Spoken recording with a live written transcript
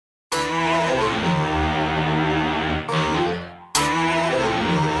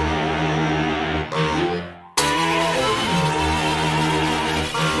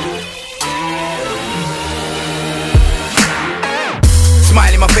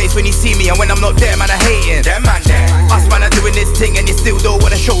face when you see me, and when I'm not there, man, I hating. Them man there. Us man are doing this thing and you still don't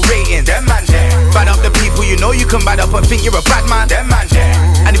wanna show ratings. Them man there. Bad up the people you know you can bad up and think you're a bad man. Them man there.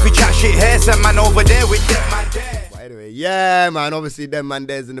 And if we chat shit here, some man over there with them man there. But anyway, yeah, man. Obviously, them man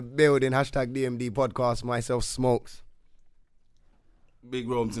there's in the building. Hashtag DMD podcast. Myself, Smokes. Big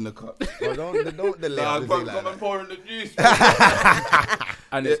Rome's in the cup. Well, don't delay. Nah, it, come like and pour in the juice.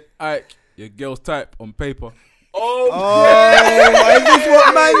 And it's Ike, your girl's type on paper. Oh, is this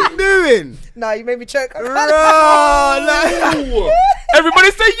what man's doing? Nah, you made me choke. Everybody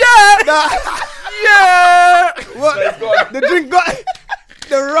say yeah! Yeah! What? The drink got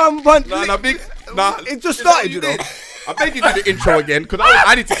the rum punch. It just started, you know. I beg you do the intro again, because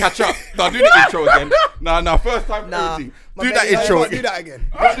I need to catch up. No, do the intro again. Nah, first time for everything. Do that intro. Do that again.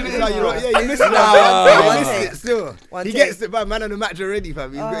 You missed it. You missed it still. He gets it, man on the match already, fam.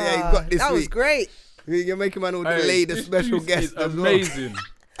 He's got this That was week. great. You're making man all delay the special guest as well. Amazing.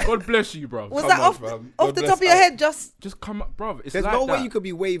 God bless you, bro. Was that off the top of your head? Just come up, bro. It's There's like no way that. you could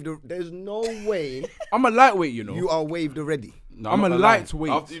be waived. There's no way I'm a lightweight, you know. you are waived already. No, I'm a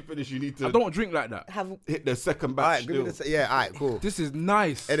lightweight. After you finish, you need to I don't drink like that. hit the second All batch. right, give me the yeah, all right, cool. This is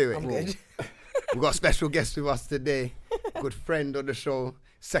nice. Anyway, I'm good. we've got a special guest with us today. Good friend of the show.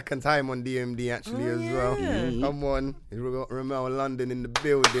 Second time on DMD actually as well. Come on. Ramel London in the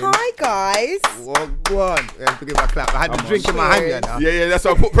building. Hi, guys. Well, go on. We have to give her a clap. I had the drink in my hand there now. Yeah, that's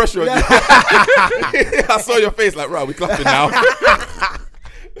why I put pressure on you. I saw your face like, right, we clapping now.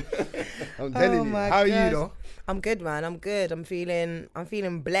 I'm telling you. How are you though? I'm good, man. I'm good. I'm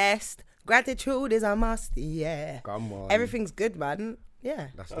feeling blessed. Gratitude is a must. Yeah. Come on. Everything's good, man. Yeah.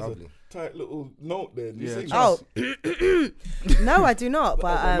 That's lovely. Tight little note there. Yeah. Oh, no, I do not.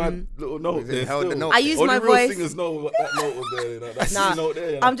 But little note there. Held the note. I use Only my real voice. singers know what that note was there. You know? That's Nah, the note there.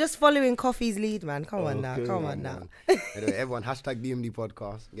 You know? I'm just following Coffee's lead, man. Come on now. Okay. Come on now. Anyway, everyone, hashtag DMD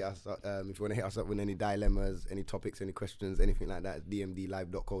podcast. Get us, if you want to hit us up with any dilemmas, any topics, any questions, anything like that,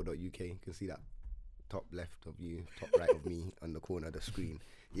 dmdlive.co.uk. You can see that top left of you, top right of me on the corner of the screen.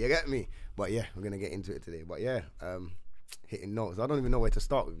 You get me? But yeah, we're going to get into it today. But yeah, hitting notes. I don't even know where to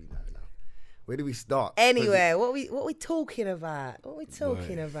start with you now. Where do we start? Anyway, what we talking about? What we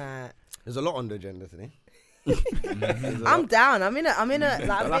talking about? There's a lot on the agenda today. I'm down. I'm in a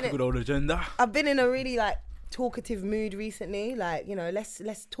I like a good old agenda. I've been in a really like talkative mood recently. Like, you know, let's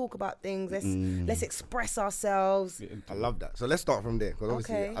talk about things. Let's express ourselves. I love that. So let's start from there. Because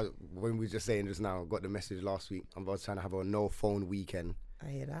obviously, Okay. when we were just saying just now, I got the message last week. I was trying to have a no phone weekend. I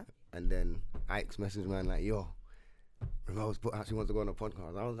hear that. And then Ike's message, man, like, yo, Ramel's actually wants to go on a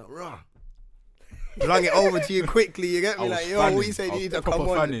podcast. I was like, rah. Flung it over to you quickly, you get me? Like, yo, what you said, you need to come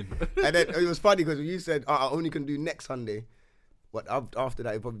on. Fanning. And then it was funny because you said, I only can do next Sunday. But after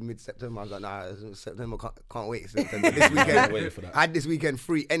that, it probably mid-September. I was like, nah, September, can't wait. September. This weekend, Wait for that. I had this weekend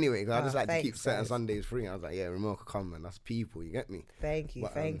free anyway because I just like to thanks, keep certain guys. Sundays free. I was like, yeah, Ramel could come, man. That's people, you get me? Thank you.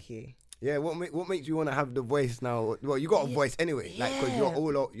 But, Thank you. Yeah, what makes you want to have the voice now? Well, you got a voice anyway, like because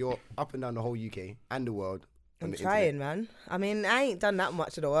Yeah. you're up and down the whole UK and the world. on I'm the trying, internet. man. I mean, I ain't done that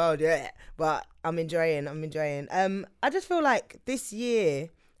much of the world yet, but I'm enjoying. I just feel like this year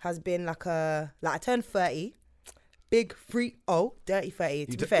has been like I turned 30. Big 30, dirty 30.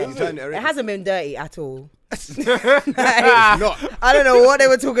 To be fair, you turned it it already? hasn't been dirty at all. It's not. I don't know what they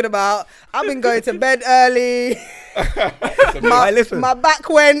were talking about. I've been going to bed early. Hey, listen. My back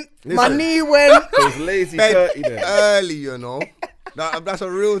went. My Listen. knee went. Those lazy Bed 30 there. early, you know. That's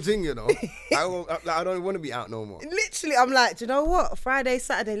a real thing, you know. I don't want to be out no more. Literally, I'm like, do you know what? Friday,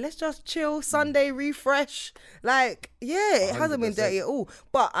 Saturday, let's just chill. Sunday, refresh. Like, yeah, it hasn't been 100%. dirty at all.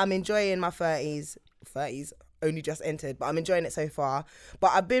 But I'm enjoying my 30s. 30s only just entered, but I'm enjoying it so far.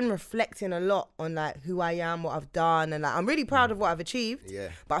 But I've been reflecting a lot on like who I am, what I've done, and like I'm really proud of what I've achieved. Yeah.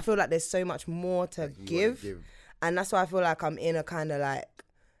 But I feel like there's so much more to give. And that's why I feel like I'm in a kind of like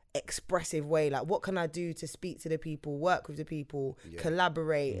expressive way. Like, what can I do to speak to the people, work with the people,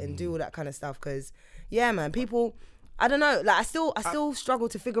 collaborate, and do all that kind of stuff? Because, yeah, man, people, I don't know. Like, I still struggle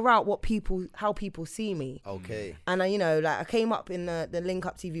to figure out how people see me. Okay. And I came up in the Link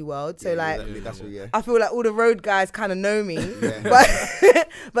Up TV world, so That's what, yeah. I feel like all the road guys kind of know me,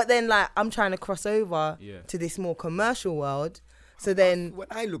 but then like I'm trying to cross over to this more commercial world. So then when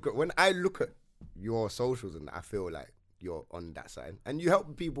I look at your socials and I feel like you're on that side and you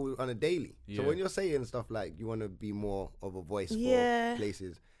help people on a daily. So when you're saying stuff like you want to be more of a voice for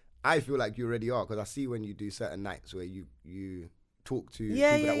places, I feel like you already are, because I see when you do certain nights where you talk to people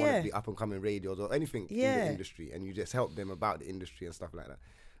that want to be up and coming radios or anything in the industry, and you just help them about the industry and stuff like that.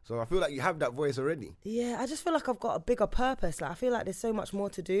 So I feel like you have that voice already. Yeah, I just feel like I've got a bigger purpose. Like, I feel like there's so much more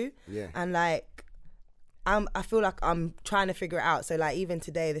to do. Yeah. And like, I feel like I'm trying to figure it out. So like even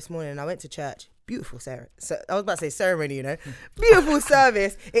today, this morning, I went to church. Beautiful service. So I was about to say ceremony, you know. Beautiful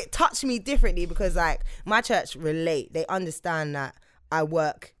service. It touched me differently because like my church relate. They understand that I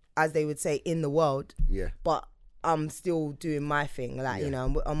work, as they would say, in the world. Yeah. But I'm still doing my thing. Like, you know,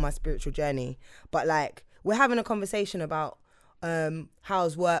 I'm on my spiritual journey. But like we're having a conversation about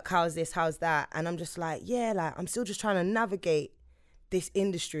how's work, how's this, how's that. And I'm just like, yeah, like I'm still just trying to navigate this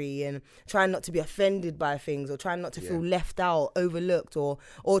industry and trying not to be offended by things or trying not to feel left out, overlooked, or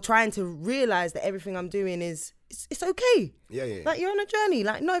trying to realize that everything I'm doing is it's okay. Yeah. Like you're on a journey.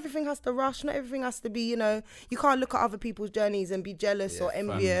 Like not everything has to rush. Not everything has to be, you know, you can't look at other people's journeys and be jealous or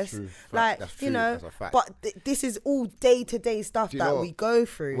envious. Like, that's you know, that's a fact. but this is all day-to-day stuff that we go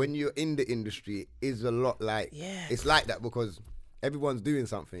through. When you're in the industry, it's a lot like, it's like that because everyone's doing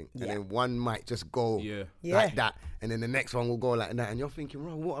something and then one might just go like that and then the next one will go like that and you're thinking,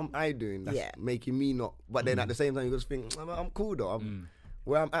 bro, what am I doing that's making me not, but then at the same time you just think, I'm cool though,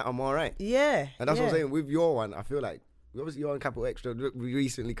 where I'm at, I'm all right. Yeah. And that's what I'm saying with your one. I feel like obviously you're on Capital Extra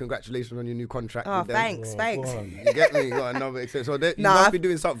recently. Congratulations on your new contract. Oh, with them. thanks. You get me? You got another extension. So you must be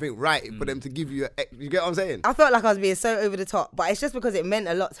doing something right for them to give you you get what I'm saying? I felt like I was being so over the top, but it's just because it meant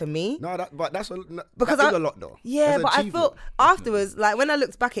a lot to me. No, that's a lot though. Yeah, but I thought afterwards, like when I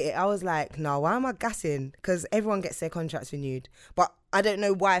looked back at it, I was like, no, why am I gassing? Because everyone gets their contracts renewed. But I don't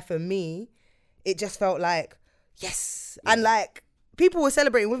know why for me, it just felt like, yes. And like, people were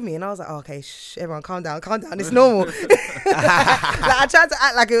celebrating with me and I was like, oh, okay, everyone calm down, it's normal. Like I tried to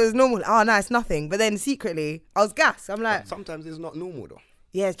act like it was normal. Oh no, it's nothing. But then secretly, I was gassed. I'm like, sometimes it's not normal though.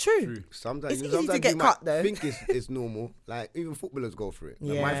 Yeah, true. Sometimes it's easy to get cut though. I think it's normal. Like even footballers go through it.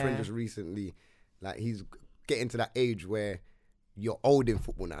 Like, my friend just recently, like he's getting to that age where you're old in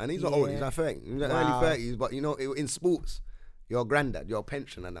football now. And he's not old, he's like 30, he's like early 30s. But you know, in sports, you're a granddad, you're a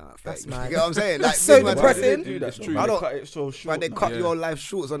pensioner now. That's you mad. get what I'm saying? Like, so depressing. That's true. I They don't, cut it so short. but they cut your life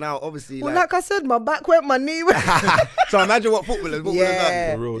short, so now obviously Well, like I said, my back went, my knee went. So imagine what footballers For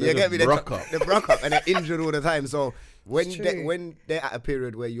real, you get me? They broke broke up and they're injured all the time. So when they're at a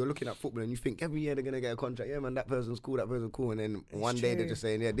period where you're looking at football and you think every year they're gonna get a contract, yeah man, that person's cool, and then one day they're just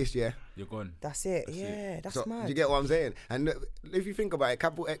saying, yeah, this year you're gone. That's it. That's so, mad. Do you get what I'm saying? And if you think about it,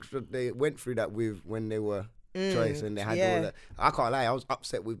 Capital Extra, they went through that with when they were Choice and they had all that. I can't lie, I was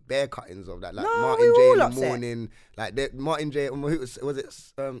upset with bare cuttings of that, like Martin J in the morning, like Martin J. Was it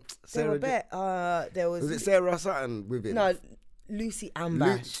Sarah? There was it Sarah Sutton with him? No, Lucy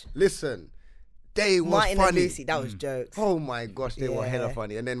Ambash. Listen, they was Martin funny. and Lucy, that was jokes. Oh my gosh, they were hella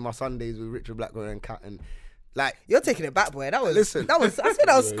funny. And then my Sundays with Richard Blackburn and Kat and like, you're taking it back, boy. That was listen. I said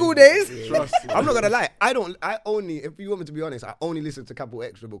that was school days. I'm not gonna lie. I only, if you want me to be honest, I only listen to Capital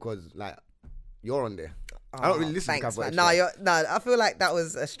Extra because like you're on there. I don't really listen to Capital Extra. No, I feel like that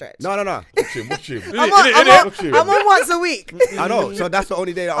was a stretch. No. Watch him. I'm on once a week. I know, so that's the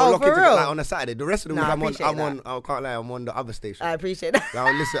only day that I'll lock into real? like on a Saturday. The rest of the week I'm on. I can't lie, I'm on the other station. I appreciate that.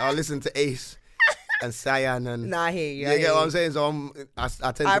 I'll listen to Ace and Cyan and. I hear you. You get what I'm saying? So I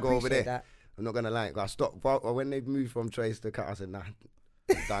tend to go over there. That. I'm not gonna lie. I stopped when they moved from Trace to Cat. I said, nah,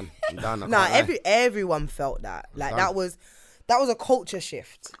 I'm done. Nah, everyone felt that. Like that was a culture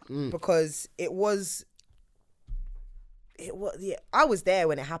shift because it was. Yeah, I was there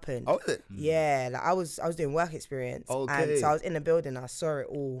when it happened. Oh, was it? Yeah, like I was doing work experience, and so I was in the building. I saw it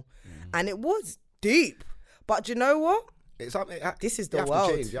all, and it was deep. But you know what? This is the world.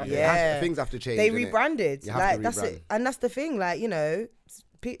 Things have to change. They rebranded. Like that's it, and that's the thing. Like you know,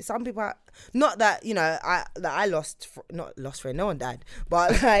 some people. Not that you know, I lost. Not lost friend. No one died,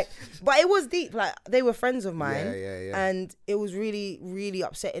 but like, but it was deep. Like they were friends of mine, and it was really, really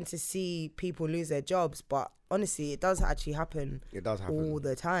upsetting to see people lose their jobs. But honestly, it does actually happen. It does happen all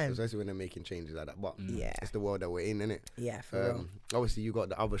the time, especially when they're making changes like that. But it's the world that we're in, innit? Yeah, for real. Obviously, you got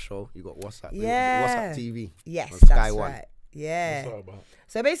the other show. You got WhatsApp. Yeah, WhatsApp TV. Yes, Sky that's One. right. Yeah. What's that about?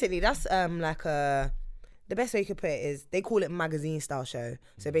 So basically, that's like the best way you could put it is they call it magazine style show.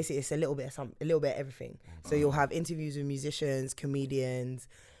 So basically, it's a little bit of everything. So you'll have interviews with musicians, comedians,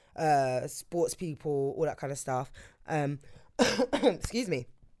 sports people, all that kind of stuff. Excuse me.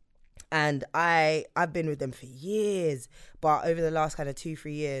 And I've been with them for years, but over the last kind of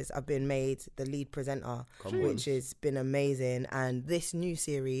 2-3 years, I've been made the lead presenter, which has been amazing. And this new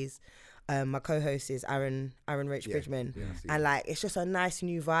series, my co-host is Aaron Roach Bridgman, and like it's just a nice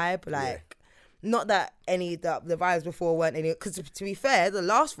new vibe. Like, not that the vibes before weren't any. Because to be fair, the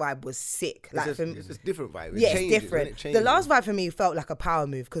last vibe was sick. Like it's a different vibe. It's different. The last vibe for me felt like a power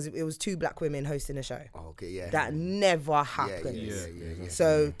move because it was 2 black women hosting a show. Oh, okay, yeah. That never happened. Yeah.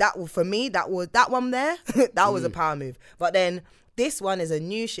 So for me, that one there, that was a power move. But then this one is a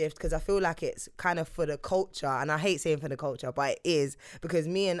new shift because I feel like it's kind of for the culture, and I hate saying for the culture, but it is because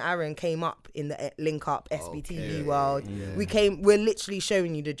me and Aaron came up in the Link Up SBTV world. Yeah. We're literally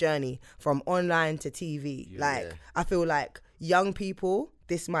showing you the journey from online to TV. I feel like young people,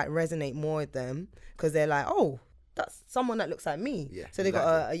 this might resonate more with them because they're like, oh, that's someone that looks like me. Yeah, so they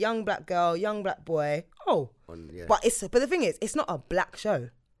got a young black girl, young black boy. Oh, but the thing is, it's not a black show.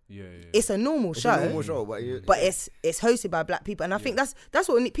 Yeah. It's a normal show. But it's hosted by black people, and I think that's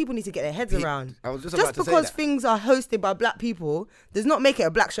what people need to get their heads around. I was just because things are hosted by black people does not make it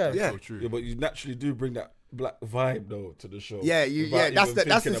a black show. Yeah, so true. Yeah, but you naturally do bring that black vibe though to the show. Yeah, that's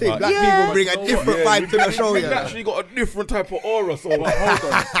the thing. Black people bring a different vibe to the show. You actually got a different type of aura. So hold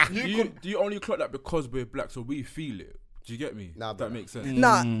on, do you only clock that because we're black, so we feel it? Do you get me? Nah, that makes sense.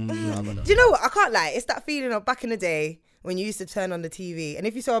 Nah. Do you know what? I can't lie. It's that feeling of back in the day when you used to turn on the TV, and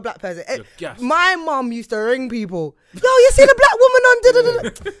if you saw a black person, my mum used to ring people. Yo, you seen a black woman on?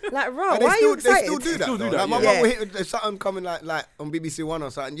 Like, bro, why are you excited? They still do that. Like, my mum would hit something coming like on BBC One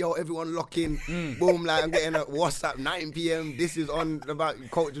or something. Yo, everyone lock in. Boom, like I'm getting a WhatsApp 9 p.m. This is on about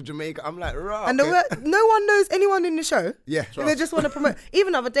culture Jamaica. I'm like, right. And no one knows anyone in the show. Yeah, they just want to promote.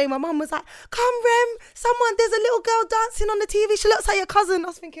 Even the other day, my mum was like, "Come, Rem, there's a little girl dancing on the TV. She looks like your cousin." I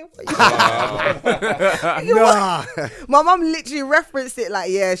was thinking, nah. My mum literally referenced it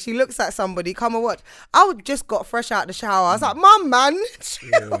like, yeah, she looks like somebody. Come and watch. I just got fresh out the shower. I was like, Mum, man,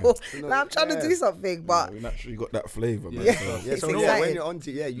 chill. Like, I'm trying to do something, but we naturally got that flavour, man. So when you're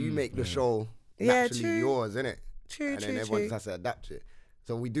onto you make the show naturally yours, innit? True. And then everyone just has to adapt to it.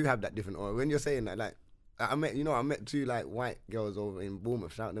 So we do have that different aura. When you're saying that, like, I met 2 like white girls over in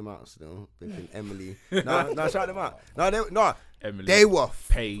Bournemouth. Shout them out still. Emily. No, shout them out. No, Emily, they were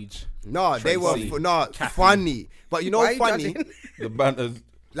Paige. No, they were funny. But you know what's funny? The banter's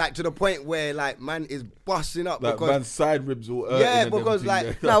like to the point where like man is busting up like because man's side ribs all because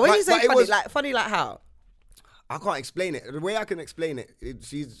like no, when you say funny, funny like how? I can't explain it. The way I can explain it,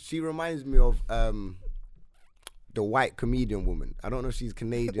 she reminds me of the white comedian woman. I don't know if she's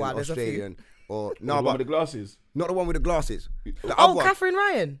Canadian, Australian. Or no, the one with the glasses. Not the one with the glasses. Katherine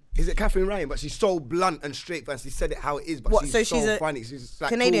Ryan. Is it Katherine Ryan? But she's so blunt and straight, and she said it how it is. But she's so funny. She's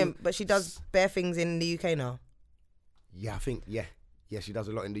like Canadian, cool. But she does bare things in the UK now. Yeah, I think she does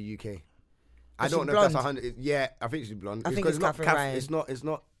a lot in the UK. I don't know if that's 100. Yeah, I think she's blonde. I think it's Katherine Ryan. It's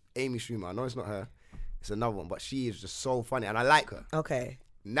not Amy Schumer. I know it's not her. It's another one, but she is just so funny, and I like her. Okay.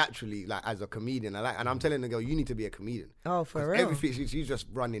 Naturally, like as a comedian, and I'm telling the girl, you need to be a comedian. Oh, for real? Everything she's just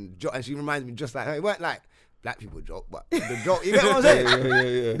running, and she reminds me just like her. It weren't like black people joke, but the joke, you get what I'm saying?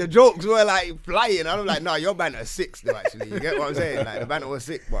 Yeah. The jokes were like flying, and I'm like, no, your banter 6 though. Actually, you get what I'm saying? Like the banter was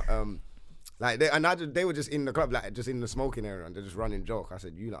sick, but like they were just in the club, like just in the smoking area, and they're just running joke. I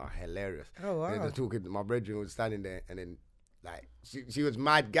said, you lot are hilarious. Oh wow! And they're talking. My brethren was standing there, and then. Like she was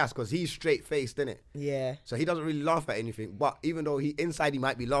mad gas because he's straight faced, innit? Yeah. So he doesn't really laugh at anything. But even though inside he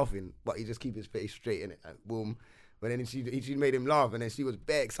might be laughing, but he just keep his face straight, innit? Like, boom. But then she made him laugh, and then she was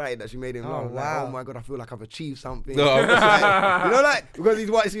very excited that she made him laugh. Wow. Like, oh my god, I feel like I've achieved something. Like,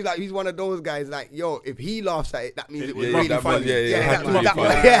 because he's one of those guys. Like, yo, if he laughs at it, that means it was really funny.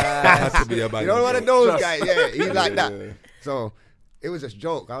 That had to be a bad. You know, one of those guys. Yeah, he's like that. So it was just a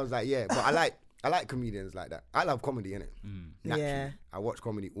joke. I was like, yeah, but I like comedians like that. I love comedy, innit? Yeah. I watch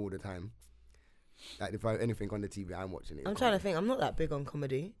comedy all the time. Like if I have anything on the TV, I'm watching it. I'm trying to think. I'm not that big on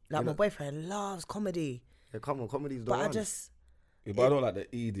comedy. Like my boyfriend loves comedy. Yeah, come on, comedy's the one. But I don't like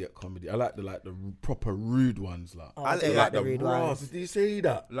the idiot comedy. I like the proper rude ones. Like I like the rude ones. Did you say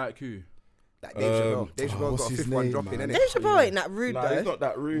that? Like who? Like Dave Chappelle. Dave Chappelle got a 5th one dropping, innit? Dave Chappelle ain't that rude though. He's not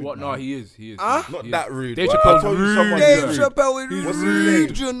that rude. What? No, he is. Not that rude. Dave Chappelle's rude. Dave Chappelle is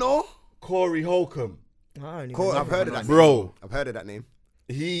rude, you know? Corey Holcomb. I've heard of that bro. I've heard of that name.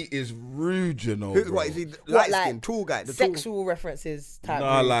 He is rude, you know. What is he? Light skin, tall guy. Sexual references type.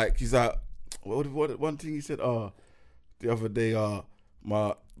 Nah, rude. Like he's like, what? One thing he said. The other day,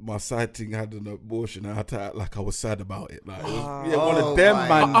 my side thing had an abortion. I had to act like I was sad about it. Like, one of them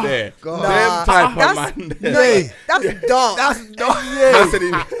man there. Them type of man there. That's dark. That's dark.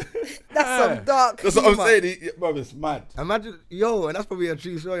 Yeah. That's some dark. That's what I'm saying. Bro, it's mad. Imagine, and that's probably a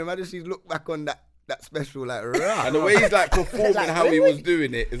true story. Imagine she's looked back on that special, like, rah. And the way he's like performing, like, how he was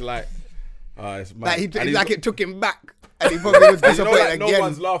doing it is like, It's mad. Like it took him back. And he probably was disappointed no again.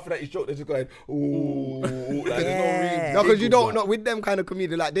 one's laughing at his joke. They're just going, ooh. Like, there's no reason. No, because you don't know. With them kind of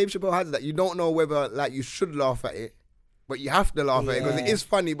comedians, like Dave Chappelle has that. You don't know whether like you should laugh at it, but you have to laugh at it because it is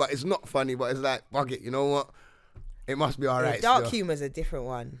funny, but it's not funny. But it's like, fuck it. You know what? It must be all right. Dark humor is a different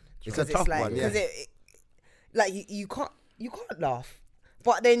one. It's a tough one. Yeah. Because like you can't laugh,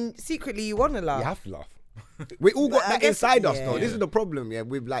 but then secretly you want to laugh. You have to laugh. We all got that inside us, though. Yeah. This is the problem, yeah.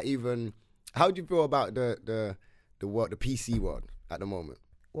 With like even, how do you feel about the PC world at the moment?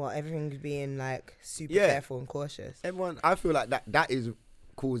 Well, everything's being like super careful and cautious. Everyone, I feel like that is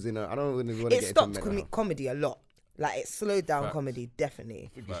causing I don't really want to get stopped into comedy a lot. Like it slowed down comedy,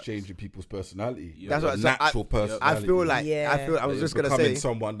 definitely. I think it's changing people's personality. That's what natural personality. I feel like I was just gonna say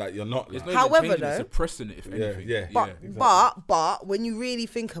someone that you're not. Like. However, though, suppressing it if anything. Exactly. But when you really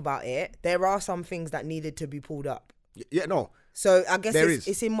think about it, there are some things that needed to be pulled up. Yeah, no. So I guess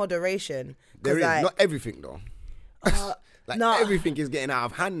it's in moderation. There is like, not everything though. Everything is getting out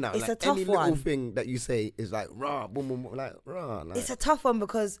of hand now. It's like a tough any one. little thing that you say is like rah, boom, boom, boom, like rah. Like. It's a tough one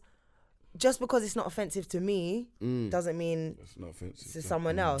because just because it's not offensive to me doesn't mean it's not offensive to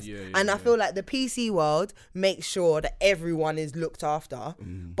someone else. I feel like the PC world makes sure that everyone is looked after,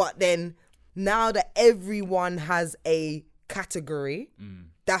 but then now that everyone has a category,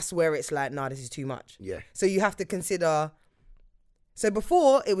 that's where it's like, nah, this is too much. Yeah. So you have to consider. So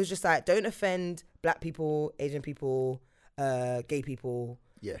before it was just like, don't offend black people, Asian people, gay people.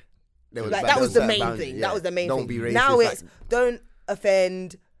 Yeah. That was the main thing. That was the main thing. Don't be racist. Now it's don't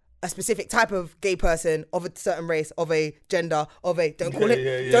offend a specific type of gay person of a certain race, of a gender, of a don't call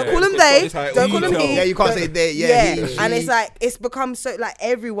it, don't call them they, don't call them he. Yeah, you can't say they. Yeah, he, and it's like it's become so like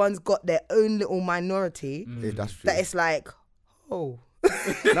everyone's got their own little minority. Yeah, that's true. That it's like, oh.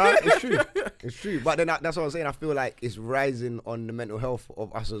 No, it's true. It's true. But then that's what I'm saying. I feel like it's rising on the mental health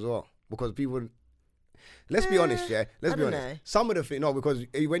of us as well because people. Let's be honest, yeah. Let's be honest. Know. Some of the things, no, because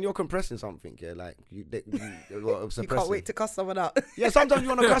when you're compressing something, yeah, like you can't wait to cuss someone out. Yeah, sometimes you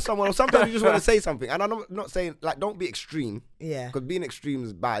want to cuss someone, or sometimes you just want to say something. And I'm not saying like don't be extreme. Yeah. Because being extreme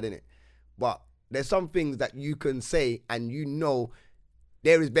is bad, innit? But there's some things that you can say, and you know,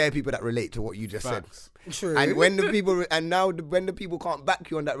 there is bare people that relate to what you just said. True. And when the people when the people can't back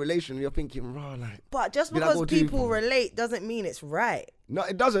you on that relation, you're thinking, raw, like. But just because people relate doesn't mean it's right. No,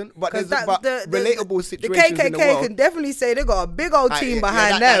 it doesn't. But there's relatable situations the KKK in the world. Can definitely say they got a big old team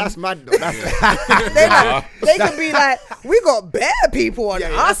behind them. That's mad though. They can be like, we got bare people on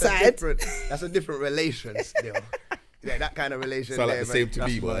our side. That's a different relation still. Yeah, that kind of relation. Sound like the same to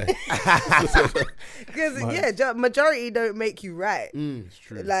me, boy. Because majority don't make you right. It's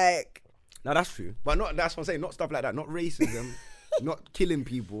true. Like, no, that's true. But that's what I'm saying. Not stuff like that. Not racism. Not killing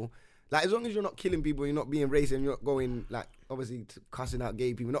people. Like as long as you're not killing people, you're not being racist. You're not going like obviously cussing out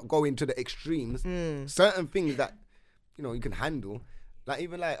gay people. Not going to the extremes. Certain things that you can handle. Like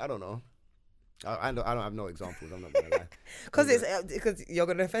even like I don't know. I don't have no examples. I'm not gonna lie. Because you're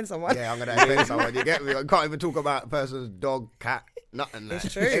gonna offend someone. Yeah, I'm gonna offend someone. You get me? I can't even talk about a person's dog, cat, nothing. Like.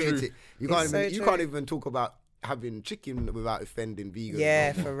 It's true. You can't even talk about having chicken without offending vegans.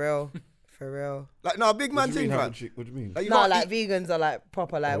 Yeah, for real. For real. Like no, big man thing. What do you mean? Like vegans are like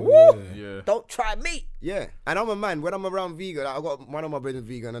proper like woo. Yeah. Don't try meat. Yeah, and I'm a man. When I'm around vegan, I got one of my brothers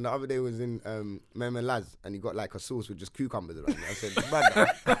vegan, and the other day was in Mem Laz, and he got like a sauce with just cucumbers around it. I said, brother.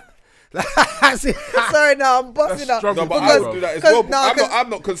 Sorry, no, I'm busting up. No, but I would do that as well. I'm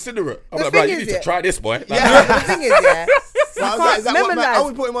not considerate. I'm like, you need to try this, boy. The thing is, I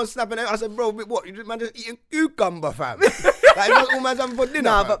would put him on Snap and I said, bro, what? You man just eating cucumber, fam? Like, all man's having for dinner.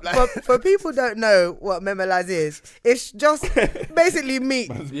 No, but for people don't know what Memelaz is, it's just basically meat.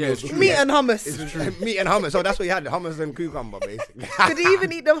 Meat and hummus. It's true. Meat and hummus. So that's what you had, hummus and cucumber, basically. Could he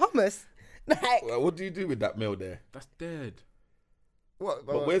even eat them hummus? Like, what do you do with that meal there? That's dead. What?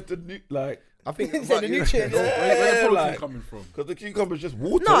 But where's the I think it's the nutrients. Where's the protein coming from? Because the cucumber is just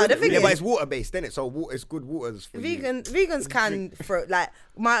water. No, the thing is, but it's water based, isn't it? So it's good waters for vegans can throw like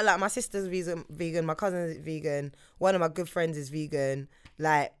my sister's vegan, my cousin's vegan, one of my good friends is vegan.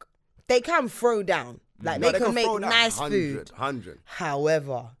 Like they can throw down, like they can make nice food. 100.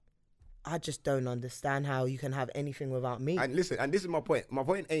 However, I just don't understand how you can have anything without meat. And listen, and this is my point. My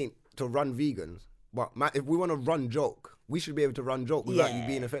point ain't to run vegans, but if we want to run joke, we should be able to run joke without you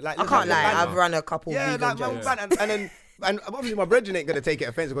being offended. Like, I can't lie, I've run a couple vegan jokes. And obviously my brethren ain't going to take it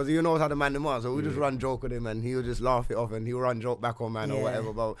offensive because he knows how the man them are. So we just run joke with him and he'll just laugh it off and he'll run joke back on man or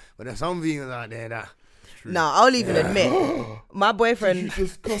whatever. But there's some vegans out there that... No, I'll even admit, my boyfriend... You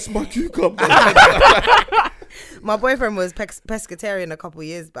just cuss my cucumber. My boyfriend was pescatarian a couple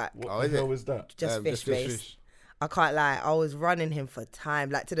years back. What the hell is that? Just fish based. I can't lie. I was running him for time,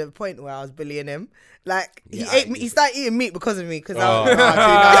 like to the point where I was bullying him. Like he Yeah, ate me. He started eating meat because of me. Because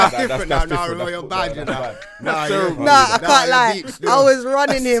that's different now. Now, remember your badge. That's Nah, I can't lie. I was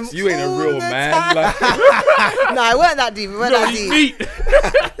running him. You ain't a all real the man. time. Like, No, it weren't that deep. It weren't that deep.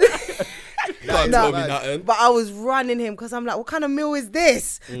 can't tell me nothing. But I was running him because I'm like, what kind of meal is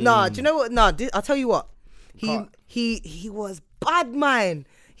this? Nah, do you know what? Nah, I'll tell you what. He was bad, man.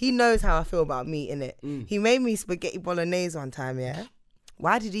 He knows how I feel about meat, innit? He made me spaghetti bolognese one time, yeah?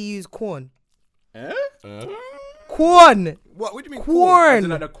 Why did he use corn? Corn! What do you mean? Corn!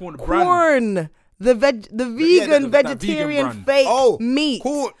 Like the corn brand. Corn! The vegan, vegetarian vegan brand. fake meat.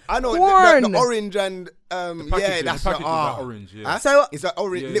 Corn. I know Corn. the orange and packaging, that's the packaging the is like orange, yeah. Huh? So- it's an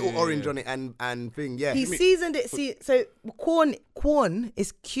orange, Yeah, little yeah, orange yeah. on it and thing. Yeah. He seasoned it. So corn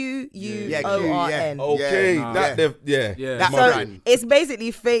is QUORN. Okay, Nah. yeah. That's So brand. it's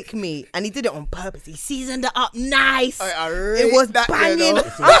basically fake meat, and he did it on purpose. He seasoned it up nice. I It rate was that, banging. you know.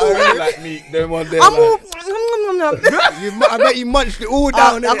 I really like meat. Them one day. I'm all. I bet you munched it all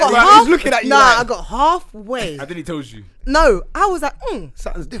down. I innit? got Right, half. he's looking at you Nah, like, I got halfway. And then he tells you. No, I was like,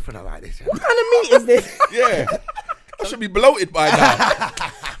 something's different about this. what kind of meat is this? Yeah. I should be bloated by now. I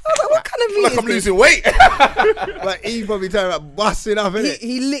was like, what kind of meat Like is I'm this? losing weight. But he probably turned about busting up, innit?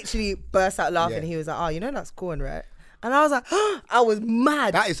 He literally burst out laughing. Yeah. He was like, oh, you know that's corn, right? And I was like, I was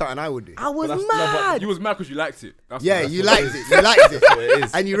mad. That is something I would do. I was that's- mad. You was mad because you liked it. That's Yeah, that's you what liked it. You liked it. what it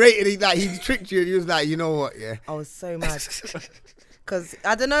is. And you rated it like he tricked you and he was like, you know what, yeah. I was so mad. Because,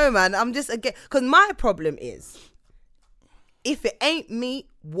 I don't know, man. I'm just, again, because my problem is, if it ain't meat,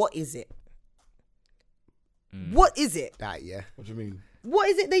 what is it? What is it? That, yeah. What do you mean? What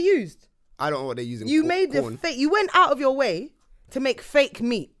is it they used? I don't know what they're using. You made the corn. fake, you went out of your way to make fake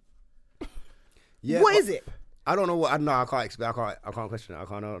meat. Yeah, What but is it? I don't know what. No, I can't explain. I can't question it. I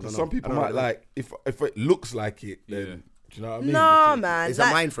don't know. Some people I don't might know. like if it looks like it. Then, Yeah. do you know what I mean? Nah, man. it's a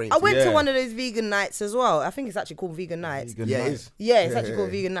mind frame I went to Yeah. one of those vegan nights as well. I think it's actually called Vegan Nights. Vegan Yeah, night. it is. Yeah, it's actually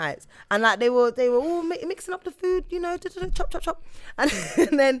called Vegan Nights, and like they were all mixing up the food, you know, chop, and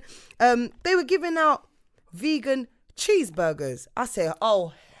then they were giving out vegan cheeseburgers. I said,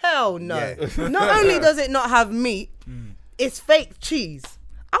 oh hell no! Yeah. Not only does it not have meat, it's fake cheese.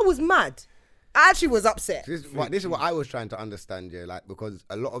 I was mad. I actually was upset. This is what I was trying to understand, yeah, like because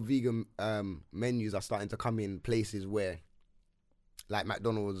a lot of vegan menus are starting to come in places where, like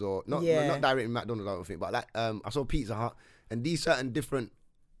McDonald's or not directly McDonald's, I don't think, but like I saw Pizza Hut and these certain different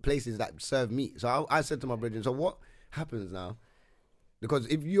places that serve meat. So I said to my brethren, so what happens now? Because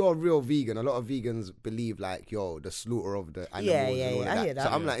if you're a real vegan, a lot of vegans believe like, yo, the slaughter of the animals and all of I that. hear that. So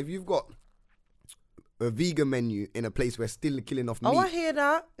I'm like, if you've got a vegan menu in a place where still killing off meat, Oh, I hear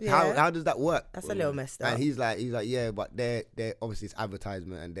that. Yeah. how does that work? That's a little messed up. And he's like, yeah, but they're obviously it's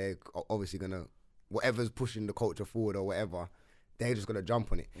advertisement, and they're obviously gonna whatever's pushing the culture forward or whatever, they're just gonna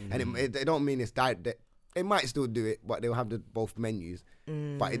jump on it. And it don't mean it's that they might still do it, but they'll have both menus.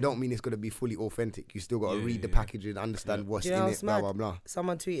 But it don't mean it's gonna be fully authentic. You still gotta read the packaging, understand what's Do you know in what's it, blah mad? blah blah.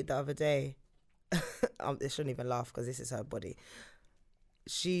 Someone tweeted the other day. I shouldn't even laugh because this is her body.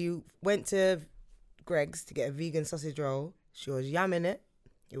 She went to Greg's to get a vegan sausage roll. She was yamming it.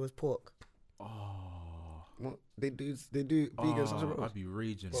 It was pork. What they do vegan sausage rolls I'd be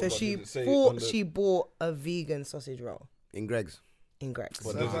raging. So she did it say thought on the- she bought a vegan sausage roll in Greg's. in Greg's.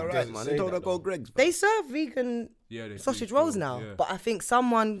 But That's does it- alright, does it man. say They told her that go though? Greg's. They serve vegan Yeah, they do sausage still, rolls now, yeah. but I think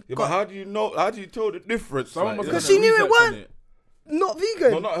someone Yeah, but how do you know? How do you tell the difference? Someone Like, must Because have she done knew it research on weren't. Not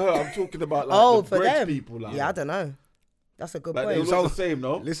vegan. No, not her. I'm talking about like Oh, the for Greg's them. people. Like, Yeah, I don't know. That's a good Like they point. look the same,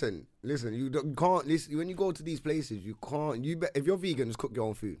 no? Listen. You can't. Listen, when you go to these places, you can't. If you're vegan, just cook your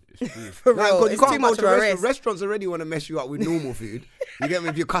own food. For Nah, real, 'cause you it's can't too go much to of a restaurants. risk. Restaurants already want to mess you up with normal food. You get me?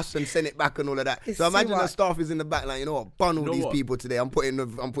 If you cuss and send it back and all of that. It's So imagine too the much. staff is in the back like, you know what? Bun all You know these what? people today. I'm putting the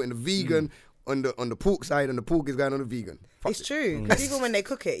vegan on the pork side, and the pork is going on the vegan. Fuck It's it. true. Because even when they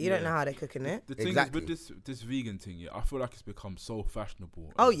cook it, you don't know how they're cooking it. The thing Exactly. is with this vegan thing, yeah, I feel like it's become so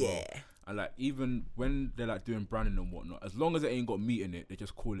fashionable. Oh, as well. yeah. And like even when they're like doing branding and whatnot, as long as it ain't got meat in it, they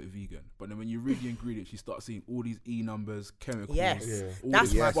just call it vegan. But then when you read the ingredients, you start seeing all these E numbers, chemicals, Yes. Yeah. all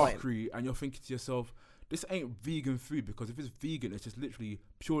That's this my point. fuckery, and you're thinking to yourself, this ain't vegan food, because if it's vegan, it's just literally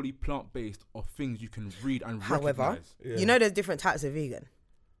purely plant based of things you can read and However, recognize. you know there's different types of vegan.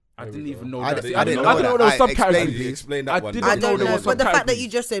 I didn't even know I that. didn't I know didn't that. know there was I subcategories. explained Can you explain that one? didn't I know don't there know, was but the fact that subcategories. you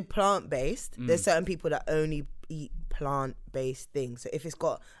just said plant-based, there's certain people that only eat plant-based things. So if it's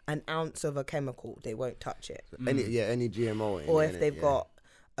got an ounce of a chemical, they won't touch it. Any GMO. in Or it, if innit? they've Yeah. got,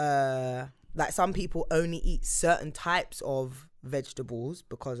 like some people only eat certain types of vegetables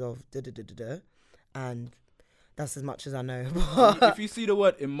because of and That's as much as I know. If you see the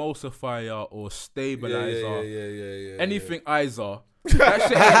word emulsifier or stabilizer, anything Isa, that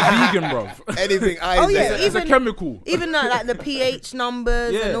shit ain't vegan, bro. Anything Isa. Oh yeah, it's a chemical. Even like the pH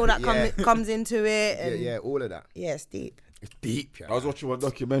numbers and all that comes into it. And yeah, all of that. Yeah, it's deep. It's deep. Yeah. I was watching one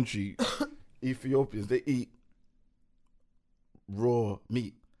documentary. Ethiopians, they eat raw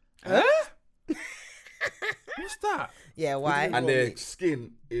meat. Huh? What's that? Yeah, why? And their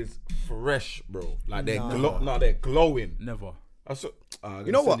skin is fresh, bro. Like they're glowing. Never.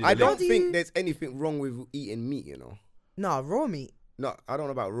 You know what? I don't think there's anything wrong with eating meat, you know. No, raw meat. No, I don't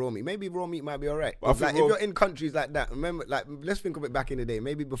know about raw meat. Maybe raw meat might be alright. Like, if you're in countries like that, remember, like, let's think of it back in the day.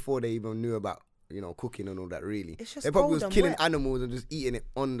 Maybe before they even knew about, you know, cooking and all that. Really, they probably was killing animals and just eating it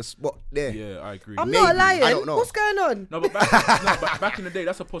on the spot there. Yeah, I agree. I'm not lying. I don't know. What's going on? No, but back in the day,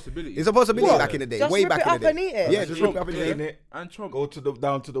 that's a possibility. It's a possibility back in the day. Just way rip back it in up the day. and eat it. Yeah, just rip it up and eat it. And chomp. Go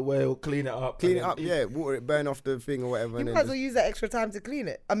down to the well, clean it up. Clean it up. Yeah, water it, burn off the thing or whatever. You might as well use that extra time to clean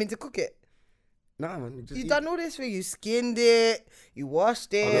it. I mean, to cook it. Nah, man. You've done all this for you. Skinned it. You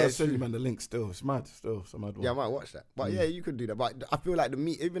washed it. I'm gonna send you, man, the link still. It's mad. Still, it's a mad one. Yeah, I might watch that. But yeah, you could do that. But I feel like the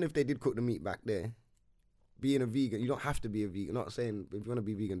meat, even if they did cook the meat back there, being a vegan, you don't have to be a vegan. I'm not saying if you want to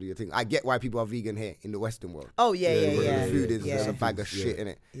be vegan, do your thing. I get why people are vegan here in the Western world. Oh, yeah. The food is just a bag of shit,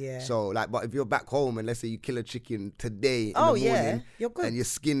 innit? Yeah. So, like, but if you're back home and let's say you kill a chicken today in the morning, you're good. and your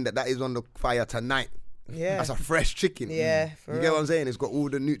skin that is on the fire tonight, that's a fresh chicken. Yeah, you get what I'm saying? It's got all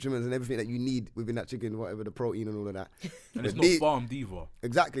the nutrients and everything that you need within that chicken, whatever the protein and all of that. And it's not farmed either.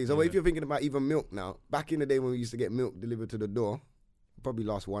 Exactly. So if you're thinking about even milk now, back in the day when we used to get milk delivered to the door, probably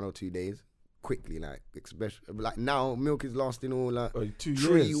last 1 or 2 days. Quickly, like, especially like now, milk is lasting all like 2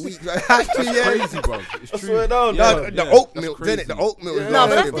 3 years. weeks. 2 years. Crazy, bro. It's I true. swear down. The oat milk, isn't it? The oat milk. No,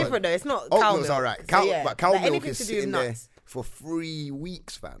 but that's different though. It's not Oat cow milk's milk. alright. But cow milk is sitting there for 3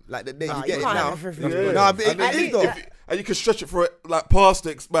 weeks, fam. Like the day you get it now. No, but it is though. And you can stretch it for like past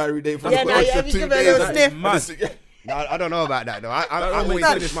the expiry date for extra 2 give it a little days. sniff. No, I don't know about that though. I always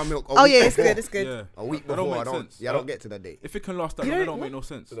finish my milk. It's good. It's good. Yeah. A week That don't before, make I don't. sense. Yeah, I don't get to that date. If it can last that long, it don't make no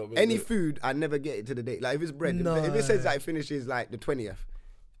sense. Any food, I never get it to the date. Like if it's bread, if it says that it finishes like the 20th,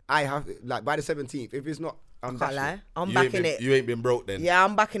 I have like by the 17th. If it's not, I'm Can't dashing. lie. I'm backing it. You ain't been broke then. Yeah,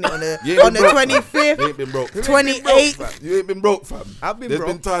 I'm backing it on the You 25th, ain't been broke. 28th. You ain't been broke, fam. I've been There's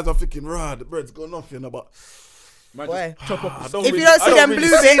broke. been times I'm thinking, the bread's gone off, you know, but Man, Boy. just chop up. If you don't see them blue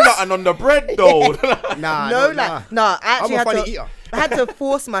see bits- nothing on the bread though. No, I actually I'm a funny had to. eater. I had to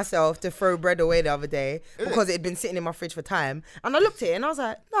force myself to throw bread away the other day because it had been sitting in my fridge for time. And I looked at it and I was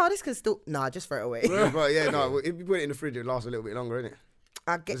like, no, this can still. Nah, just throw it away. But yeah, no. If you put it in the fridge, it lasts a little bit longer, innit?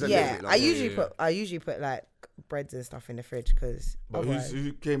 I get, It's a little bit I longer. usually put like breads and stuff in the fridge because. But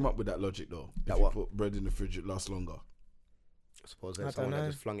who came up with that logic though? That If you what? put bread in the fridge, it lasts longer. I suppose I there's don't someone that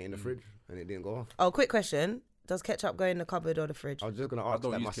know. just flung it in the fridge and it didn't go off. Oh, quick question: does ketchup go in the cupboard or the fridge? I was just gonna ask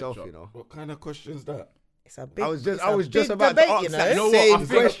don't that use myself, ketchup. you know. What kind of question is that? It's a big. I was just big about debate, to ask you know? that You know same what? I think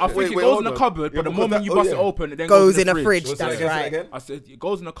question. it goes in the hold on. cupboard, Yeah, but the because moment you that- bust oh, it yeah. open, it then Goes in the fridge. What's that That's again? Say that right. again? I said it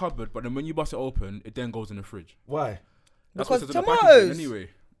goes in the cupboard, but then when you bust it open, it then goes in the fridge. Why? That's Because what it says on the tomatoes. packaging anyway.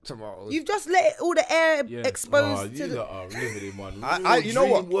 Tomatoes. You've just let all the air Yeah. exposed to You the. lot are living in one. I you know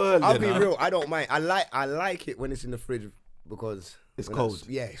what? World, I'll you be know? real. I don't mind. I like it when it's in the fridge because It's when cold.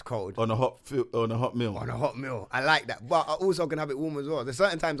 Yeah, it's cold. On a hot meal. On a hot meal. I like that. But I also can have it warm as well. There's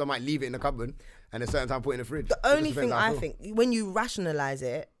certain times I might leave it in the cupboard and there's certain times I put it in the fridge. The It just only depends thing how I feel. think when you rationalize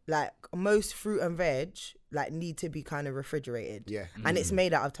it, like most fruit and veg, like need to be kind of refrigerated. Yeah. And it's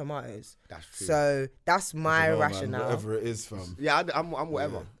made out of tomatoes. That's true. So that's my Oh, man, rationale. whatever it is, fam. Yeah, I'm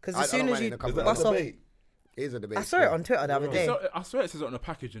whatever. 'Cause I as soon don't as mind it you in the Is cupboard. that bust a off- debate? It is a debate. I saw it on Twitter the other day. I swear it says it on the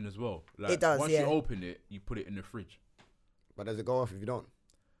packaging as well. Like, It does, Once yeah. you open it, you put it in the fridge. But does it go off if you don't?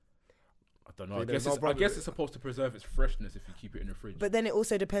 I don't know. See, I there's guess, no it's, I problem guess with it's supposed to preserve its freshness if you keep it in the fridge. But then it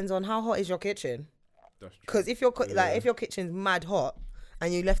also depends on how hot is your kitchen. That's true. Because if your like if your kitchen's mad hot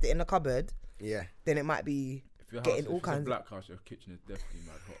and you left it in the cupboard, Yeah. then it might be If your getting house, all if it's a kinds. black house, your kitchen is definitely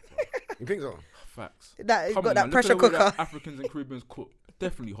mad hot. Bro. You think so? Facts. That it's Come got on, that man. Look pressure at the way that cooker. Africans and Caribbeans cook.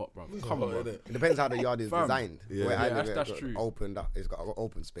 Definitely hot, bro. Come on, bro. It depends how the yard is Fam. designed. Yeah. Where I Yeah, live, that's it's got true. opened up. It's got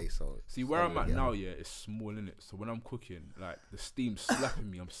open space. So See where I'm at yeah. now, yeah, it's small in it. So when I'm cooking, like the steam's slapping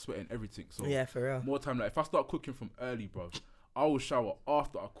me, I'm sweating everything. So Yeah, for real. more time, like if I start cooking from early, bro, I will shower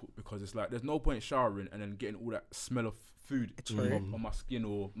after I cook because it's like there's no point showering and then getting all that smell of food on my skin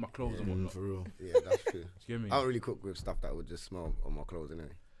or my clothes and whatnot. For real. Yeah, that's true. Do you get me? I don't really cook with stuff that would just smell on my clothes anyway.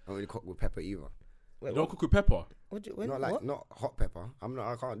 I don't really cook with pepper either. You don't cook with pepper. Not hot pepper.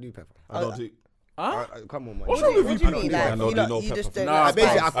 I can't do pepper. I don't do. Come on, man. What's wrong with you What do you people? mean? I Like, don't you do lot- no you pepper just for don't Nah, like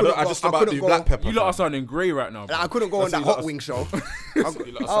basically, spice? I I just I about couldn't do go- black pepper. You lot are fam. sounding grey right now. Bro. Like, I couldn't go on that see, hot that's- wing show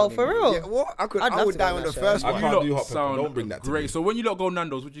Oh, for real? Yeah, what? I love would to die go on on the that first show. I one. can't You do lot hot pepper. sound Don't bring that to great. me. So when you lot go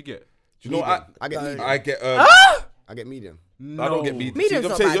Nando's, what do you get? Do you know what? I get medium. I get I get medium. I don't get medium. Medium's See,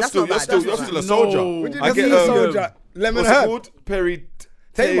 not I'm saying bad. you're That's still not bad. you're still a No. soldier. Would you I just get eat soldier? Lemon what's it herb. called? Peri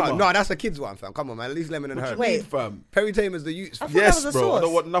Tamer. Tamer. No, that's the kids one, fam. Come on, man. At least lemon and What herb. you mean, fam? Peri Tamer's the youths. I fam. thought that Yes, was a bro. I don't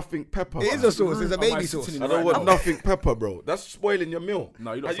sauce. want nothing pepper. It is man. a sauce. It's a Am I baby sauce. sitting I in don't Right want now. nothing pepper, bro. That's spoiling your meal.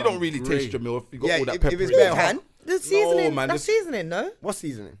 No, you you lot don't sound really great. taste your meal if you got Yeah, all that if pepper. it's in bare it. hot. Can the seasoning? man, That's this- seasoning, no? What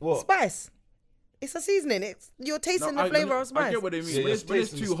seasoning? What? Spice. It's a seasoning. You're tasting the flavour of spice. I get what they mean. Yeah, when it's you're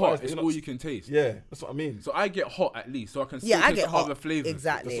tasting too the hot, spice, it's you're all not- you can taste. Yeah, that's what I mean. So I get hot at least, so I can still Yeah, I taste get the hot. other flavors.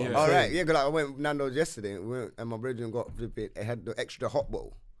 Exactly. That's what I'm All saying. right, yeah, because like I went with Nando's yesterday, and my brethren got flipping. They had the extra hot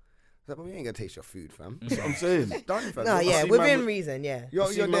bowl. I was like, but we ain't gonna taste your food, fam. That's what I'm saying. Done, fam. No, yeah, see within man- reason, yeah. You're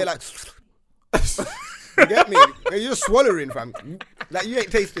see there man- like. You get me? You're swallowing, fam. Like you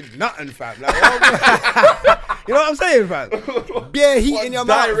ain't tasted nothing, fam. Like, you know what I'm saying, fam? Bare heat in your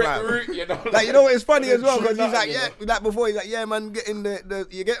mouth, Direct fam. route, you know. Like, you know what? It's funny as well True because he's nothing, like, you yeah, know. like before he's like, yeah, man, get in the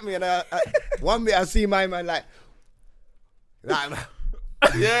you get me? And one bit I see my man like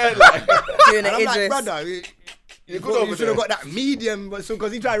Yeah, like Doing and an I'm like, Idris. brother, you're good over you should have there. got that medium, but so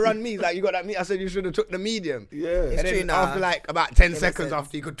because he tried to run me, he's like, you got that medium. I said you should have took the medium. Yeah. And then true now. after like about 10 It seconds makes sense.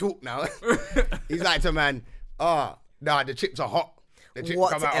 after he could talk now, he's like to man, nah, the chips are hot. The chips come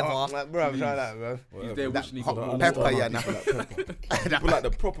out Whatever. hot. I'm like, bro, I'm trying that, bro. He's there That wishing he hot got more. pepper, yeah, nah. People like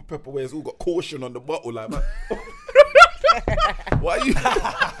the proper pepper where it's all got caution on the bottle, like man. Why are you?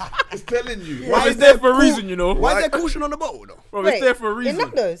 It's telling you. Bro, it's there for a reason, you know. Why is there caution on the bottle though? Bro, Wait, it's there for a in reason.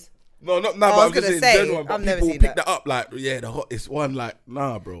 Nando's? No, not now, I but was I'm just gonna saying say, general. But I've never people seen pick that. that up like, yeah, the hottest one. Like,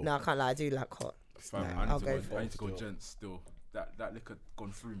 nah, bro. No, I can't lie. I do like hot. Fam, I'll I go need for to go gents still. That liquor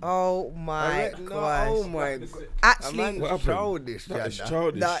gone through me. Oh my No, gosh. oh my god. Actually, What happened? Childish, That is yeah,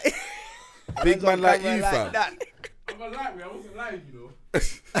 childish. no. Big man like Camera you, fam. that. I'm gonna lie, I wasn't lying, you know.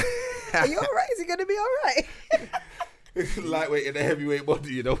 Are you alright? Is he gonna be alright? Lightweight in a heavyweight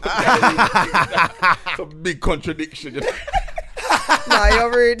body, you know. Some big contradiction. You know? No, you're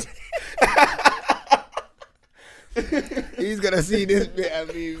rude. He's gonna see this bit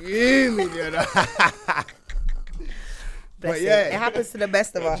and be fuming, you know. Bless him. yeah. It happens to the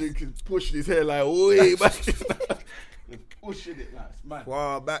best of us. Pushing his hair like way back. Pushing it like it's mad.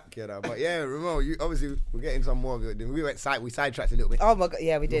 Far back, you know. But yeah, Ramon, you obviously we're getting some more of it. We sidetracked a little bit. Oh my god,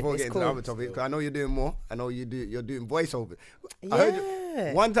 yeah, we did. Before we It's get into the cool. other topic, 'cause I know you're doing more. I know you're doing voiceover. I heard you,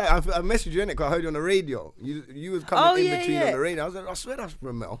 Yeah. one time I messaged you in it because I heard you on the radio. You was coming Oh, in yeah, between yeah. on the radio. I was like, I swear that's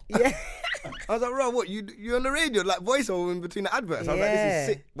Ramel. Yeah. I was like, bro, what you on the radio like voiceover in between the adverts? I was like, this Yeah. is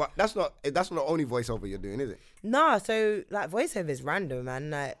sick. But that's not the only voiceover you're doing, is it? Nah, so like voiceover is random,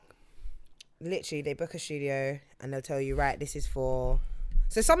 man. Like literally, they book a studio and they'll tell you, right, this is for.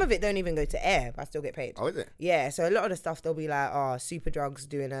 So some of it don't even go to air, but I still get paid. Oh, is it? Yeah. So a lot of the stuff they'll be like, oh, Superdrug's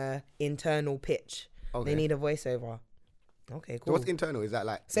doing a internal pitch. Okay. They need a voiceover. Okay, So cool. what's internal? Is that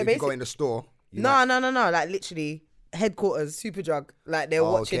like So if you go basic- in the store? you No. might- Like literally headquarters, Superdrug. Like they're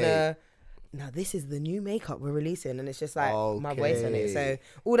watching Okay. now this is the new makeup we're releasing, and it's just like my voice on it. So Okay.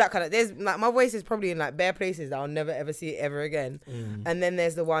 all that kind of there's like my voice is probably in like bare places that I'll never ever see it ever again. And then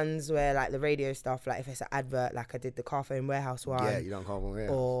there's the ones where like the radio stuff, like if it's an advert, like I did the Carphone Warehouse one. Yeah, you don't call them. Yeah.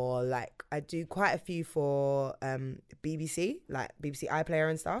 Or like I do quite a few for BBC, like BBC iPlayer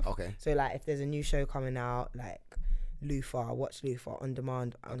and stuff. Okay. So like if there's a new show coming out, like Lufa, watch Lufa on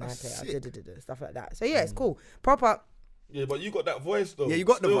demand on that's iPlayer, sick. stuff like that. So yeah, it's cool. Proper. Yeah, but you got that voice though. Yeah, you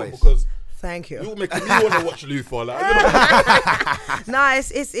got the still, voice. because Thank you. you're making me want to watch Lufa. Like, you know? Nah,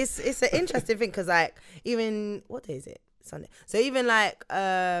 it's an interesting thing because like even what day is it? Sunday. So even like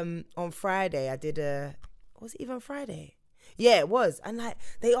on Friday I did was it even Friday? Yeah, it was. And like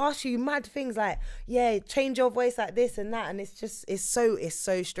they ask you mad things like, yeah, change your voice like this and that, and it's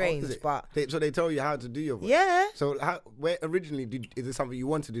so strange. Is it? But So they tell you how to do your voice. yeah. So where originally is it something you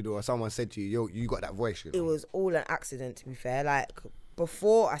wanted to do, or someone said to you, "Yo, you got that voice"? You know? It was all an accident, to be fair. Like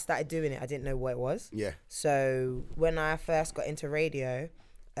before I started doing it, I didn't know what it was. Yeah. So when I first got into radio,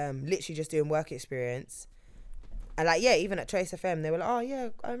 literally just doing work experience, and like yeah, even at Trace FM, they were like, oh yeah,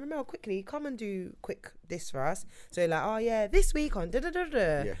 Ramel, quickly come and do quick this for us. So like, oh yeah, this week on da da da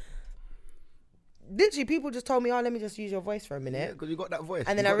da. Yeah. Literally, people just told me, oh, let me just use your voice for a minute. Yeah, because you got that voice.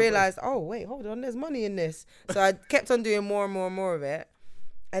 And then You I got the voice. realized, oh wait, hold on, there's money in this. So I kept on doing more and more and more of it,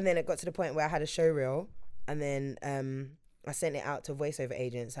 and then it got to the point where I had a show reel, and then I sent it out to voiceover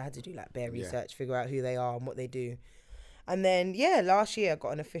agents. I had to do like bare research, figure out who they are and what they do, and then yeah, last year I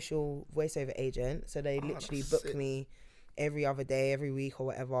got an official voiceover agent. So they literally book sick. me every other day, every week or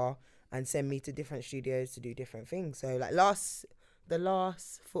whatever, and send me to different studios to do different things. So like the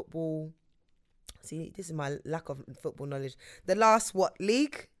last football See, this is my lack of football knowledge. The last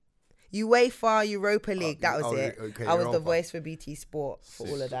league? UEFA Europa League. That was it. Okay, I was the voice for BT Sport for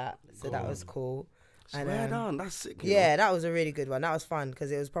all of that. So that was cool. Swear down, that's sick. Yeah, that was a really good one. That was fun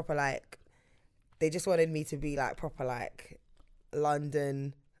because it was proper like, they just wanted me to be like proper like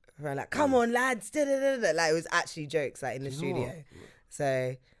London, like come on lads, da-da-da-da. Like it was actually jokes like in the studio.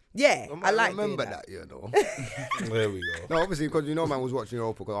 So yeah, I like remember that, you know. There we go. No, obviously because man was watching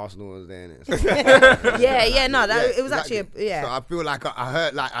Europa because Arsenal was there. Innit? yeah, no, it was exactly. actually So I feel like I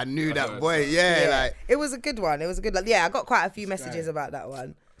heard, like I knew that boy. Yeah, like it was a good one. It was a good. I got quite a few messages about that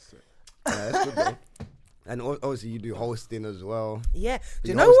one. That's good though. And obviously you do hosting as well. Yeah. Do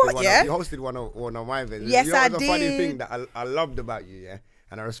you know what? You hosted one of my events. Yes, I did. did. A funny thing that I loved about you, yeah,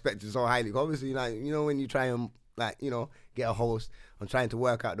 and I respect you so highly. Obviously, like when you try and get a host, I'm trying to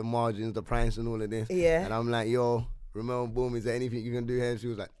work out the margins, the price, and all of this. Yeah. And I'm like, yo, Ramon, boom, is there anything you can do here? And she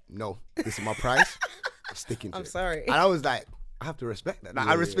was like, no, this is my price. I'm sticking to it. I'm sorry. And I was like, I have to respect that. Like,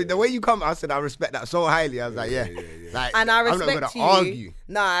 I respect the way you come. I said I respect that so highly. I was like, like, and I respect I'm not gonna argue.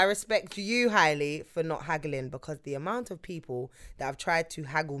 No, I respect you highly for not haggling because the amount of people that have tried to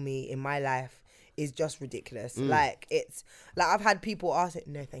haggle me in my life is just ridiculous. Like it's like I've had people ask it.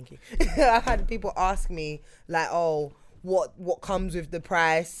 No, thank you. I've had people ask me like, oh, what comes with the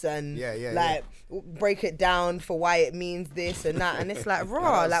price and break it down for why it means this and that, and it's like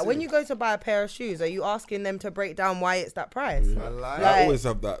raw. Like when you go to buy a pair of shoes, are you asking them to break down why it's that price? I always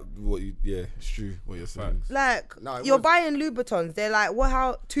have that. It's true what you're saying. Like you're buying Louboutins, they're like, well,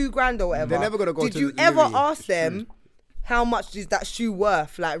 how $2,000 or whatever. They're never gonna go. Did you ever ask them how much is that shoe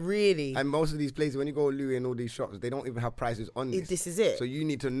worth? Like really? And most of these places, when you go Louis and all these shops, they don't even have prices on this. This is it. So you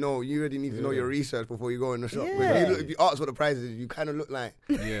need to know. You already need to know your research before you go in the shop. Yeah. If you ask what the price is, you kind of look like.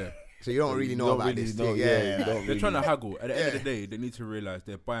 Yeah. So you don't really know about this thing. They're trying to haggle. At the end of the day, they need to realize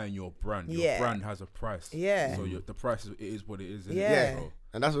they're buying your brand. Your brand has a price. Yeah. So the price is what it is. Yeah.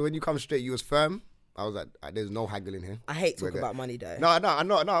 And that's when you come straight, you was firm. I was like, there's no haggling here. I hate talking about money though. No.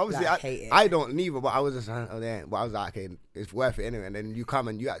 Obviously, I hate it. I don't neither. But I was just there. But I was like, okay, it's worth it anyway. And then you come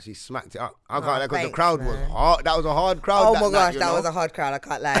and you actually smacked it up. I can't because the crowd was hard. That was a hard crowd. Oh my gosh, that was a hard crowd. I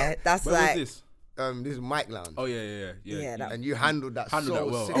can't lie. That's Where like. Was this? This is Mike Lounge. Oh yeah. And you handled that so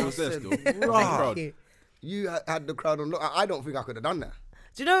well. sick. I was there still. You had the crowd on. Look, I don't think I could have done that.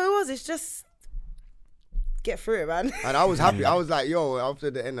 Do you know what it was? It's just get through it, man. And I was happy. I was like, yo, after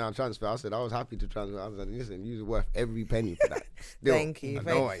the end of our transfer, I said I was happy to transfer. I was like, listen, you're worth every penny for that. Still, Thank you. I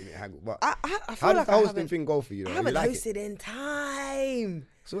know I didn't haggle, but I feel how like does the hosting thing go for you? Though? I haven't like hosted in time.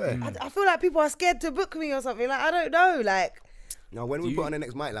 Swear. I feel like people are scared to book me or something. Like I don't know. Like. Now, when we put on the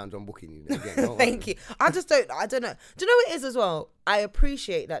next Mike Lounge, I'm booking you again. Thank you. I don't know. Do you know what it is as well? I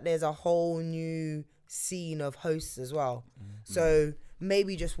appreciate that there's a whole new scene of hosts as well. So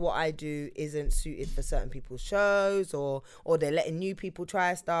maybe just what I do isn't suited for certain people's shows, or they're letting new people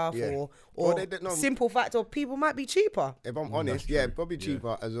try stuff, or simple fact, or people might be cheaper. If I'm honest, probably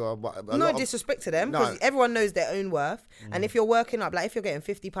cheaper as well. But no disrespect to them, because everyone knows their own worth. And if you're working up, like if you're getting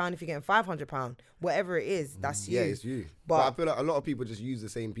 £50, if you're getting £500, whatever it is, that's you. Yeah, it's you. But I feel like a lot of people just use the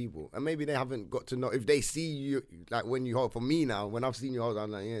same people, and maybe they haven't got to know if they see you. Like when you hold, for me now, when I've seen you hold,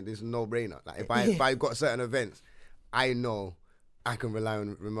 I'm like, this is no brainer. Like if I've got certain events, I know I can rely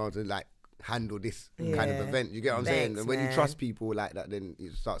on Ramon to like handle this kind of event. You get what I'm saying? And when you trust people like that, then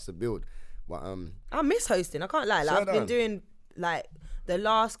it starts to build. But I miss hosting. I can't lie. Like, I've been doing like the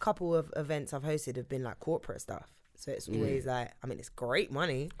last couple of events I've hosted have been like corporate stuff. So it's always like, I mean, it's great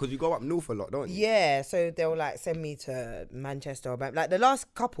money. Because you go up north a lot, don't you? Yeah. So they'll like send me to Manchester. Like the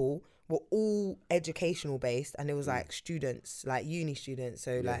last couple were all educational based, and it was like students, like uni students.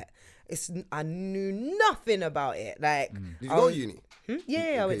 So like, I knew nothing about it. Like, did you go to uni?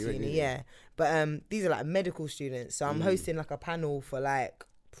 Yeah, I went to uni. Yeah, but these are like medical students. So I'm hosting like a panel for like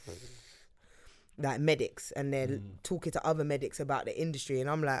medics, and they're talking to other medics about the industry, and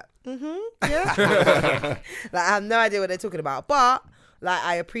I'm like, yeah. Like I have no idea what they're talking about, but like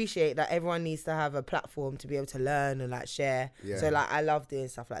I appreciate that everyone needs to have a platform to be able to learn and like share. So like I love doing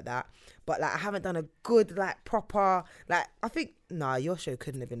stuff like that, but like I haven't done a good like proper like I think your show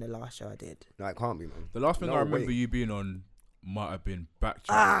couldn't have been the last show I did. No, it can't be, man. The last thing I remember you being on might have been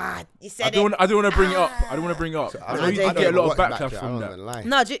Backchat. You said I don't want to bring it up. I don't want to bring it up. I know you did get a lot of backlash from that.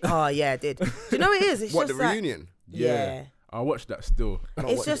 No, yeah, I did. Do you know what it is? It's what, just the like, reunion? Yeah. I watched that still.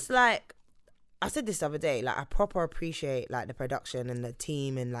 It's just like, I said this the other day, like I proper appreciate like the production and the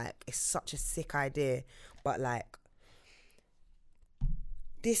team, and like it's such a sick idea, but like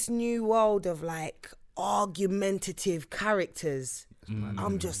this new world of like argumentative characters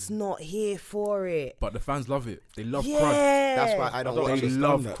I'm just not here for it. But the fans love it. They love yeah. crud. That's why I don't watch They it.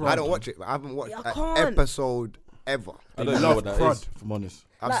 love crud. I don't watch it. I haven't watched I an can't. episode ever. I don't know what that is, if I'm honest.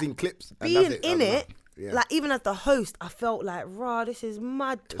 I've Like, seen clips. And Being that's it. in it, Yeah. like even as the host, I felt like, rah, this is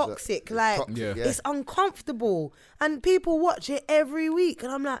mad toxic. It's uncomfortable, and people watch it every week,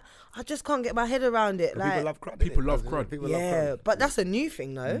 and I'm like, I just can't get my head around it. Like, People love crud. People innit? love That's it. crud. People love yeah, crud. but that's a new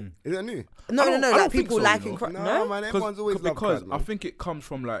thing, though. Is it new? No, I don't like think people so, liking you crud. No, No, man. Everyone's always loved because crud, I man. think it comes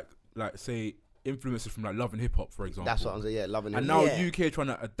from like say influences from like Love and Hip Hop, for example. That's what I'm saying. Yeah, loving it. And now Yeah. UK trying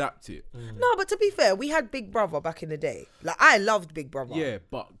to adapt it. no, but to be fair, we had Big Brother back in the day. Like I loved Big Brother. Yeah,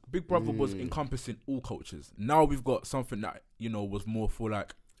 but Big Brother was encompassing all cultures. Now we've got something that was more for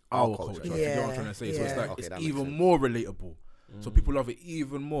like our culture. culture. If you know what I'm Yeah, trying to say. So yeah. it's like Okay, it's that makes even sense. more relatable. So people love it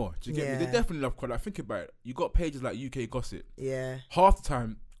even more. Do you get me? They Yeah. definitely love crud. Like think about it. You got pages like UK Gossip. yeah. Half the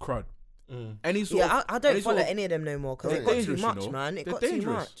time crud. Any sort Yeah, of, I don't any follow sort of- any of them no more because They're it got too dangerous, you much, know. man. It They're got too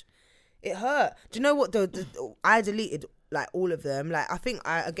dangerous. much. It hurt. Do you know what? I deleted like all of them. Like I think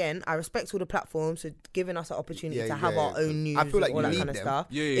I respect all the platforms for giving us an opportunity Yeah, to have yeah, our own news I feel like and all you that need kind of them. stuff.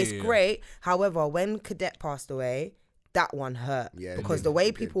 Yeah, it's yeah. great. However, when Cadet passed away, that one hurt Yeah, it because did, the way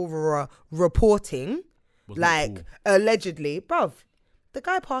it did. people were reporting, Was not like cool. allegedly, bruv. The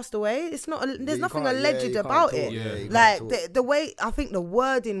guy passed away. It's not. There's you nothing can't- alleged you can't about talk, it. yeah, you can't Like talk. the way I think the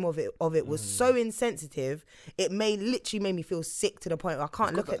wording of it was so insensitive. It literally made me feel sick to the point where I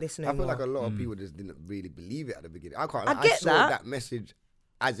can't look at this no I feel more. like a lot of people just didn't really believe it at the beginning. I get saw that. that message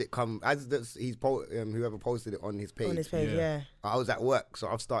as it come whoever posted it on his page. on his page, Yeah. yeah. I was at work, so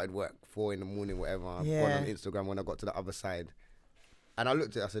I've started work 4 a.m, whatever. I've Yeah. gone on Instagram when I got to the other side, and I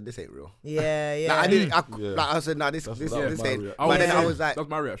looked at it. I said, "This ain't real." Yeah, yeah. Like, I didn't. Yeah. Like I said, "Nah, this That's ain't." my But reaction. then I was like, that's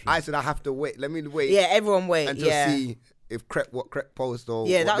my reaction. I said, "I have to wait. Let me wait." Yeah, everyone wait. and just Yeah, see if what Crep post or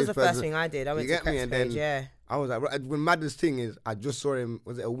yeah. what That was this the first person- thing I did. I went You to get me? Crep's And page. then Yeah. I was like, right, when maddest thing is, I just saw him.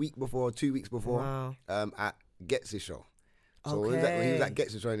 Was it a week before, 2 weeks before? Wow. At Getsy show. So he was at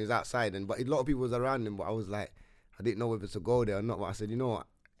Getsy show and he's outside, but a lot of people was around him. But I was like, I didn't know whether to go there or not. But I said, you know what,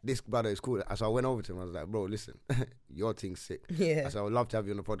 this brother is cool. So I went over to him. I was like, bro, listen, your thing's sick. Yeah. I said, I would love to have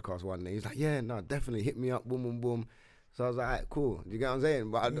you on the podcast one day. He's like, yeah, no, definitely hit me up. Boom, boom, boom. So I was like, all right, cool. You get what I'm saying?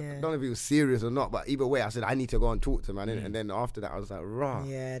 But I don't know if he was serious or not. But either way, I said, I need to go and talk to him, man. And then after that, I was like, rah.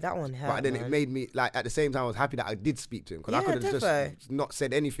 Yeah, that one hurt. But then man. it made me, like, at the same time, I was happy that I did speak to him. Because I Yeah, could have defo. just not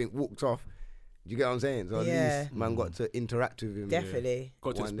said anything, walked off. You get what I'm saying? So at Yeah. least man got to interact with him. Definitely.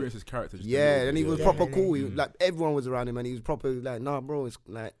 Got to one experience his character. just a Yeah, little and he bit. was Yeah. proper cool. Definitely. He, like, everyone was around him and he was proper, like, nah, bro, it's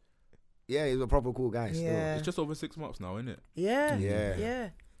like, yeah, he was a proper cool guy still. Yeah. It's just over 6 months now, isn't it? Yeah. Yeah. Yeah.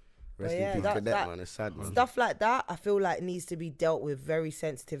 Rest But yeah, in peace, that- Cadet, that- man. It's sad, man. Stuff like that, I feel like needs to be dealt with very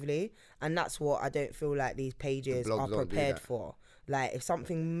sensitively, and that's what I don't feel like these pages blogs are don't do prepared that. for. Like if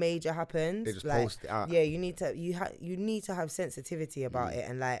something major happens, They just like, post it out. Yeah, you need to have sensitivity about it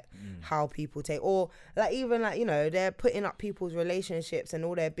and like how people take, or like even like they're putting up people's relationships and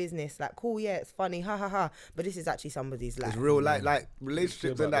all their business. Like, cool, yeah, it's funny, ha ha ha. But this is actually somebody's life. It's real, like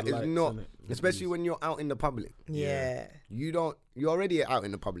relationships and about that the is likes, not, innit? especially when you're out in the public. Yeah. You're already out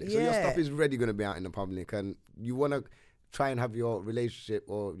in the public, so your Yeah. stuff is already going to be out in the public, and you want to try and have your relationship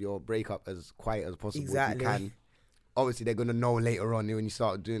or your breakup as quiet as possible Exactly. if you can. Obviously, they're going to know later on when you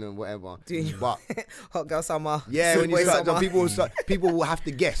start doing it, whatever. But Hot girl summer. yeah, when you Boy start, so summer. people will have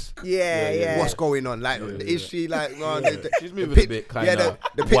to guess Yeah. what's going on. Like, is she like? She's moving a bit kind of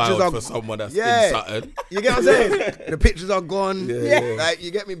the pictures wild are for someone that's Yeah. in Sutton. You get what I'm saying? The pictures are gone. Yeah. Like,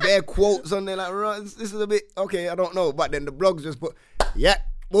 you get me, bare quotes on there. Like, right, this is a bit okay. I don't know, but then the blogs just put, yeah,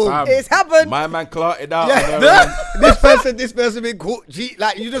 boom. It's happened. My man clarted out. Yeah. this person been caught.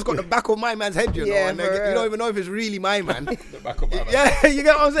 Like, you just got the back of my man's head, you know, Yeah, and for you real. don't even know if it's really my man. The back of my man. Yeah, you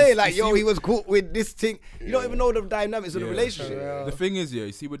get what I'm saying? Like, yo, he was caught with this thing. You don't even know the dynamics of the Yeah. relationship. The thing is,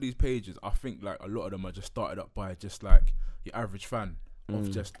 you see with these pages, I think like a lot of them are just started up by just like your average fan of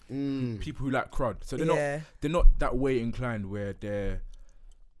just people who like crud. So they're not that way inclined where they're,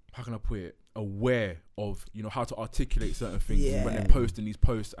 how can I put it, aware of how to articulate certain things when they're posting these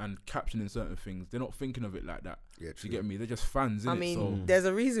posts and captioning certain things. They're not thinking of it like that. Yeah, Do you get me? They're just fans. I innit? mean, So, there's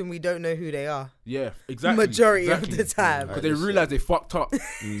a reason we don't know who they are. yeah, exactly. Majority of the time. because they realize they fucked up.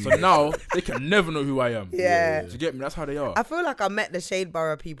 So now they can never know who I am. Yeah. Do you get me? That's how they are. I feel like I met the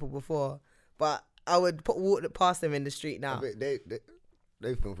Shadeborough people before, but I would walk past them in the street now.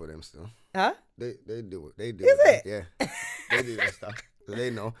 They film for them still. Huh? They do it. They do Is it? Yeah. They do that stuff. So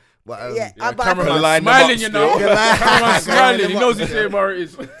they know. But Yeah, Yeah, but I feel cameraman line them smiling, up you know. still. Cameraman smiling. He them knows up his name where it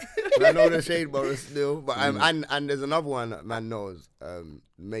is. I know the Shade Borough still. But and there's another one that man knows.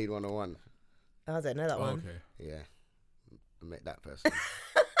 Made 101. I don't know that one. Okay. Yeah. I met that person.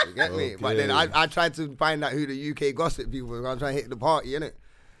 You get me? But then I tried to find out who the UK gossip people were. I was trying to hit the party, innit?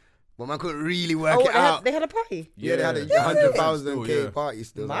 But man couldn't really work it out. They had a party? Yeah, they had a 100,000 party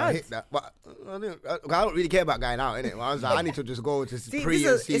still. So I hit that. But I don't really care about going out, innit? I was like, I need to just go to see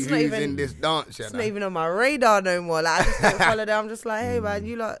who's in this dance. It's not even on my radar no more. Like, I just don't follow them. I'm just like, hey, man,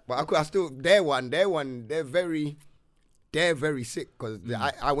 you lot. But I still, they're very sick because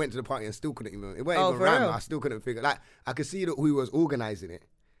I went to the party and still couldn't even, it wasn't even rhyme. I still couldn't figure, like, I could see who was organising it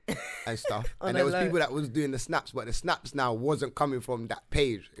and stuff. And there was people that was doing the snaps, but the snaps now wasn't coming from that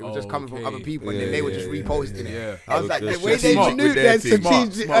page. It was just coming from other people, and then they were just reposting it. Yeah. I was like, the way they knew their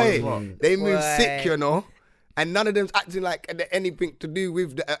strategic, they moved sick, you know. And none of them's acting like anything to do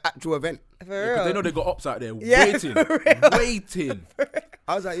with the actual event. Because they know they got ops out there waiting.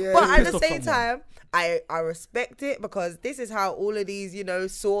 I was like, yeah. But at the same time, I respect it because this is how all of these, you know,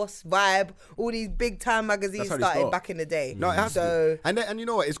 Source, Vibe, all these big time magazines started back in the day. No, it has to. And you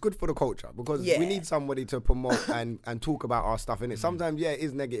know what? It's good for the culture because we need somebody to promote and talk about our stuff. And sometimes, it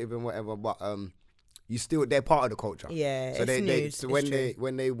is negative and whatever, but they're part of the culture. Yeah, so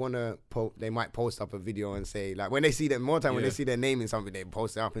when they want to they might post up a video and say, like, when they see them when they see their name in something, they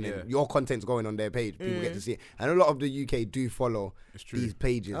post it up and then your content's going on their page. People get to see it. And a lot of the UK do follow these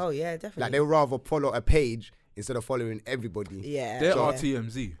pages. Oh yeah, definitely. Like, they'll rather follow a page instead of following everybody. Yeah. They are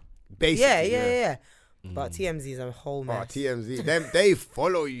TMZ. Basically. Yeah. But TMZ is a whole mess. TMZ, they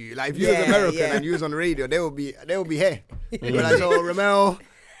follow you. Like, if you was American and you was on the radio, they will be here. They'll be like, oh, Ramel,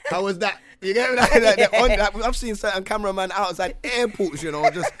 how was that? You get me? Like, I've seen certain cameramen outside airports, you know,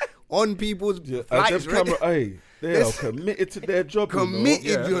 just on people's flights. They are committed to their job.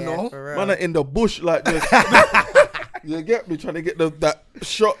 Committed, you know. Man are in the bush like this. You get me? Trying to get that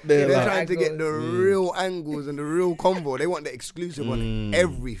shot there. They're trying to get the real angles and the real combo. They want the exclusive on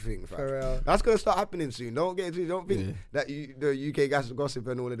everything. For real. That's going to start happening soon. Don't think that the UK gossip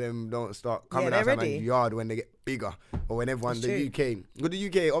and all of them don't start coming outside my yard when they get bigger or when everyone, the UK. With the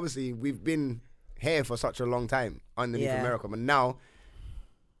UK, obviously, we've been here for such a long time underneath America, but now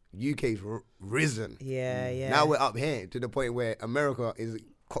UK's risen. Now we're up here to the point where America is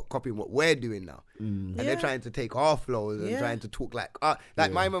copying what we're doing now, and they're trying to take our flows and trying to talk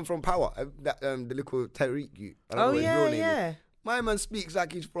like my man from Power, the little Tariq. I don't know what his real name is. My man speaks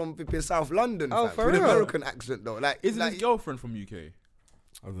like he's from South London, with an American accent though. Like, isn't his girlfriend from UK?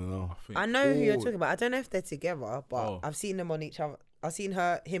 I don't know. I know who you're talking about. I don't know if they're together, but I've seen them on each other. I've seen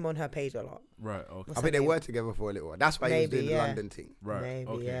him on her page a lot. Right, okay. I think they were together for a little while. That's why he was doing the London thing. Right,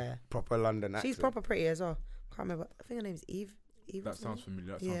 maybe, proper London accent. She's proper pretty as well. Can't remember. I think her name's Eve. That sounds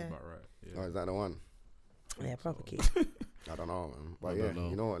familiar. That sounds about right. Yeah. Oh, is that the one? Yeah, proper cute. I don't know, man. But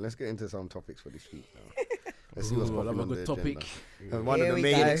you know what? Let's get into some topics for this week now. Let's see what's popping on the topic. One of the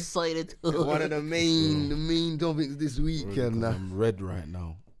main excited. One of the main topics this week. I'm red right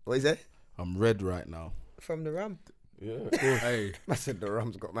now. What is that? I'm red right now. From the rum. Yeah. Hey, I said the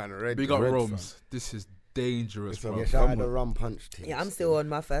rum's got man red. Big up Rums. This is dangerous, bro. Yeah, shout out the rum punch team. Yeah, I'm still on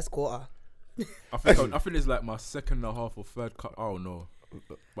my first quarter. I think it's like my second and a half or third cut. Oh no,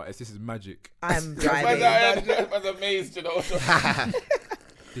 but this is magic. I'm driving. I'm amazed, you know.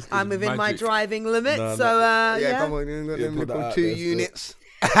 I'm within my driving limit, come on, you got them little 2 units.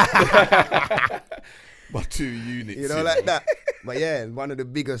 My 2 units, you know, like that. But yeah, one of the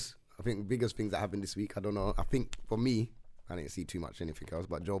biggest things that happened this week. I don't know. I think for me, I didn't see too much anything else,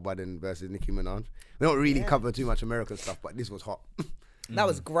 but Joe Biden versus Nicki Minaj. We don't really cover too much American stuff, but this was hot. That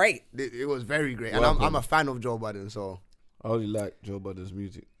was great. It was very great. And I'm a fan of Joe Biden, so. I only like Joe Biden's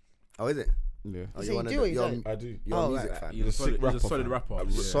music. Oh, is it? Yeah. Oh, so you I do. You're a music fan. He's a solid rapper.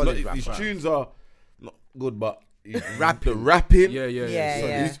 His tunes are not good, but he's rapping. The rapping.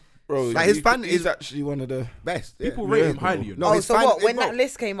 Yeah. Bro, like his fan is is actually one of the best. People rate him highly. You know? No, so what? When that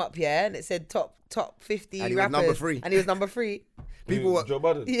list came up, and it said top 50 and rappers, number 3, and he was number 3. People were Joe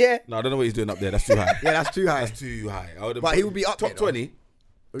Biden. Yeah. No, I don't know what he's doing up there. That's too high. Yeah, that's too high. That's too high. But he will be up top there, 20.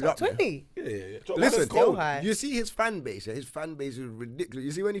 Top 20. Yeah. Listen, still high. You see his fan base. His fan base is ridiculous.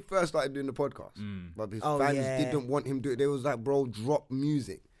 You see when he first started doing the podcast, but his fans didn't want him to do it. They was like, bro, drop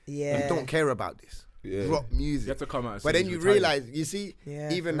music. Yeah. We don't care about this. Yeah. Drop music. You have to come out. But then you realize, you see,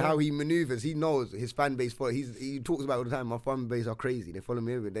 Yeah, even how he maneuvers, he knows his fan base. He talks about it all the time. My fan base are crazy. They follow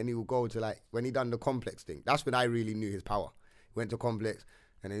me everywhere. Then he will go to, like, when he done the Complex thing. That's when I really knew his power. He went to Complex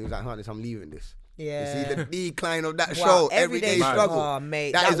and then he was like, "Honest, I'm leaving this." Yeah. You see the decline of that show, everyday struggle. Oh,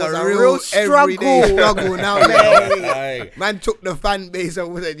 mate, that is was a real struggle. Everyday struggle now. Mate. Man took the fan base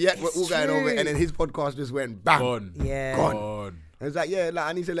and said, "Yeah, we're all going over," and then his podcast just went bang. Gone. Yeah. Gone. And it's like, yeah, like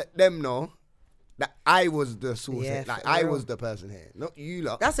I need to let them know that I was the source. Yeah, here. Like, for I real. was the person here, not you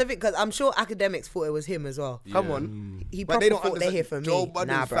lot. That's the thing, because I'm sure academics thought it was him as well. Come on. He But probably they don't thought they're here for understand. Joe me.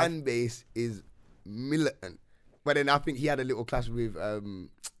 Budden's Nah, bruv. fan base is militant. But then I think he had a little clash with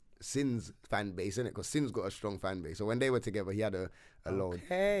Sin's fan base, innit? Because Sin's got a strong fan base. So when they were together, he had a load.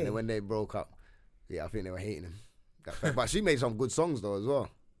 Okay. And then when they broke up, yeah, I think they were hating him. But she made some good songs though as well.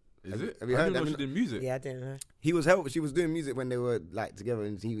 Is it? Have you I heard didn't know them? she did music. Yeah, I didn't know. He was helpful. She was doing music when they were like together,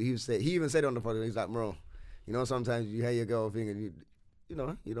 and he even said on the podcast, he's like, bro, you know, sometimes you hear your girl thing and you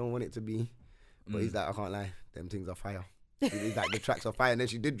know, you don't want it to be, but he's like, I can't lie, them things are fire. He's like, the tracks are fire. And then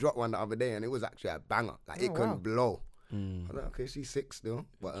she did drop one the other day, and it was actually a banger. Like it couldn't blow. I was like, okay, she's sick still,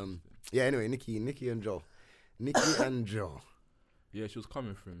 but yeah. Anyway, Nikki and Joe. Yeah, she was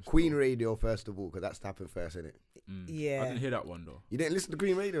coming for him. Queen Radio first of all, because that's happened first, innit? Yeah. I didn't hear that one though. You didn't listen to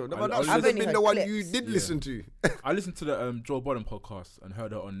Queen Radio? No, I but that only should have listened- been the one you did Yeah. listen to. I listened to the Joe Budden podcast and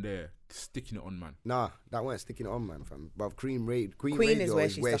heard her on there sticking it on, man. Nah, that weren't sticking it on, man. Fam. But Queen Queen Radio is where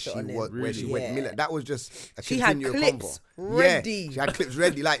she stuck it on there. where she went Yeah. militant. That was just a She had continual clips convo. ready. Yeah, she had clips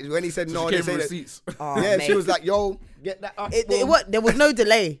ready. Like when he said So no, she they came say with that. receipts. Oh, Yeah, mate. she was like, "Yo, get that up." There was no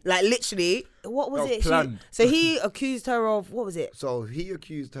delay. Like literally, what was That was it? planned. So he accused her of, what was it? So he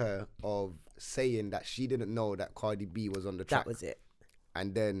accused her of saying that she didn't know that Cardi B was on the track. That was it.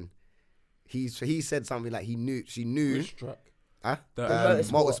 And then he said something like she knew. Which track? Huh? The,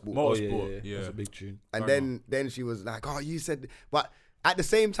 Motorsport. Motorsport, yeah. That's a big tune. And Banger. then she was like, "Oh, you said," but at the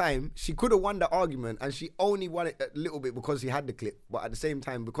same time, she could have won the argument, and she only won it a little bit because she had the clip. But at the same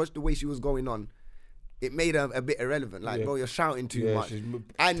time, because the way she was going on, it made her a bit irrelevant. Like, bro, you're shouting too much. And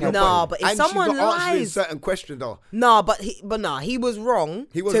but if someone she's not answering lies- certain questions though. No, but he was wrong.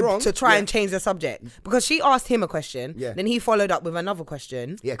 He was to, wrong, to try yeah. and change the subject, because she asked him a question. Yeah. Then he followed up with another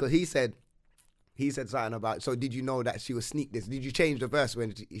question. Yeah, because he said something about. So did you know that she was sneak this? Did you change the verse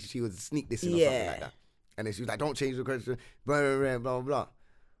when she was sneak this or something like that? And then she was like, "Don't change the question." Blah blah blah blah blah.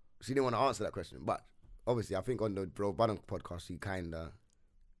 She didn't want to answer that question, but obviously, I think on the Bro Budden podcast, she kind of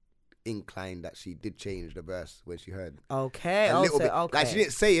inclined that she did change the verse when she heard Okay. a little bit. Okay. Like she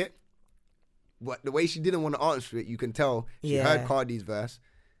didn't say it, but the way she didn't want to answer it, you can tell she Yeah. heard Cardi's verse,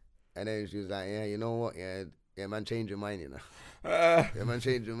 and then she was like, "Yeah, you know what? Yeah, man, change your mind, you know. Yeah, man,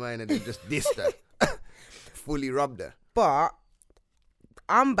 change your mind," and then just dissed her, fully rubbed her. But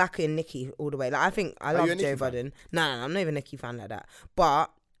I'm backing Nicki all the way. Like, I think I Are love you a Nicki Joe fan? Budden. No, I'm not even a Nicki fan like that.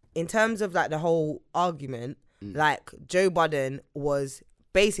 But in terms of like the whole argument, like Joe Budden was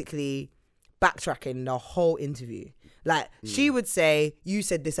basically backtracking the whole interview. Like she would say, "You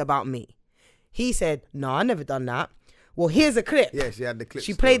said this about me." He said, "No, I never done that." Well, here's a clip. Yeah, she had the clip.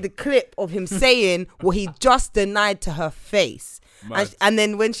 She played the clip of him saying what he just denied to her face. Mad. And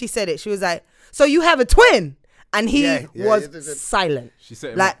then when she said it, she was like, "So you have a twin?" And he was yeah. silent. She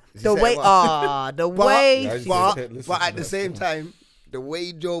set him Like up. the set way, him up. the But, way. Yeah, she but, said, listen but to at the that. same time, the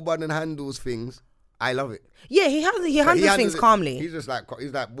way Joe Budden handles things, I love it. Yeah, he handles things it- calmly. He's just like,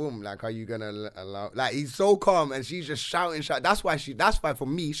 boom, like, are you gonna allow? Like, he's so calm, and she's just shouting. That's why for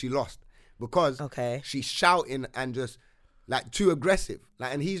me, she lost, because she's shouting and just like too aggressive.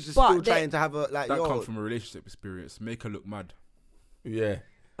 Like, and he's just But still trying to have a like. That yo, comes from a relationship experience. Make her look mad. Yeah.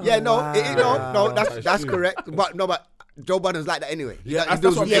 yeah, no, that's That's true. correct. But Joe Budden's like that anyway. Yeah, He that's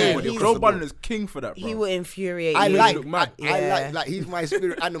deals what I'm with saying. everybody Joe across the Budden board. is king for that, bro. He will infuriate I you. like, look mad. I like he's my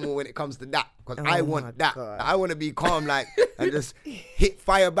spirit animal when it comes to that, because I my want that. God. I want to be calm, like, and just hit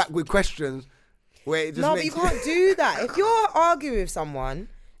fire back with questions where it just No, but makes you can't do that. If you're arguing with someone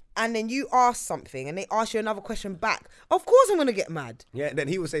and then you ask something and they ask you another question back, of course I'm gonna get mad. Yeah, then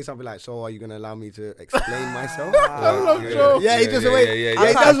he would say something like, "So, are you gonna allow me to explain myself?" I love Joe. Yeah, he just wait. Yeah,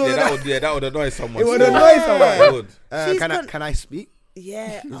 he does all of that would annoy someone. It would still. annoy someone. It would. She's Can I speak?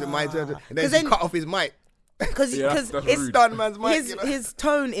 Yeah. Is it my turn? And then 'Cause she then- cut off his mic. Because Yeah, that's it's rude. Done man's mic. you know? his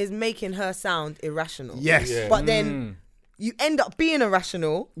tone is making her sound irrational. Yes. Yeah. But then you end up being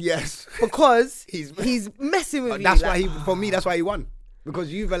irrational Yes. because He's- he's messing with you. That's like, why for me, that's why he won.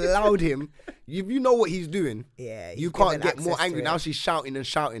 Because you've allowed him, you know what he's doing. Yeah, You he's can't given get more access to angry. it. Now she's shouting and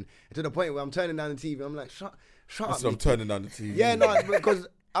shouting to the point where I'm turning down the TV. I'm like, shut That's up. what I'm Nick. turning on the TV. Yeah, no, because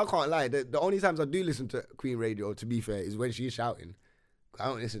I can't lie. The only times I do listen to Queen Radio, to be fair, is when she's shouting. I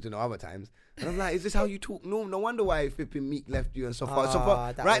don't listen to no other times. And I'm like, is this how you talk? No wonder why flipping Meek left you and Safari.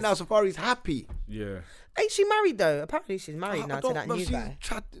 that Right was- now, Safari's happy. Yeah. Ain't she married though? Apparently she's married now to don't- that but new she's guy.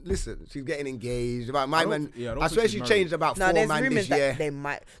 Listen, she's getting engaged. About my I don't- man, yeah, I don't I think swear she's she married. changed about No, 4 there's man rumors this year. that they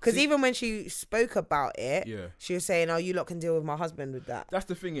might. Because even when she spoke about it, Yeah. she was saying, "Oh, you lot can deal with my husband with that." That's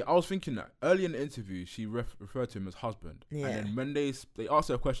the thing. I was thinking that early in the interview, she referred to him as husband. Yeah. And then when they asked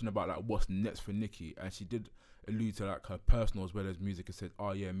her a question about like what's next for Nicki, and she did allude to like her personal as well as music and said,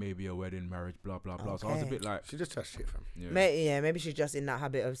 oh yeah, maybe a wedding, marriage, blah blah blah. So I was a bit like, she just touched shit from. Maybe she's just in that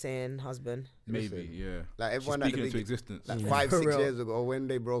habit of saying husband. Maybe, yeah. Like everyone speaking into existence. Like 5-6 years ago when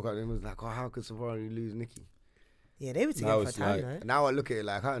they broke up, it was like, oh, how could Safaree lose Nicki? Yeah, they were together for time, right? Now I look at it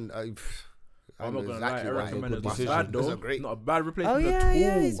like, I'm not gonna lie, Erica Mena not bad though. Not a bad replacement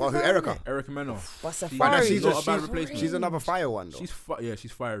at all. Who, Erica? Erica Mena. But Safaree, she's not a bad replacement. She's another fire one though.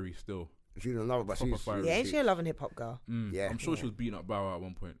 She's fiery still. She's another, but she's fiery. Yeah, ain't she a Love and Hip Hop girl? Yeah, I'm sure she was beating up Bow Wow at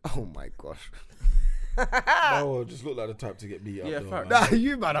one point. Oh my gosh. Bow Wow just looked like the type to get beat up. Yeah, though, facts. man. Nah,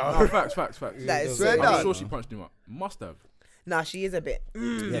 you man. No, facts. That is I'm sure she punched him up. Must have. Nah, she is a bit.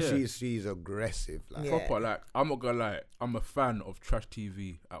 Yeah, she's aggressive. Like. Proper, like, I'm not gonna lie, I'm a fan of trash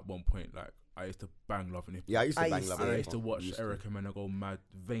TV at one point. Like, I used to bang Love and Hip Hop. Yeah, I used to bang Love and Hip Hop. I used to watch Erica Mena go mad,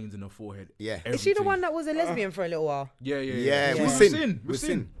 veins in her forehead. Yeah. Is she the one that was a lesbian for a little while? Yeah. We've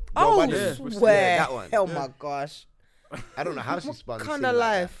seen. Oh, swear. That one. Oh my gosh. I don't know how she spun. What kind of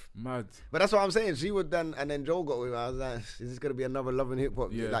life? Mad. But that's what I'm saying. She would done, and then Joel got with her. I was like, is this gonna be another Love and Hip Hop?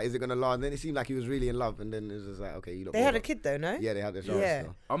 Yeah. Like, is it gonna last? And then it seemed like he was really in love, and then it was just like, okay, you look. They had a kid though, no? Yeah, they had a child. Yeah.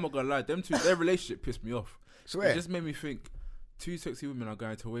 So. I'm not gonna lie, them two, their relationship pissed me off. Swear. It just made me think two sexy women are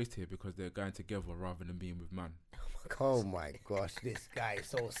going to waste here because they're going together rather than being with man. Oh my gosh, this guy is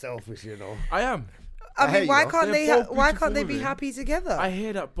so selfish, you know. I am. I mean, why can't They're both why can't they be beautiful happy together? I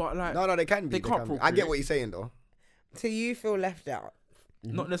hear that, but like, No, they can be. They can't be. procreate. I get what you're saying though. So you feel left out?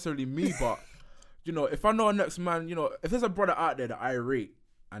 not necessarily me, but you know, if I know a next man, you know, if there's a brother out there that I rate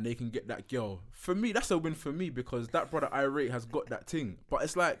and they can get that girl, for me, that's a win for me because that brother I rate has got that thing. But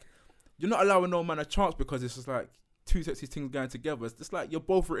it's like, you're not allowing no man a chance because it's just like two sexy things going together. It's just like, you're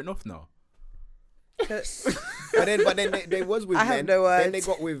both written off now. but then they was with I men. have no words. Then they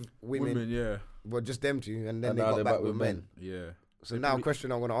got with women. Yeah. Well, just them two, and then they got back with men. Yeah. So now,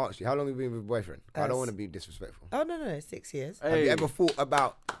 question I'm going to ask you: how long have you been with a boyfriend? I don't want to be disrespectful. Oh no, 6 years. Have you ever thought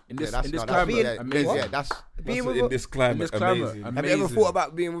about in this climate? amazing. Being in this climate, amazing. Have you ever thought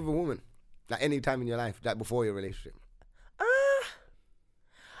about being with a woman, like any time in your life, like before your relationship?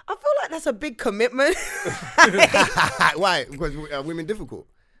 I feel like that's a big commitment. Why? Because women difficult.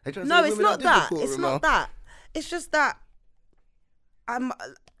 No, it's not that. It's not that. It's just that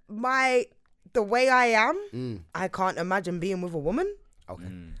the way I am, I can't imagine being with a woman. Okay.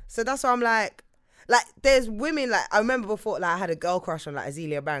 So that's why I'm like there's women, like I remember before, like I had a girl crush on like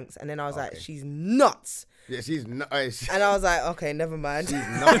Azealia Banks, and then I was like, she's nuts. Yeah, she's nuts. And I was like, okay, never mind. She's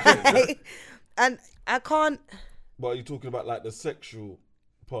nuts. And I can't. But are you talking about like the sexual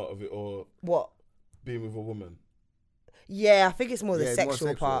part of it, or What? being with a woman? Yeah, I think it's more the Yeah, it's more sexual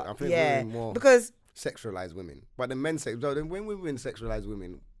sexual. part. I think Yeah, women more because sexualize women, but the men say so. Then when women sexualize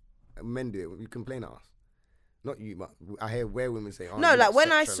women, men do it. You complain at us, not you. But I hear where women say, no, like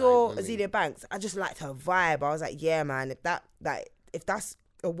when I sexualize saw women. Azealia Banks, I just liked her vibe. I was like, yeah, man, if that's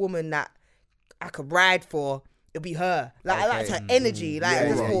a woman that I could ride for, it'll be her. Like I liked her energy.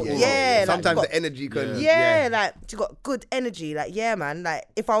 Like sometimes like, the energy can. like she got good energy. Like yeah, man. Like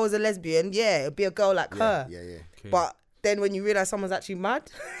if I was a lesbian, it'd be a girl like her. Yeah. Okay. But then when you realize someone's actually mad,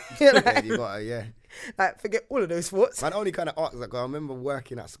 you're like, You gotta, like forget all of those thoughts. Man, only kind of asked. Like I remember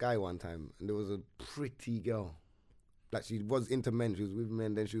working at Sky one time, and there was a pretty girl. Like she was into men, she was with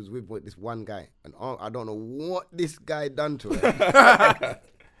men, then she was with this one guy, and I don't know what this guy done to her.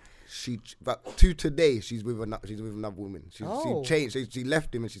 But to today, she's with another woman. She changed. She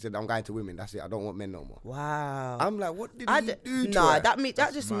left him and she said, "I'm going to women. That's it. I don't want men no more." Wow. I'm like, what did he do to No, her?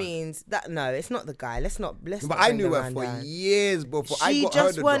 that just means that no, it's not the guy. Let's not. But I knew her for years before. She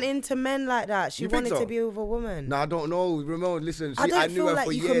just her went into men like that. She You think wanted so? to be with a woman. No, I don't know. Ramon, listen. I don't I knew feel her like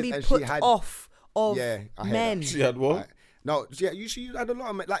for you years, can be and put she had off of I heard men. that. She had what? Right. No, she had a lot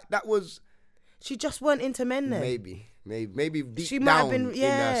of men. Like that was She just went into men then. maybe deep She might down have been,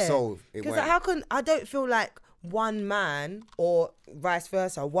 in her soul. Because I don't feel like one man or vice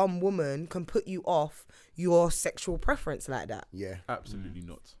versa, one woman can put you off your sexual preference like that. Yeah. Absolutely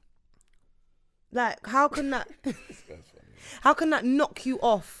not. Like, how can that? How can that knock you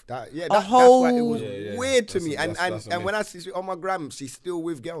off? That's why it was Yeah. weird to me. That's And when I see she on my gram, she's still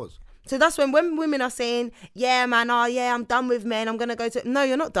with girls. So that's when women are saying, yeah, man, I'm done with men. I'm going to go to... No,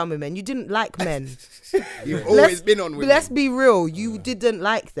 you're not done with men. You didn't like men. You've always been on women. Let's be real. You didn't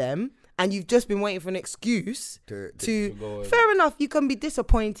like them and you've just been waiting for an excuse to go fair enough, you can be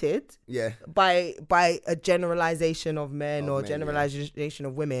disappointed Yeah. by a generalization of men or men, generalization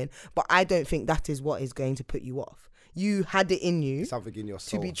of women. But I don't think that is what is going to put you off. You had it in you Something in your to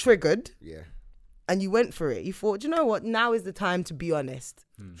soul. be triggered. Yeah. And you went for it. You thought, you know what? Now is the time to be honest.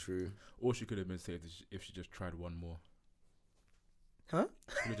 True. Or she could have been saved if she just tried one more. Huh?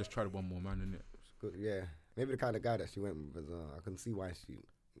 She could have just tried one more man, innit? Good. Yeah. Maybe the kind of guy that she went with was, I can see why she,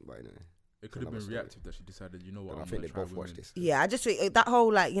 but anyway. It could have been reactive that she decided, you know what, I think they both watched this. Yeah, I just think that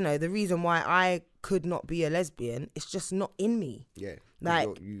whole, like, you know, the reason why I could not be a lesbian, it's just not in me. Yeah.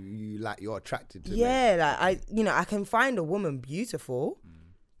 Like, you're attracted to men. Like, I can find a woman beautiful,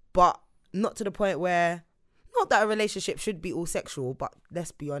 but not to the point where, not that a relationship should be all sexual, but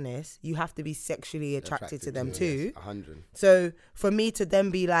let's be honest, you have to be sexually attracted to them too. Yes, 100. So for me to then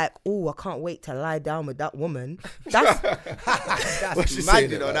be like, oh, I can't wait to lie down with that woman, that's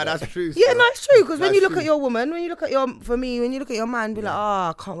mad, you know, that's true. Yeah, no, it's true. Because when you look at your woman, when you look at your man, be like,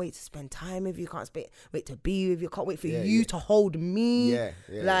 I can't wait to spend time with you, wait to be with you, can't wait for you to hold me,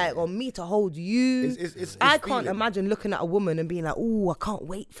 or me to hold you. I can't imagine looking at a woman and being like, oh, I can't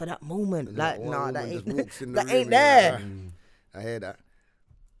wait for that moment. Like, nah, that ain't there. I hear that.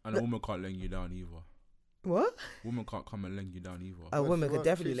 And a woman can't lay you down either. What? Woman can't come and lay you down either. A woman could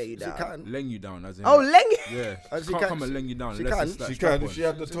definitely lay you down. She can. Laying you down, as in. Oh, laying you? Yeah. She can't come and lay you down. She can. She can. If she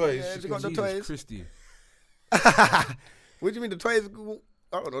had the toys. She got the toys. Christy. What do you mean the toys?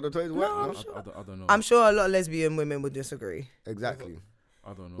 I don't know. The toys work. No, I don't know. I'm sure a lot of lesbian women would disagree. Exactly.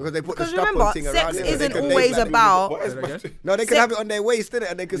 I don't know. Because they put the strap-on thing around it. Sex isn't always about... No, they can have it on their waist,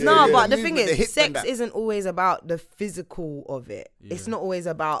 innit? And they can but the thing is, sex isn't always about the physical of it. Yeah. It's not always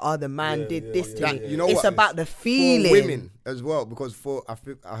about, the man did this to me. You know it's about the feeling. For women as well, because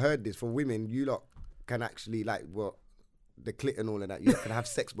I heard this, for women, you lot can actually, the clit and all of that, you can have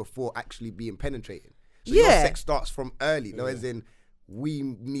sex before actually being penetrated. So your sex starts from early, as in, we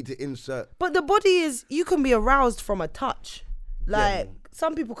need to insert. But the body is, you can be aroused from a touch.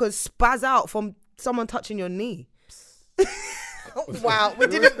 Some people could spaz out from someone touching your knee. Wow, we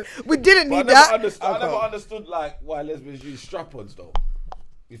didn't need that. I never understood why lesbians use strap-ons though.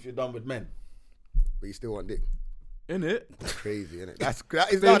 If you're done with men, but you still want dick. Innit? Crazy,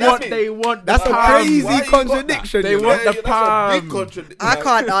 innit? They want. That's a crazy contradiction. They want the palm. I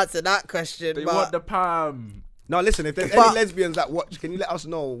can't answer that question. They want the palm. No, listen. If there's any lesbians that watch, can you let us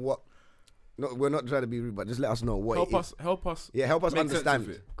know what? No, we're not trying to be rude, but just let us know what help us. Help us. Yeah, help us understand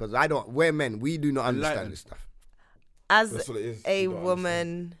it. Because we're men, we do not understand this stuff. As a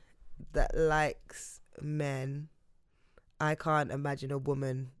woman that likes men, I can't imagine a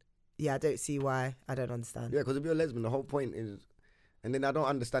woman. Yeah, I don't see why. I don't understand. Yeah, because if you're a lesbian, the whole point is, and then I don't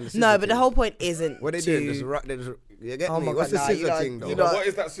understand the scissor No, but the whole point isn't. What they do? You get me? What's the scissor thing though? What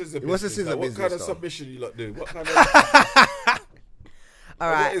is that scissor? What's the scissor business? What kind of submission you lot do? What kind of? All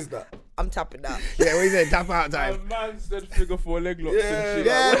right. What is that? I'm tapping that. Yeah, what is it? Tap out time. A man said figure 4 leg locks and shit.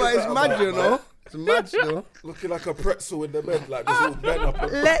 Yeah, but it's mad, you know. It's mad, you know. Looking like a pretzel in the bed, just all bent up.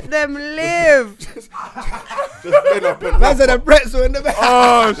 Let them live. Just bent up and man's a pretzel in the bed.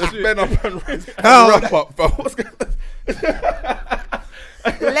 Oh, just bent up and wrap up, bro. What's going on?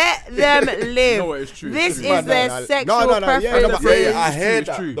 Let them live. No, it's true. This is their sexual preference. Yeah, I hear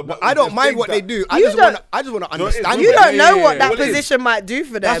that. I don't mind what they do. I just want to understand. You don't know what that position might do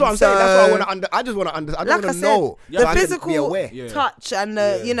for them. That's what I'm saying. That's what I want to I just want to understand. I want to know. The physical touch and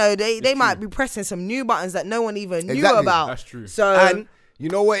they might be pressing some new buttons that no one even knew about. That's true. So. You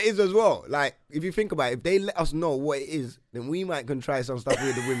know what it is as well? Like, if you think about it, if they let us know what it is, then we might can try some stuff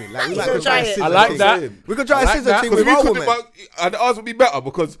with the women. Like, we might try a scissor. I like that. We could try a scissor thing with our women. And ours would be better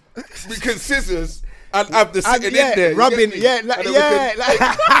because we can scissors and have the sitting in there. Rubbing, we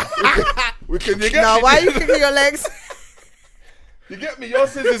can you get now, me? why are you kicking your legs? You get me? Your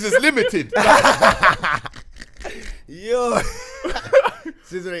scissors is limited. Yo.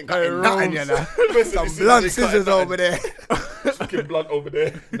 Scissor ain't cutting nothing, you know. Some blunt scissors over there. Fucking blunt over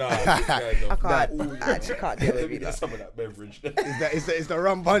there. Nah, I actually can't deal with that. Some of that beverage. It's the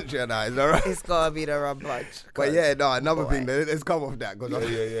rum punch, you know. It's gotta be the rum punch. But yeah, no, another thing. Let's come off that.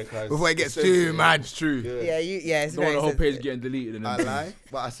 Yeah, before it gets too mad. It's true. Yeah, it's don't very want the whole page sensitive. getting deleted. And I lie.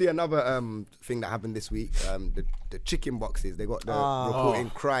 But I see another thing that happened this week. The chicken boxes. They got the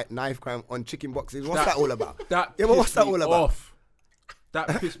reporting knife crime on chicken boxes. What's that all about? What's that all about? That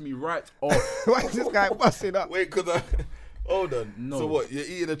pissed me right off. Why is this guy busting up? Wait, hold on. No. So what? You're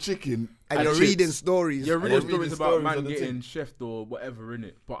eating a chicken and you're reading stories. You're reading stories about man getting chefed or whatever in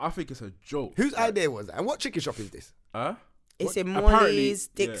it. But I think it's a joke. Whose idea was that? And what chicken shop is this? It's in Morley's,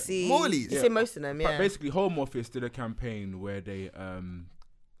 Dixie. Morley's? It's in most of them, yeah. But basically, Home Office did a campaign where they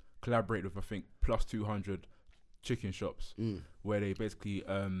collaborated with, I think, plus 200 chicken shops, where they basically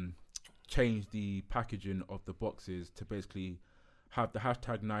changed the packaging of the boxes to basically have the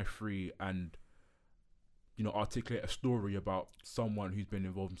hashtag knife free and articulate a story about someone who's been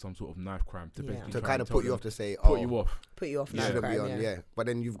involved in some sort of knife crime to basically kind of put you off to say put you off knife crime, yeah. But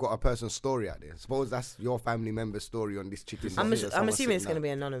then you've got a person's story out there. Suppose that's your family member's story on this chicken. I'm assuming it's going to be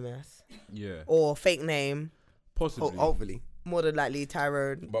anonymous. Yeah. Or fake name. Possibly. Hopefully. More than likely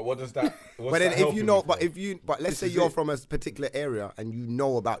Tyrone. But what does that? But then if you know, but let's say you're from a particular area and you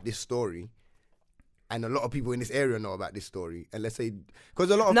know about this story, and a lot of people in this area know about this story, and let's say because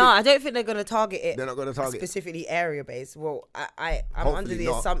a lot of I don't think they're gonna target it. They're not gonna target specifically area based. Well, I'm under the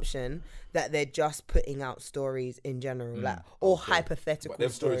assumption that they're just putting out stories in general, or hypothetical but them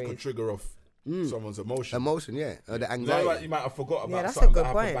stories could trigger off someone's emotion. Yeah, or the anxiety. Like you might have forgot about that's something a good that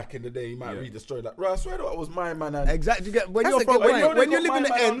happened point. back in the day. You might read the story like, right, I swear that was my man. And Exactly. When That's you're a from, good point. when you live in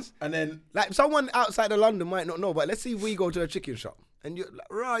the ends, and then like someone outside of London might not know, but let's say we go to a chicken shop and you're like,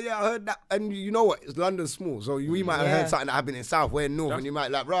 right, yeah, I heard that, and you know what? It's London small, so we might have heard something that happened in South, we're in North, and you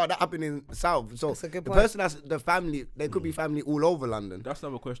might like, right, that happened in South. So that's a good the point. person that's the family, there could be family all over London. That's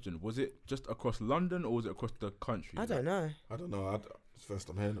another question. Was it just across London or was it across the country? I don't know. I don't know. It's first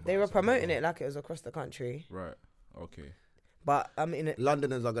I'm hearing about. They were promoting it like it was across the country, Right. Okay. but I mean,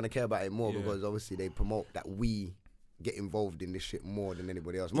 Londoners are gonna care about it more because obviously they promote that we get involved in this shit more than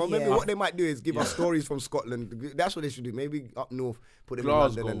anybody else. Well, maybe what they might do is give us stories from Scotland. That's what they should do. Maybe up north put them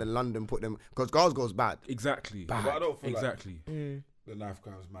Glasgow. in London, and then London put them because Glasgow's bad. Exactly. But I don't feel Exactly. the knife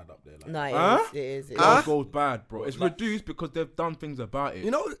crime's mad up there. Like, no, it is. Glasgow's bad, bro. It's reduced because they've done things about it.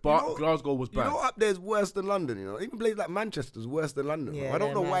 But Glasgow was bad. You know, up there's worse than London. You know, even places like Manchester's worse than London. Yeah, I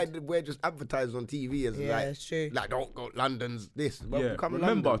don't know why mad. we're just advertised on TV as it's true. like don't go London's this. Well, Yeah, come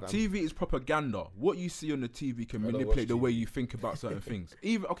remember, London, fam. TV is propaganda. What you see on the TV can manipulate the way you think about certain things.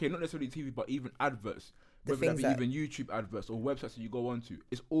 Even not necessarily TV, but even adverts. Whether that be even YouTube adverts or websites that you go onto,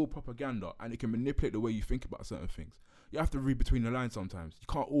 it's all propaganda, and it can manipulate the way you think about certain things. You have to read between the lines sometimes. You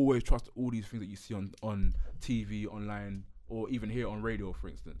can't always trust all these things that you see on TV, online, or even here on radio, for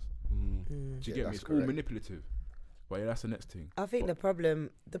instance. Do you get me? It's all manipulative. But yeah, that's the next thing. I think the problem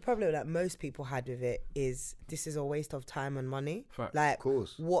that most people had with it is this is a waste of time and money. Fact. Like, Of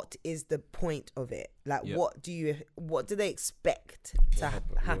course. what is the point of it? Like, what do they expect to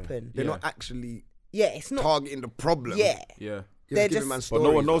happen? They're not actually it's not targeting the problem. Yeah, Yeah. they're giving just. man but stories,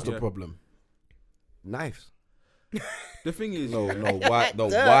 no one knows man. the problem. Knives. The thing is, Why though?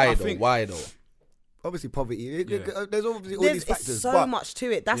 Why though? Obviously poverty. Yeah. There's obviously all these factors. It's so but much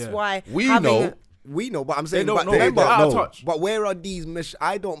to it. That's why We know. we know, but I'm saying, don't but know. remember, They're out of touch. but where are these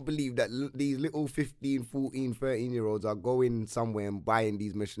I don't believe that these little 15, 14, 13-year-olds are going somewhere and buying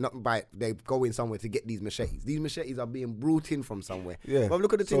these they're going somewhere to get these machetes. These machetes are being brought in from somewhere. Yeah. But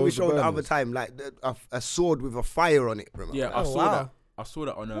look at the thing So we is the showed the other burners. time, like a sword with a fire on it. Remember? yeah, I Oh, saw wow. that. I saw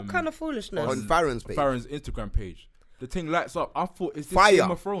that on what kind of foolishness? On Farron's page. Farron's Instagram page. The thing lights up. I thought, is this Fire. Game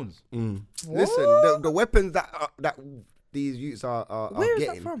of Thrones? Listen, the weapons that these youths are Where is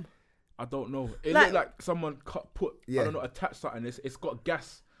getting. that from? I don't know. It Like- looked like someone I don't know, attached something. It's got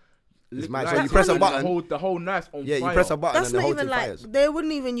gas. It's Lit- mad. lights So you press a up, button. The whole knife's on Yeah, fire. you press a button That's and the not whole even thing like fires. they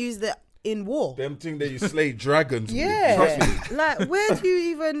wouldn't even use that in war. Them thing that you slay dragons. Yeah, like where do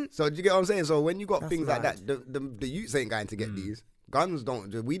you even? So do you get what I'm saying? So when you got That's things like mad. that, the youths ain't going to get these. Guns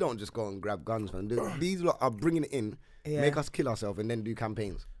we don't just go and grab guns, man. These lot are bringing it in, make us kill ourselves and then do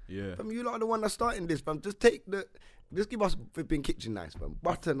campaigns. Yeah. You lot are the one that's starting this, fam. Just give us flipping kitchen knives, fam.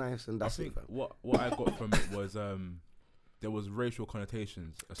 Butter knives and I that's it, think fam. what I got from it was there was racial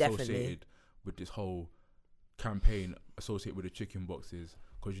connotations associated Definitely. with this whole campaign associated with the chicken boxes,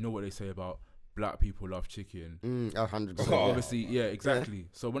 because you know what they say about black people love chicken. 100%. Oh. Obviously, yeah, exactly.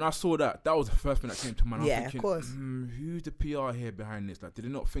 So when I saw that was the first thing that came to mind. Yeah, I was thinking, of course. Who's the PR here behind this? Like, did they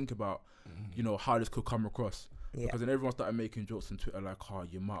not think about, how this could come across? Yeah. Because then everyone started making jokes on Twitter like,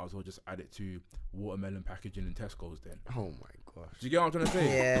 you might as well just add it to watermelon packaging in Tesco's then. Oh my gosh. Do you get what I'm trying to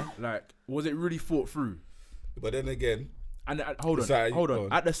say? Yeah. Like, was it really thought through? But then again, And hold It's like- on. go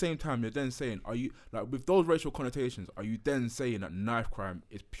on. At the same time, you're then saying, are you, like, with those racial connotations, are you then saying that knife crime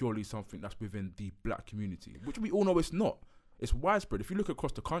is purely something that's within the black community? Which we all know it's not. It's widespread. If you look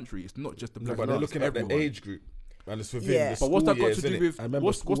across the country, it's not just the black but they're community, looking it's at the everyone. age group. And it's within Yeah. the But what's that school got years, to do innit? with I remember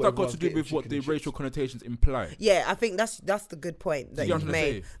what's school, that got everyone's to do getting with what chicken the and racial chips. connotations imply? Yeah, I think that's the good point that You know you've what I'm trying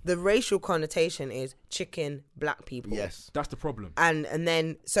to made. say? The racial connotation is chicken, black people. Yes. That's the problem. And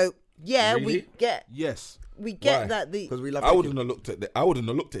then so yeah, Really? we get Yes. we Why? get that the Because we love I chicken. wouldn't have looked at it. I wouldn't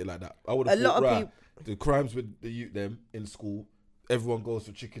have looked at it like that. I would have A thought, lot of right, the crimes with the youth them in school. Everyone goes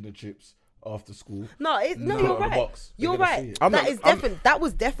for chicken and chips after school. No, Put you're it on the right. box. They're You're gonna right. see it. That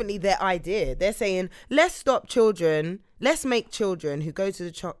was definitely their idea. They're saying, let's stop children. Let's make children who go to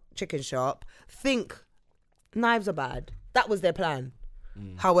the chicken shop think knives are bad. That was their plan.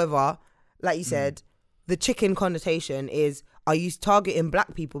 However, like you said, the chicken connotation is, are you targeting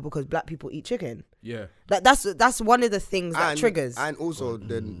black people because black people eat chicken? Yeah. That's one of the things that triggers. And also,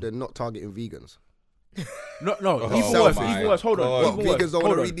 they're not targeting vegans. No, Oh, even worse. my Even worse. Hold on. God. Even Vegans worse. don't wanna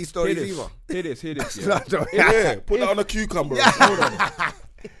Hold on. read these stories Hear this. Yeah, put that on a cucumber. Hold on.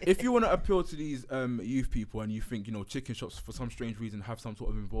 If you want to appeal to these youth people and you think, you know, chicken shops for some strange reason have some sort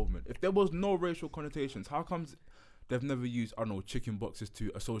of involvement, if there was no racial connotations, how comes they've never used, I don't know, chicken boxes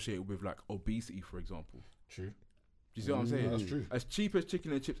to associate with like obesity, for example? True. Do you see what I'm saying? That's true. As cheap as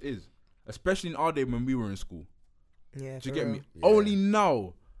chicken and chips is, especially in our day when we were in school. Yeah. Do you get me? Yeah. Only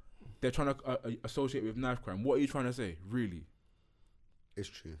now they're trying to associate with knife crime. What are you trying to say, really? It's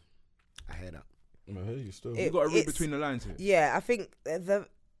true. I hear that. I hear you still. You got to read between the lines here. Yeah, I think the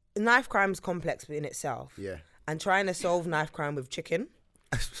knife crime is complex in itself. Yeah. And trying to solve knife crime with chicken.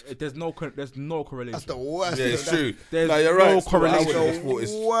 There's no correlation. That's the worst. Yeah, it's true. There's No, you're no right. correlation. I thought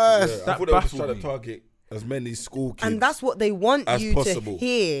it's Worse. I That thought they were just baffled trying me. to target as many school kids. And that's what they want as you possible. to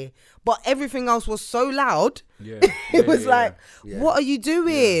hear. But everything else was so loud. Yeah. It was like, Yeah. what are you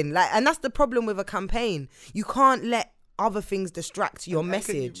doing? Like, and that's the problem with a campaign. You can't let other things distract your And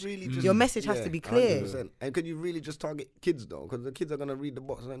can you message. really Your message has to be clear. 100%. And could you really just target kids though? Because the kids are gonna read the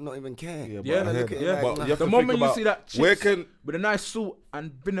box and not even care. Yeah, but Yeah, I hear look that. at it yeah. like, But nah. you have The to moment think you about see that chips where can with a nice salt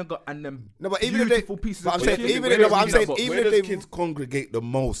and vinegar and them No, but even if they, beautiful pieces but of I'm saying, chicken, even where if, no, does but I'm that saying, box? even where if does they kids congregate the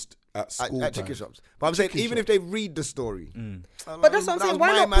most at school at time? chicken shops, but I'm saying, Chicken even if they read the story, But that's what I'm saying.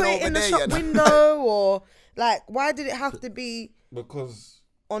 Why not put it in the shop window or like? Why did it have to be Because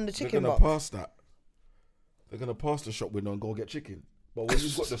on the they're chicken gonna box? pass that. They're gonna pass the shop window and go get chicken. But when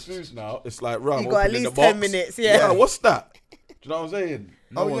you've got the foods now, it's like, right, You I'm got at opening least the 10 box. minutes, yeah. What's that? Do you know what I'm saying?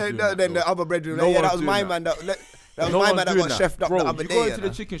 No Oh one's yeah, doing that, then though. the other bedroom. No yeah, that one's was doing my that. man. That was No my one's man that doing got chefed up Bro, the other you day. go you into the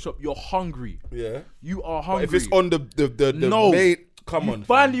know. chicken shop, you're hungry. Yeah. You are But hungry. if it's on the No. main, come you on.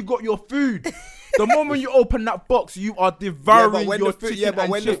 finally got your food. The moment you open that box, you are devouring but when your the food, chicken but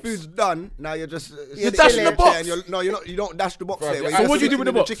and when chips. the food's done, now you're just You're sitting dashing in the a box. chair and you're, no, you're not. You don't dash the box Fam, there. yeah. You're So just what do you do sitting with the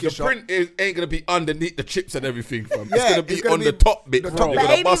in box? chicken The shop. print ain't gonna be underneath the chips and everything, fam. Yeah, It's gonna be it's gonna on be the top bit. the fam. top You're bit.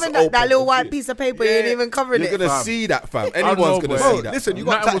 gonna Ain't bust even it that open little and white see. piece of paper. You ain't even covering You're it. gonna Fam. see that, fam. I Anyone's know, gonna bro. see that. Listen, fam. you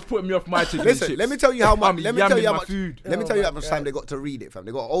got Nothing time. was putting me off my chicken and Listen, chips. let me tell you how much. I'm Let me tell you yamming how my much. food. Let me tell you how much God. time they got to read it, fam.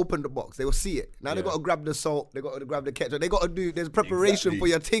 They got to open the box. They will see it. Now they Yeah. got to grab the salt. They got to grab the ketchup. They got to do. There's preparation Exactly. for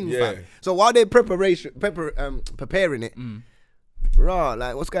your thing, Yeah. fam. So while they're preparing it, raw,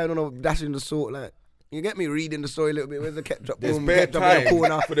 like what's going on over dashing the salt, like. You get me reading the story a little bit. Where's the ketchup? There's Boom, bare ketchup in the time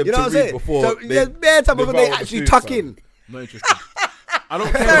corner. for them You know to what I'm read saying? before So they there's bare time before they devour the actually food, tuck fam. in. Not interested. I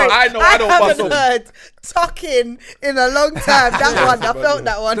don't care. Sorry, I know, I don't bust haven't up. heard tucking in a long time. That one, I felt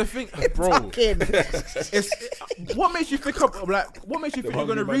that one. The thing, bro, Tucking. what makes you think of like? What makes you think you're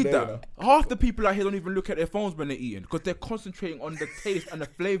gonna hungry read man that? Half the people out here don't even look at their phones when they're eating because they're concentrating on the taste and the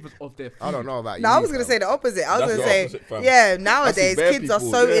flavors of their food. I don't know about you. No, I was gonna fam. say the opposite. I was That's gonna the say, opposite, fam. yeah. Nowadays, bare kids are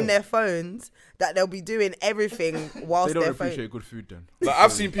people, so yeah. in their phones that they'll be doing everything whilst They don't their appreciate phone. good food then. Like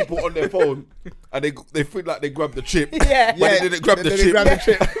I've seen people on their phone and they feel like they grabbed the chip. Yeah. But they didn't grab the They chip. grab the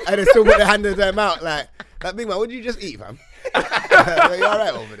chip and they still put their hand in their mouth like big man. What did you just eat, fam? You all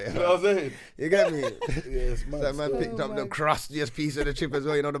right over there? You know what I'm saying? You get me? Yeah, it's mad. That man picked up the crustiest piece of the chip as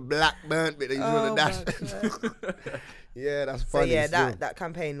well. You know the black burnt bit that you Oh want to dash. Yeah, that's So funny. yeah, still. that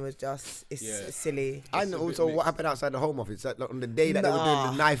campaign was just it's Yeah. silly. And also, what happened outside the Home Office? That, like, on the day that they were doing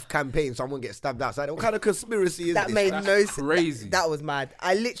the knife campaign, someone gets stabbed outside. What kind of conspiracy is That this? made That's no sense. crazy. That was mad.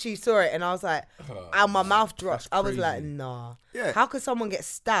 I literally saw it and I was like, and my mouth dropped. That's I was like, crazy. nah. Yeah. How could someone get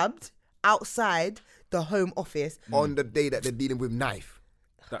stabbed outside the Home Office? on the day that they're dealing with knife.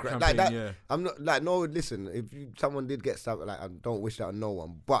 That Like campaign, that, yeah. I'm not like no. Listen, if someone did get stabbed, like I don't wish that on no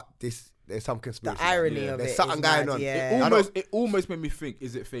one. But there's some conspiracy. The irony Yeah. of There's it. something is going mad, on. Yeah. It almost made me think: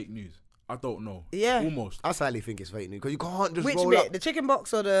 is it fake news? I don't know. Yeah. Almost. I sadly think it's fake news because you can't just Which roll bit? up. The chicken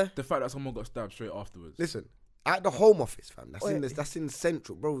box or the? The fact that someone got stabbed straight afterwards. Listen, at the Home Office, fam. That's Wait. that's in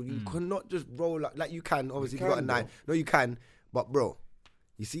Central, bro. You cannot just roll up like you can. Obviously, if you got a can, knife. No, you can. But bro,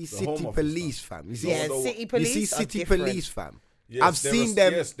 you see Home City Office, Police, fam. You see, Yeah, So- City you Police. see are City different. Police, fam. Yes, I've seen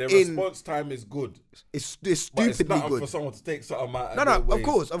them Yes, their in. response time is good. It's But it's stupidly nothing good. for someone to take something out. No,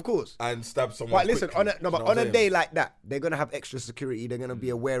 of course. And stab someone. But listen, quickly. on You know what a I'm day saying? like that, they're gonna have extra security. They're gonna be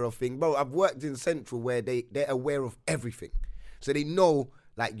aware of things, bro. I've worked in Central where they're aware of everything, so they know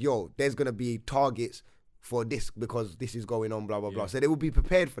like, yo, there's gonna be targets for this because this is going on, blah blah blah. So they will be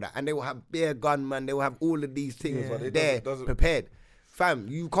prepared for that, and they will have bare gunmen. They will have all of these things But it there doesn't- prepared. Fam,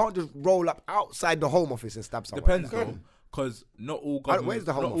 you can't just roll up outside the Home Office and stab someone. Depends Like that. though, because not all where's government,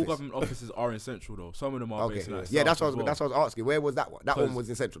 the Home not all Office? government offices are in Central though. Some of them are Okay, based in like yeah, South that's what as well. that's what I was asking. Where was that one? That one 'Cause- was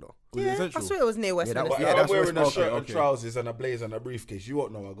in Central though. Was it Yeah, I Central? swear it was near Yeah, that Westminster. But Yeah, if I'm that's wearing a what's- shirt okay, and okay. trousers and a blazer and a briefcase, you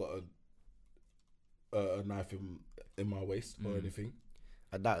won't know I got a knife in my waist or anything.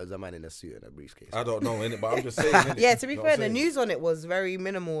 I doubt it was a man in a suit and a briefcase. I don't know, innit? But I'm just saying, innit? Yeah, to be fair, the news on it was very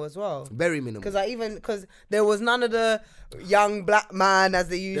minimal as well. Very minimal. Because there was none of the young black man as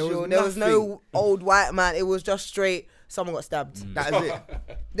the usual. There was no old white man. It was just straight, someone got stabbed. That is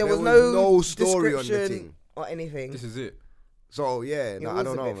it. There was no story on the thing. Or anything. This is it. So, yeah, I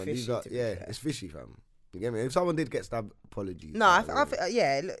don't know, man. It's fishy, fam. You get me? If someone did get stabbed, apologies. No, it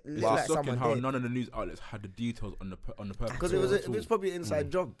looked like someone how did. none of the news outlets had the details on the person. Because it was probably an inside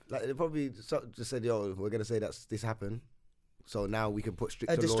job. Like they probably just said, "Yo, we're gonna say that this happened, so now we can put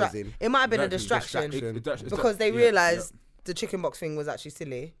stricter laws in." It might have been a distraction because they realised the chicken box thing was actually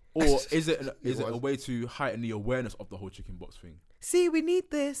silly. Or is it a way to heighten the awareness of the whole chicken box thing? See, we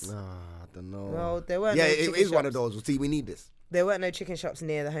need this. I don't know. Well, there weren't. Yeah, no it is one of those. See, we need this. There weren't no chicken shops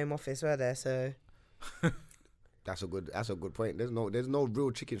near the Home Office, were there? So. That's a good point. There's no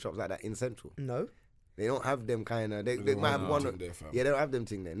real chicken shops like that in Central. No. They don't have them kind of. They might have one. They don't have them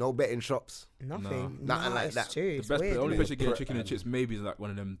thing there. No betting shops. Nothing. Nothing like that. True. The only place you get chicken and chips maybe is like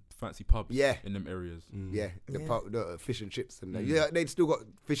one of them fancy pubs. Yeah. In them areas. Yeah. The fish and chips and yeah, they still got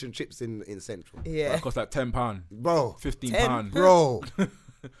fish and chips in Central. Yeah. That costs like £10, bro. £15, bro.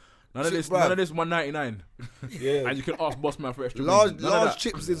 None of this $1.99. Yeah. And you can ask boss man for extra. Large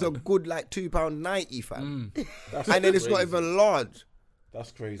chips is a good like £2.90, fam. And then it's not even large.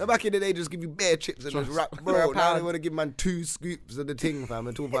 That's crazy. Now back in the day, just give you bare chips and just wrap, bro. Now they want to give man 2 scoops of the thing, fam,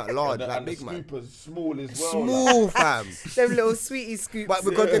 and talk about large, like big man. Small as well. Small, fam. Them little sweetie scoops. But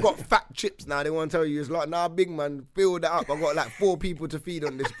because they got fat chips now, they want to tell you it's like, nah, big man, fill that up. I got like 4 people to feed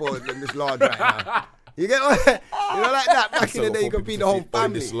on this large right now. You get what? You know, like that. Back in the day, you could feed the whole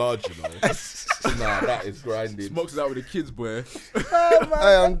family. This large, you know. Nah, that is grinding. Smokes it out with the kids, boy.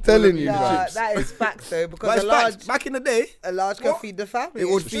 I'm telling you, nah, that is fact though, because back in the day, a large can feed the family. It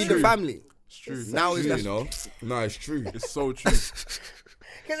would feed the family. It's true. Now it's you know. No, it's true. It's so true.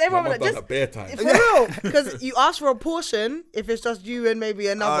 Because everyone like just bare time. For real. Because you ask for a portion if it's just you and maybe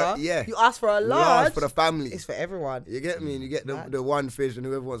another. Yeah. You ask for a large for the family. It's for everyone. You get me? And you get the one fish, and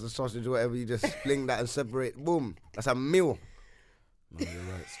whoever wants a sausage or whatever, you just fling that and separate. Boom. That's a meal. No, you're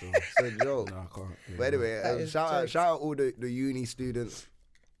right. Still, it's a joke. No, I can't. Yeah. But anyway, shout out all the uni students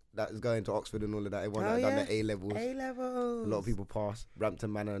that is going to Oxford and all of that. Everyone that done the A-levels. A-levels. A lot of people pass.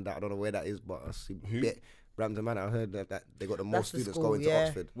 Brampton Manor and that. I don't know where that is, but I see Brampton Manor. I heard that they got the most students going to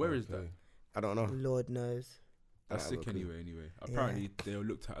Oxford. Where is that? I don't know. Lord knows. That's sick anyway. Apparently, they were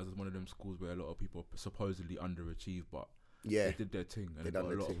looked at as one of them schools where a lot of people supposedly underachieve, but they did their thing. And they got a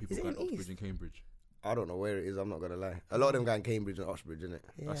lot of people going to Oxbridge and Cambridge. I don't know where it is, I'm not going to lie. A lot of them going Cambridge and Oxbridge, isn't it?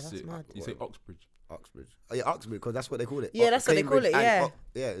 Yeah, that's mad. You say Oxbridge? Oxbridge. Oh, yeah, Oxbridge, because that's what they call it. Yeah, that's what they call it, yeah.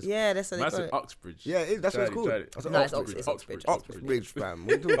 Yeah, that's what they call it. Oxbridge. Yeah, that's what it's called. It's Oxbridge. Oxbridge, fam.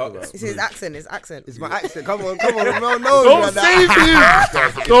 What are you talking about? It's his accent. It's my accent. Come on. Don't save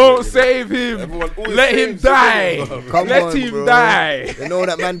him. Don't save him. Let him die. Let him die. You know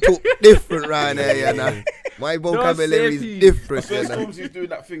that man talk different right there, you know. My vocabulary is different. First Stormzy's doing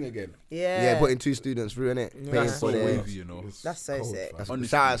that thing again. Yeah, putting 2 students through, innit? That's so wavy, you know. That's so sick.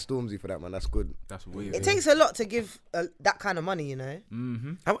 Shout out Stormzy for that, man. That's good. That's wavy. It takes a lot to give that kind of money, you know.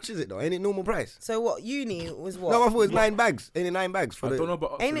 Mm-hmm. How much is it though? Ain't it normal price? So what? Uni was what? No, I thought it was 9 bags. Ain't it 9 bags? I don't know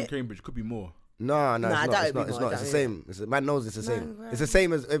about Oxford and Cambridge. Could be more. No, it's not. It's the same. Man knows it's the same. It's the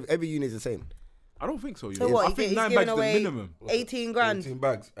same as every uni is the same. I don't think so. So what? I think 9 bags is the minimum. 18 grand. 18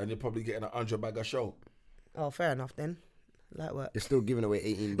 bags, and you're probably getting 100 bag a show. Oh, fair enough then. Like what? You're still giving away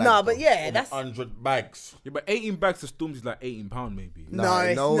 18 bags. No, but yeah, that's 100 bags. Yeah, but 18 bags to Stormzy is like £18 maybe. No,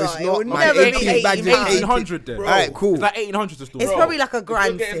 it's not. It will Man, never be 18 bags is 1800 then. Alright, cool. It's like 1800 to Stormzy. It's probably like a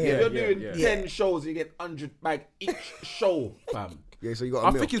grand to him. If you're doing 10 shows, you get 100 bag each show, fam. Yeah, so you got a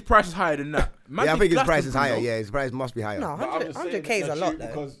I think his price is higher than that. I think his price is higher. Yeah, his price must be higher. No, 100k is a lot though.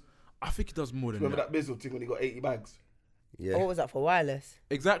 Because I think he does more than remember that. that Bizzle thing when he got 80 bags? Yeah. What was that for wireless?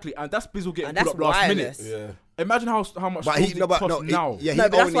 Exactly, and that's Bizzle getting And put that's up last wireless. minute. Yeah. Imagine how much But Stormzy costs now.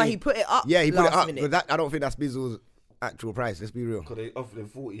 But that's why he put it up. Yeah, he put it up. minute. But that, I don't think that's Bizzle's actual price. Let's be real. Because they offered him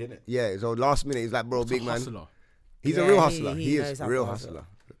 40, innit? Yeah, so last minute he's like, bro, big man. Hustler. He's Yeah, a real hustler. he He is knows a how real to hustle. hustler.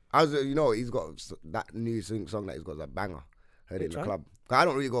 I was, you know, he's got that new song that he's got is a banger. Heard it in the one? club. 'Cause I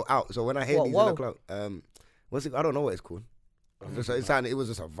don't really go out, so when I hear these in the club, what's it? I don't know what it's called. It was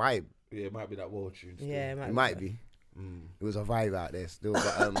just a vibe. Yeah, it might be that world tune. Still. Yeah, It might be. It was a vibe out there still,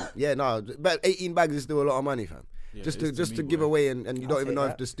 but but 18 bags is still a lot of money, fam. Yeah, just it is to me, give boy. away, and you don't I'll even take know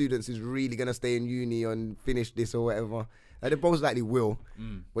that. if the students is really gonna stay in uni and finish this or whatever. Like, they most likely will,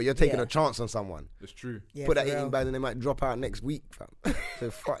 but you're taking Yeah. a chance on someone. It's true. Yeah, Put for that 18 real. bags and they might drop out next week, fam.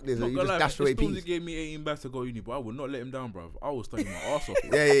 So fuck this. Not You gonna just lie, dash away if Stormzy peace. gave me 18 bags to go uni, but I would not let him down, bruv. I was studying my arse off.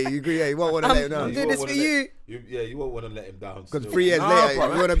 Yeah, you agree? Yeah, you won't want to let him I'm down. doing this for you. You won't want to let him down. Because 3 years later,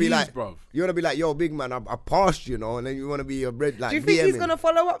 bro, you want to be like, bruv. you want to be like, yo, big man, I passed you, know, and then you want to be a bread like. Do you think he's DMing. gonna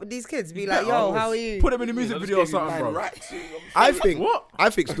follow up with these kids? Be like, yo, how are you? Put him in the music video or something, bro. I think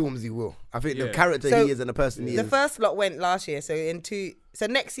Stormzy will. I think the character he is and the person he is. The first lot went last year, so so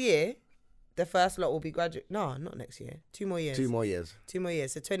next year, the first lot will be graduate. No, not next year. 2 more years. 2 more years. 2 more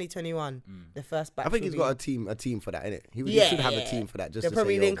years. So 2021, the first batch. I think he's got a team for that, innit? He should have a team for that. Just they'll to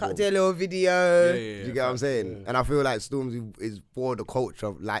probably say, link up, do a little video. Do you get what I'm saying? And I feel like Stormzy is for the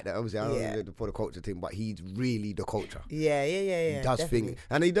culture, like that. Obviously, I don't know for the culture team, but he's really the culture. Yeah. He does definitely. things,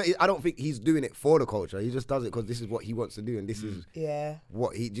 and I don't think he's doing it for the culture. He just does it because this is what he wants to do, and this is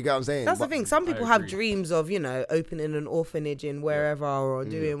what he. Do you get what I'm saying? That's the thing. Some people have dreams of, opening an orphanage in wherever or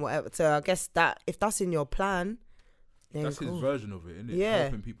doing whatever. So I guess that if that's in your plan, then that's his version of it, isn't it? Yeah.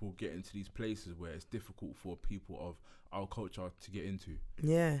 Helping people get into these places where it's difficult for people of our culture to get into.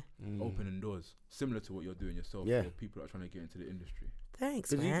 Yeah. Opening doors. Similar to what you're doing yourself for people that are trying to get into the industry.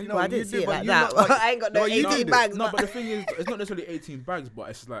 Thanks, man. You know, I didn't see it like that. Like, I ain't got no 18 bags. No, but the thing is, it's not necessarily 18 bags, but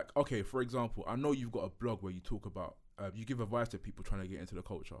it's like, okay, for example, I know you've got a blog where you talk about, you give advice to people trying to get into the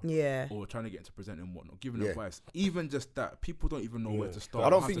culture. Yeah. Or trying to get into presenting and whatnot. Giving advice. Even just that, people don't even know where to start.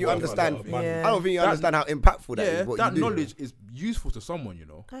 I don't think you understand. Yeah. I don't think you understand how impactful that is. What that you do. knowledge is useful to someone, you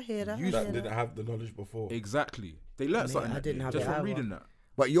know. I hear that. That didn't have the knowledge before. Exactly. They learned something. I didn't have just it from either. reading that.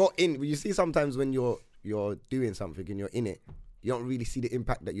 But you're in. You see, sometimes when you're doing something and you're in it, you don't really see the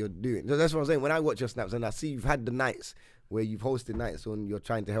impact that you're doing. So that's what I'm saying. When I watch your snaps and I see you've had the nights where you've hosted nights when you're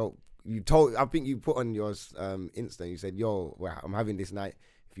trying to help. I think you put on your Insta. You said, "Yo, well, I'm having this night.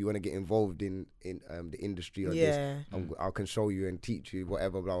 If you want to get involved in the industry or this, I can show you and teach you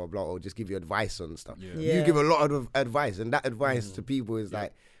whatever, blah blah blah, or just give you advice on stuff." Yeah. You give a lot of advice, and that advice to people is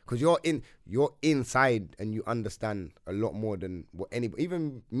like, because you're inside and you understand a lot more than what anybody,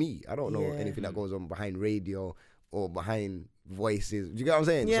 even me. I don't know anything that goes on behind radio or behind voices. Do you get what I'm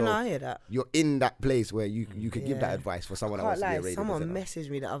saying? Yeah, so no, I hear that. You're in that place where you could give that advice for someone else to be a radio someone presenter. messaged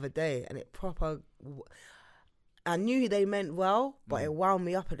me the other day and it proper. I knew they meant well, but it wound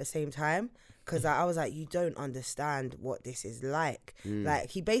me up at the same time because I was like, you don't understand what this is like. Like,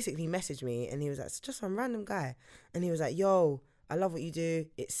 he basically messaged me and he was like, it's just some random guy. And he was like, yo, I love what you do.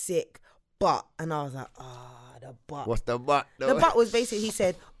 It's sick. But, and I was like, the but. What's the but? The but was basically, he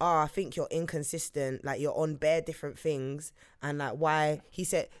said, I think you're inconsistent. Like, you're on bare different things. And like, why? He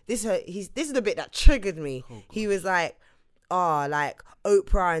said, this is the bit that triggered me. He was like, like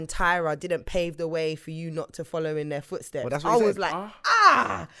Oprah and Tyra didn't pave the way for you not to follow in their footsteps. Well, that's what I he was said.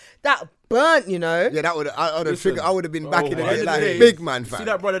 like, that burnt, you know? Yeah, that would have triggered. I would have been back in the day End of like the day, big man fan. See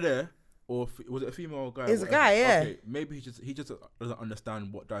that brother there? Or was it a female or guy? It's a Whatever. guy, yeah. Okay, maybe he just doesn't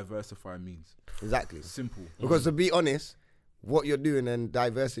understand what diversify means. Exactly. Simple. Because to be honest, what you're doing and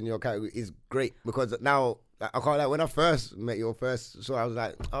diversing your category is great. Because now, I can't like when I first met your first, so I was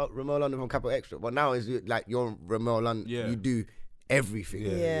like, oh, Ramel London from Capital Extra. But now it's like you're Ramel London. Yeah. You do everything.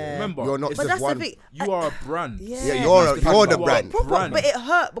 Yeah. Remember, you're not it's just that's one. the thing. You are a brand. Yeah, you're the brand. But it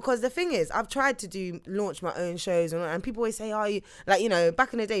hurt because the thing is, I've tried to launch my own shows and people always say, you like, you know,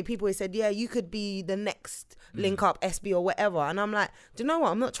 back in the day, people always said, yeah, you could be the next Link Up SB or whatever. And I'm like, do you know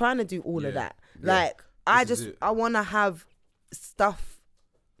what? I'm not trying to do all of that. Like, I want to have stuff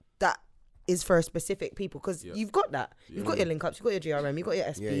that is for specific people because you've got that. You've got your Link Ups, you've got your GRM, you've got your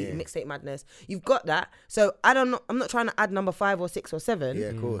SB, Mixtape Madness. You've got that. So I'm not trying to add number 5 or 6 or 7. Yeah,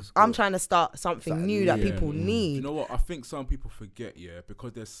 of course. I'm trying to start something new that people need. You know what? I think some people forget,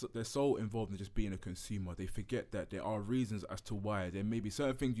 because they're so involved in just being a consumer, they forget that there are reasons as to why there may be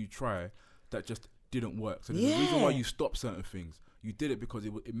certain things you try that just didn't work. So there's a reason why you stop certain things. You did it because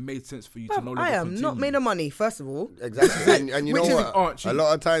it made sense for you to no longer continue. not made of money, first of all. Exactly. and you know what? A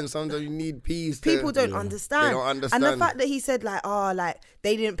lot of times, sometimes you need peace. People don't understand. They don't understand. And the fact that he said like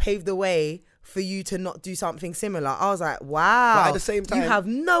they didn't pave the way for you to not do something similar. I was like, wow. But at the same time, you have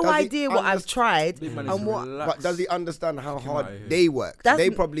no idea what I've tried and what. But does he understand how hard they work?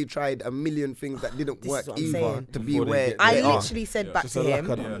 They probably tried a million things that didn't work either to be where I they are. literally said back to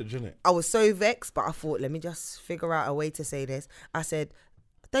him, I was so vexed, but I thought, let me just figure out a way to say this. I said,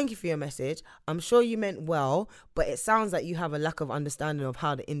 thank you for your message. I'm sure you meant well, but it sounds like you have a lack of understanding of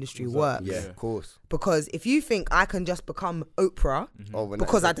how the industry works. Yeah, of course. Because if you think I can just become Oprah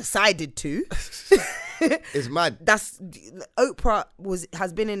because I decided to, it's mad. Oprah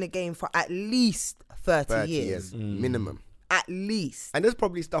has been in the game for at least 30 years. Minimum. At least. And there's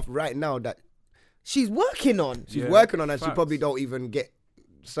probably stuff right now that she's working on. And she probably don't even get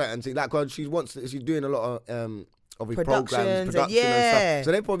certain things. Like, cause she's doing a lot of his programs, production and stuff.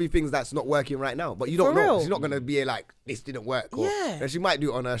 So they're probably things that's not working right now. But you don't know. She's not gonna be like, this didn't work. Or, and she might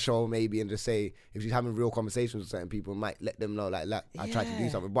do it on her show maybe and just say, if she's having real conversations with certain people, might let them know like I tried to do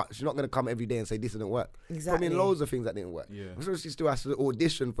something. But she's not gonna come every day and say this didn't work. Exactly. I mean, loads of things that didn't work. I'm sure she still has to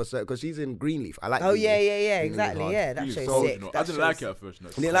audition for certain, because she's in Greenleaf. I like. Oh yeah, exactly. Yeah, that show's sick. I didn't like it at first. You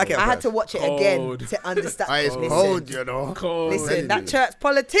didn't like it at I had first? to watch it again to understand. It's cold, you know. Listen, that church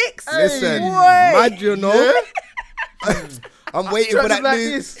politics. Listen, mad, you know. I'm waiting for that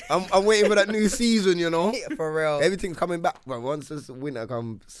new. I'm waiting for that new season, you know. For real. Everything's coming back, but once this winter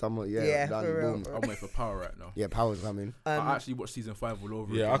comes, summer, done, for real. boom. I'm waiting for Power right now. Yeah, Power's coming. I actually watched season 5 all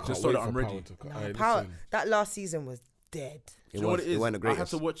over. Yeah, I can't just wait so that I'm for ready. Power. That last season was dead. Do you know what it is? I had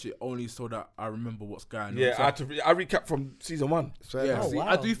to watch it only so that I remember what's going on. Yeah, I recap from season 1. So,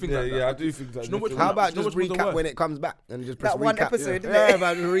 I do think that. Yeah, I do think that. You know what, how about just recap when it comes back and just press that one recap? episode? Yeah,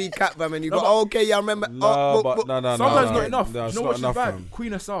 man, recap, man. And you go, okay, yeah, I remember. No. Sometimes not enough. No, you know what's bad?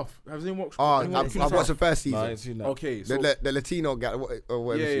 Queen of South. Have you watched? I've watched the first season. No, I ain't seen that. Okay, so the Latino guy, or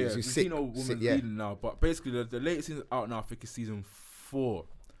whatever, she's sick. Latino woman leading now, but basically the latest season out now, I think, is season 4.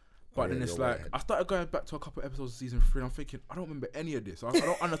 But then it's like, I started going back to a couple of episodes of season 3 and I'm thinking, I don't remember any of this. I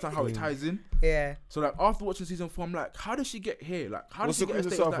don't understand how it ties in. Yeah. So like after watching season 4, I'm like, how did she get here? Like, how did she get a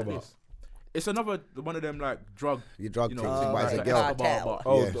stage like this? It's another one of them like drug. You drug things. Why is a like girl?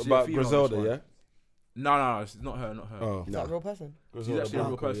 About Griselda, yeah? No, it's not her. Oh. Is that a real person? She's actually a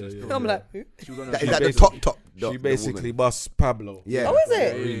real person. I'm like, who? She was on Is that the top? She basically busts Pablo. Yeah. Oh, is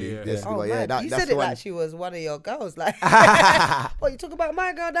it? Really? Yeah. Oh, yeah. man. You said it like she was one of your girls. Like, what, you talk about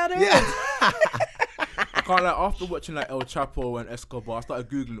my girl down the road? I can't, like, after watching like El Chapo and Escobar, I started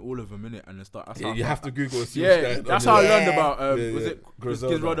googling all of them, innit, and then You have to Google. That's how I learned about. Was it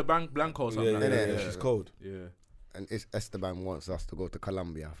Griselda Blanco or something? Yeah, she's cold. Yeah. And Esteban wants us to go to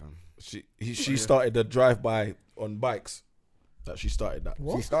Colombia, fam. She started the drive-by on bikes. That she started that.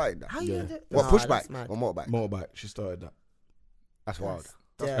 What? She started that. How you do? What, push bike mad. or motorbike? Motorbike. She started that. That's wild.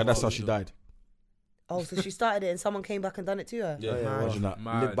 And that's how she died. Oh, so she started it and someone came back and done it to her? Yeah, imagine that.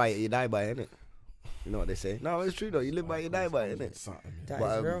 You live by it, you die by it, innit? You know what they say? No, it's true though. You live by it, you die by it, innit? That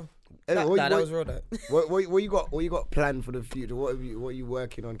is real. Anyway, that was real though. What you got planned for the future? What are you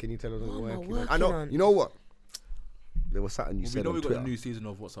working on? Can you tell us what you're working on? I know. on? You know what? There was something you said on we Twitter. got a new season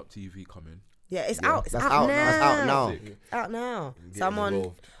of What's Up TV coming. Yeah, it's out. It's That's out now. That's out now. It's out now. So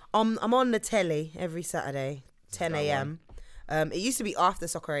I'm on the telly every Saturday, 10 a.m. It used to be after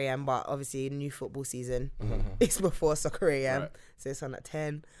Soccer AM, but obviously new football season, it's before Soccer AM, so it's on at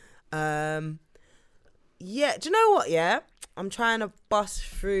 10. Yeah, do you know what? Yeah, I'm trying to bust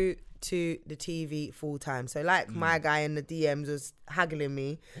through to the TV full time. So like my guy in the DMs was haggling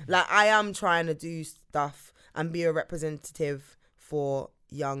me. Like I am trying to do stuff and be a representative for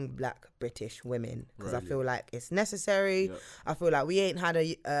young black British women because I feel like it's necessary. Yep. I feel like we ain't had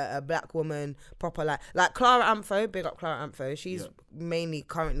a black woman proper like Clara Amfo, big up Clara Amfo. She's mainly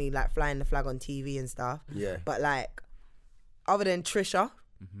currently like flying the flag on TV and stuff. Yeah. But like other than Trisha,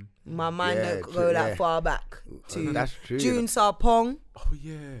 my mind don't go that far back to that's true, June Sarpong. Oh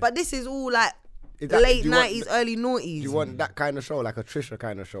yeah. But this is all like late 90s, early noughties. Do you want that kind of show, like a Trisha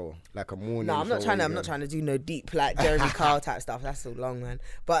kind of show, like a morning? No, I'm not trying to do no deep like Jeremy Kyle type stuff. That's so long, man.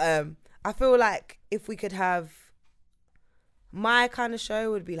 But I feel like if we could have my kind of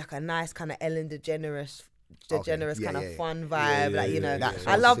show, would be like a nice kind of Ellen DeGeneres kind of fun vibe. Like, you know,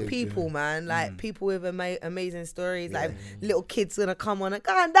 I love people, man. Like people with amazing stories. Like little kids gonna come on and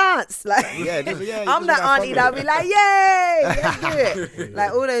go and dance. Like I'm that auntie that'll be like, yay, let's do it.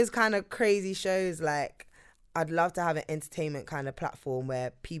 Like all those kind of crazy shows. Like I'd love to have an entertainment kind of platform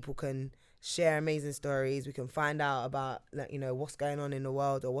where people can share amazing stories. We can find out about, like, you know, what's going on in the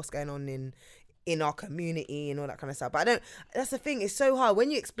world or what's going on in our community and all that kind of stuff. But that's the thing, it's so hard when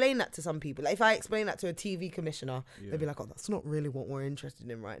you explain that to some people. Like if I explain that to a TV commissioner, they'll be like, oh, that's not really what we're interested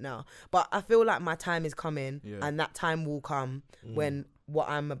in right now. But I feel like my time is coming and that time will come when what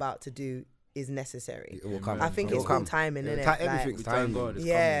I'm about to do is necessary. It will come. I think it's all timing, isn't it? Everything's timing.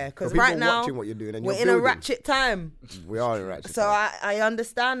 Yeah, because right now what you're doing and we're in a ratchet time. We are in a ratchet so time. I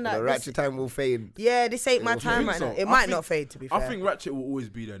understand that. The ratchet time will fade. Yeah, this ain't my time right now. It might not fade, to be fair. I think ratchet will always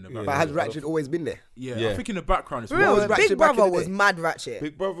be there in the background. But has ratchet always been there? Yeah, I think in the background it's real. Big Brother was mad ratchet.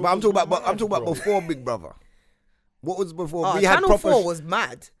 Big Brother. But I'm talking about before Big Brother. What was before? We had Channel 4 was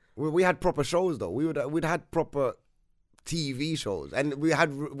mad. We had proper shows though. We'd had proper TV shows, and we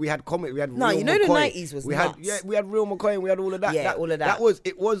had comedy. We had no, Real you know McCoy. The 90s was we nuts. had we had Real McCoy and we had all of that. Yeah, all of that.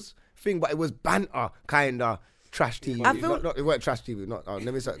 It was thing, but it was banter kind of trash TV. It weren't trash TV.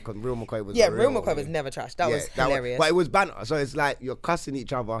 Let me say, because Real McCoy was Real McCoy was never trash. That was hilarious. But it was banter. So it's like you're cussing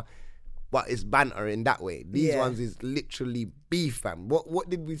each other. but it's banter in that way. These ones is literally beef, fam. What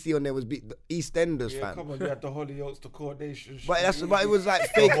did we see on there was the EastEnders, fam. Come on, you had the Hollyoaks, the Coronation. But it was like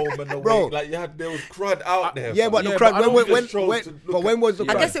fake, bro. Like there was crud out there. Yeah, but the crud. When was the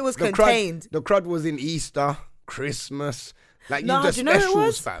crud? I guess it was contained. The crud was in Easter, Christmas. Like no, the do you know what it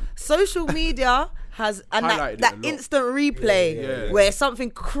was? Fam. Social media has and that instant replay where something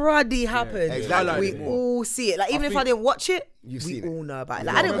cruddy happens. Exactly. We all see it. Like even if I didn't watch it, we all know about it.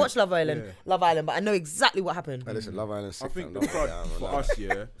 Like I didn't watch Love Island, but I know exactly what happened. Listen, Love Island. I think the crud for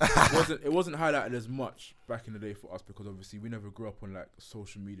us, it wasn't highlighted as much back in the day for us because obviously we never grew up on like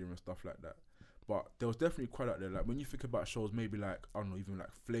social media and stuff like that. But there was definitely quite out there. Like when you think about shows, maybe like I don't know, even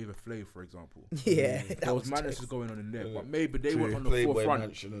like Flavor Flav, for example. Yeah, there was madness going on in there, but maybe they weren't on the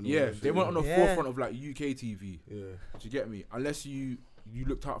forefront. They weren't on the forefront of like UK TV. Yeah, do you get me? Unless you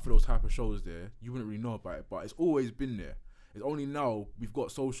looked out for those type of shows there, you wouldn't really know about it. But it's always been there. It's only now we've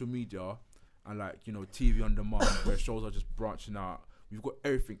got social media and like TV on demand where shows are just branching out. We've got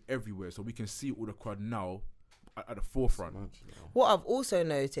everything everywhere, so we can see all the crowd now at the forefront. What I've also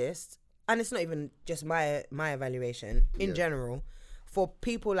noticed. And it's not even just my evaluation. In general, for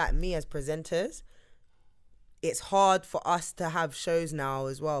people like me as presenters, it's hard for us to have shows now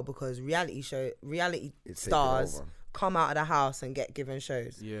as well because reality stars come out of the house and get given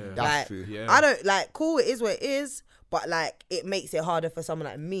shows. Yeah, that's true. Yeah. I don't cool. It is what it is, but like it makes it harder for someone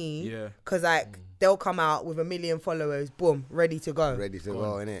like me. Yeah, because they'll come out with 1 million followers, boom, ready to go,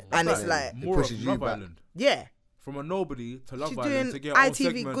 innit? And it's like more of Love Island. Yeah. From a nobody to Love She's Island to get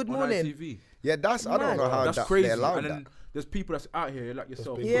ITV Good Morning. ITV. Yeah, that's I don't know how that's crazy. They allowed and then that. there's people that's out here like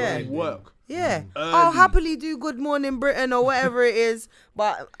yourself who work. Yeah, I'll happily do Good Morning Britain or whatever it is,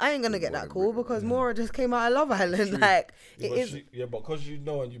 but I ain't gonna get that call because Maura just came out of Love Island. Like it is. But because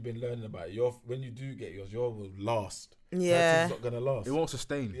and you've been learning about it, when you do get yours will last. Yeah, it's not gonna last. It won't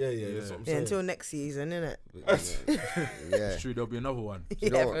sustain. Yeah. That's what I'm saying. Until next season, innit? It's true. There'll be another one.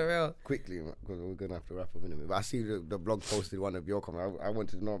 For real. Quickly, because we're gonna have to wrap up in a minute. But I see the blog posted one of your comments. I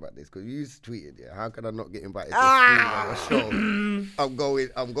wanted to know about this because you tweeted, how can I not get invited to a show I'm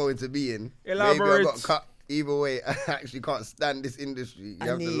going to be in? Elaborate. Maybe I got cut. Either way, I actually can't stand this industry. You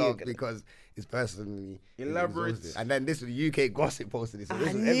have to laugh because it's personally elaborate. And then this was UK Gossip posted this.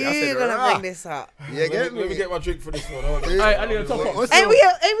 I knew you were gonna bring this up. Yeah, let me get my drink for this one. Hey,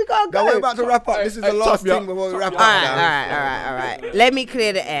 we gotta go. We're about to wrap up. This is the last thing before we wrap up. All right. Let me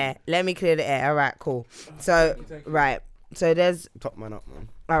clear the air. All right, cool. So, So there's top man up, man.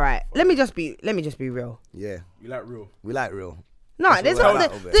 All right. Let me just be real. Yeah. We like real. No, there's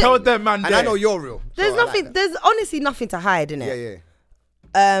nothing. Tell them, man. And I know you're real. There's nothing. Like there's honestly nothing to hide, innit?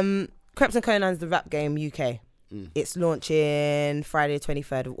 Yeah. Krept and Konan's The Rap Game UK. It's launching Friday,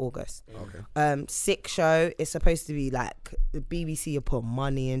 23rd of August. Okay. Sick show. It's supposed to be like the BBC will put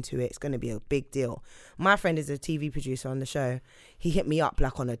money into it. It's going to be a big deal. My friend is a TV producer on the show. He hit me up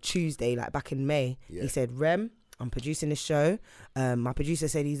like on a Tuesday, like back in May. Yeah. He said, Rem, I'm producing this show. My producer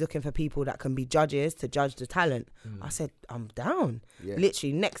said he's looking for people that can be judges to judge the talent. I said, I'm down. Yeah.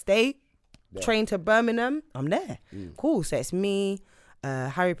 Literally next day, train to Birmingham, I'm there. Cool. So it's me,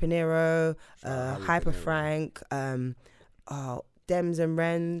 Harry Pinero, Hyper Frank, Dems and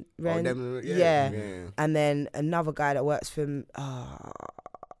Ren. Yeah. And then another guy that works for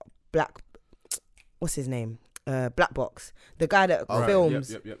what's his name? Black Box. The guy that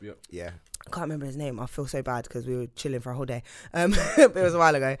films. Yep. Yeah. I can't remember his name. I feel so bad because we were chilling for a whole day. It was a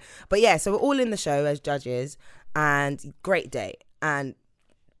while ago. But yeah, so we're all in the show as judges and great day. And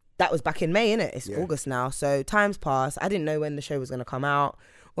that was back in May, innit? It's August now. So time's passed. I didn't know when the show was going to come out,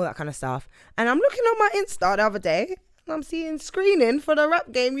 all that kind of stuff. And I'm looking on my Insta the other day and I'm seeing screening for the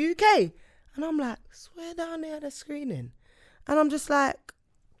Rap Game UK. And I'm like, swear down there, the screening. And I'm just like,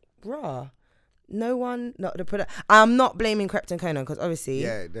 bruh. No one, not the product. I'm not blaming Krept and Konan because obviously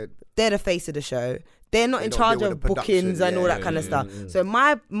they're the face of the show. They're not in charge of bookings and all that kind of stuff. So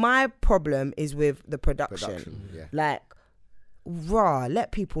my problem is with the production. Like,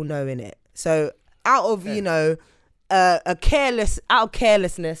 let people know in it. So out of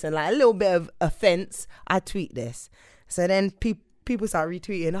carelessness and like a little bit of offense, I tweet this. So then people start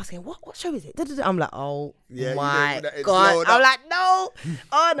retweeting, asking, what show is it? I'm like, oh my God. I'm like, no.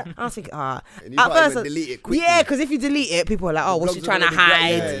 Oh, no. I was thinking, and you can't even delete it quickly. Yeah, because if you delete it, people are like, oh, what's she trying to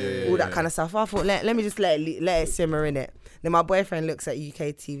hide? All that kind of stuff. I thought, let me just let it simmer in it. Then my boyfriend looks at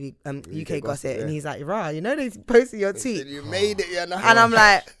UK TV, UK Gossip, and he's like, rah, they posted your tweet. You made it, And I'm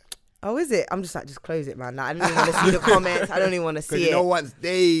like, Oh, is it? I'm just like, just close it, man. Like, I don't even want to see the comments. I don't even want to see it. You know, once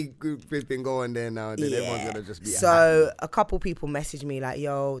they group has been going there now, then everyone's gonna just be. So a couple people messaged me like,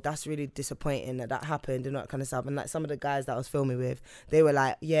 "Yo, that's really disappointing that happened," and that kind of stuff. And like some of the guys that I was filming with, they were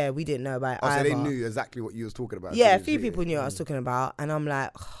like, "Yeah, we didn't know about it." Oh, so they knew exactly what you was talking about. Yeah, a few people knew what I was talking about, and I'm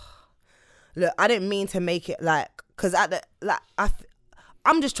like, look, I didn't mean to make it like, because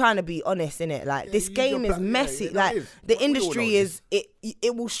I'm just trying to be honest, innit? Like, this game is messy. Like, the industry is,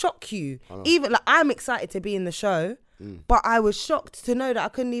 it will shock you. Even, like, I'm excited to be in the show, but I was shocked to know that I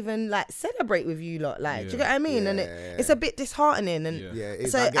couldn't even, like, celebrate with you lot. Like, do you get what I mean? And it's a bit disheartening. And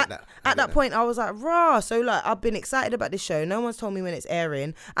so at that point, I was like, rah. So, like, I've been excited about this show. No one's told me when it's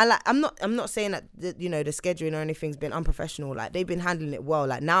airing. And, like, I'm not saying that, the scheduling or anything's been unprofessional. Like, they've been handling it well.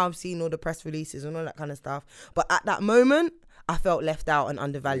 Like, now I've seen all the press releases and all that kind of stuff. But at that moment, I felt left out and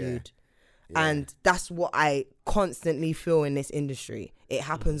undervalued. And that's what I constantly feel in this industry. It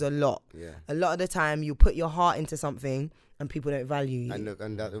happens a lot. A lot of the time you put your heart into something and people don't value you. And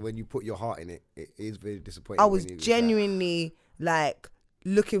that when you put your heart in it, it is very disappointing. I was genuinely like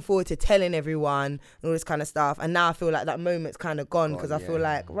looking forward to telling everyone and all this kind of stuff, and now I feel like that moment's kind of gone because I feel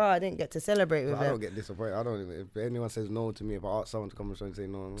like, I didn't get to celebrate with them. I don't get disappointed. I don't even, if anyone says no to me, if I ask someone to come on the show and say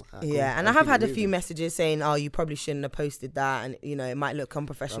no, and I have had a few messages saying, oh, you probably shouldn't have posted that, and it might look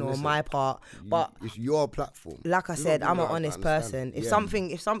unprofessional on my part, but it's your platform. Like I said, I'm an honest person. If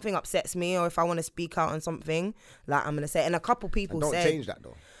something upsets me, or if I want to speak out on something, like, I'm gonna say. And a couple people don't change that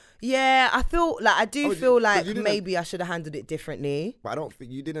though. Yeah, I feel like maybe I should have handled it differently. But I don't think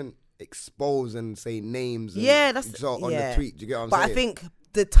you didn't expose and say names. And that's on the tweet. Do you get what I'm saying? But I think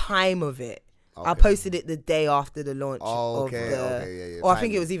the time of it. I posted it the day after the launch. Or I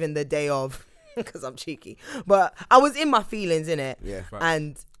think it was even the day of, because I'm cheeky. But I was in my feelings, innit? Yeah.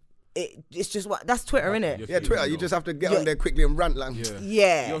 And it's just that's Twitter, innit? Yeah, Twitter. You just have to get on there quickly and rant like.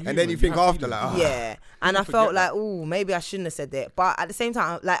 Yeah. And then you think after like. Yeah. And I felt like, maybe I shouldn't have said that. But at the same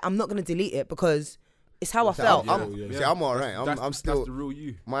time, like, I'm not gonna delete it because it's how I felt. See, I'm alright. I'm still. That's the real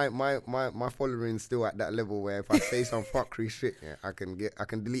you. My following's still at that level where if I say some fuckery shit, I can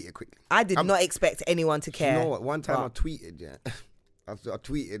delete it quickly. I did not expect anyone to care. You know what? One time I tweeted, I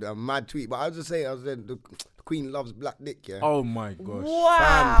tweeted a mad tweet, but I was just saying, the Queen loves black dick, Oh my gosh.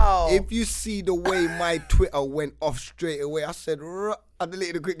 Wow. Fam, if you see the way my Twitter went off straight away, I said, I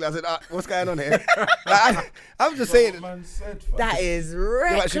deleted it quickly. I said, what's going on here? I'm just saying. That is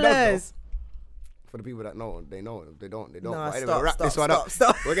reckless. For the people that know, they know. If they don't, they don't. No, but anyway, wrap this one up.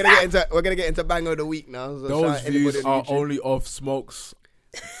 We're gonna get into Bang of the Week now. So those views are only of Smokes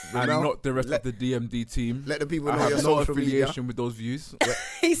and not the rest of the DMD team. Let the people know I your have no social affiliation media. with those views.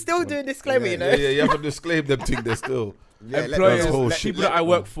 He's still doing disclaimer, Yeah, you have to disclaim them things there still. Employers, people that I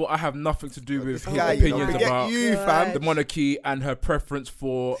work for, I have nothing to do with his opinions about the monarchy and her preference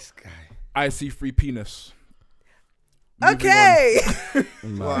for IC3 penis. Okay.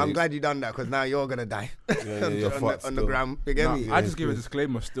 Well, I'm glad you done that because now you're gonna die on the gram. I just give a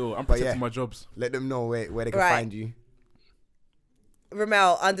disclaimer still. I'm protecting my jobs. Let them know where they can find you.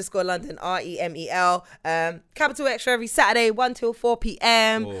 Remel_London, REMEL. Capital Extra every Saturday, 1 till 4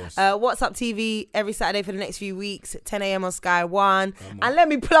 p.m. What's Up TV every Saturday for the next few weeks, 10 a.m. on Sky 1. And let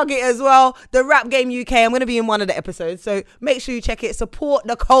me plug it as well, the Rap Game UK. I'm going to be in one of the episodes, so make sure you check it. Support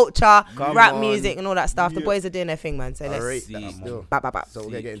the culture, rap music and all that stuff. The boys are doing their thing, man. So let's see. So we're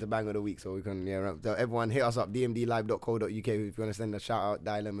going to get into Bang of the Week so we can, so everyone hit us up, dmdlive.co.uk if you want to send a shout out,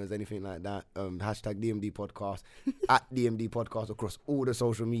 dilemmas, anything like that. Hashtag DMD Podcast, at DMD Podcast across all the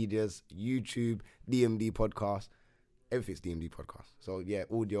social medias, YouTube, DMD Podcast, everything's DMD Podcast. So yeah,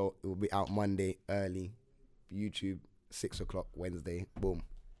 audio, it will be out Monday early, YouTube 6 o'clock Wednesday, boom,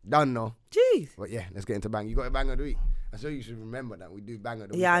 done now. Jeez. But yeah, let's get into Bang. You got a Bang of the Week. I'm sure you should remember that we do Bang of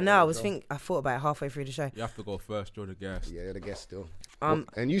the Week. Yeah, I know. I thought about it halfway through the show. You have to go first. You're the guest. Yeah, you're the guest still.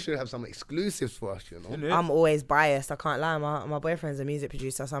 And you should have some exclusives for us, I'm always biased. I can't lie. My boyfriend's a music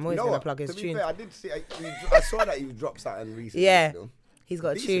producer, so I'm always going to plug his tune. Fair, I did see. I saw that you dropped something recently. Yeah. He's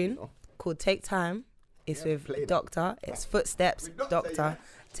got a tune called Take Time. It's with Doctor. It's Footsteps, Doctor.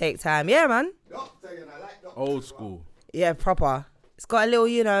 Take Time. Yeah, man. Old school. Yeah, proper. It's got a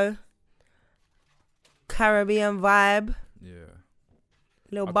little, Caribbean vibe. Yeah.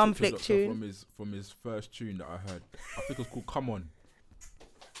 Little bum flick tune. From his first tune that I heard. I think it was called Come On.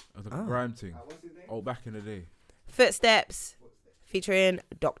 It was a grime thing. Back in the day. Footsteps featuring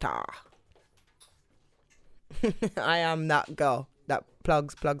Doctor. I am that girl that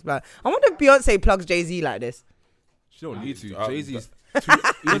plugs. I wonder if Beyonce plugs Jay-Z like this. She don't need to. Jay-Z's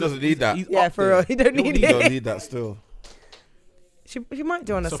he doesn't need that. Yeah, for real. He don't need it. He don't need that still. She might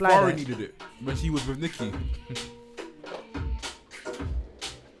do on a Safari slider. needed it when she was with Nicki.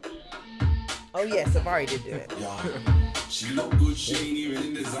 Oh yeah, Savari did do it. Yeah. She look good, she ain't even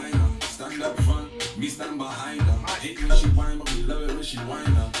in designer. Stand up front, me stand behind her. Hate when she whine, but we love it when she whine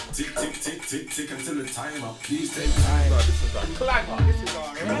her. Tick, tick, tick, tick, tick until the timer. Please take time. This is a clanger. This is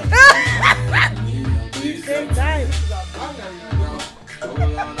alright. Please take time. Hold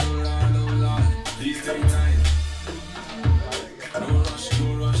on. Please take time. No rush.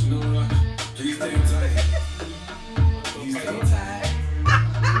 Please take time. Please take time.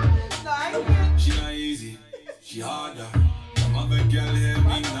 She not easy, she harder. Some other girl hear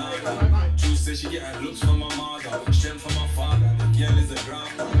me nada. True say she get her looks from my mother, strength from my father. The girl is a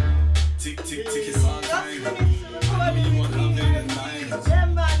grandma. Tick, tick, tick, it's all time. I know you want love in the night. I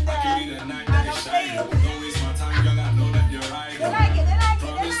can be the night that is shining. Don't waste my time, girl, I know that you're right.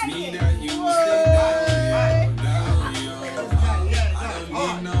 Promise me that you will stay down, yo. I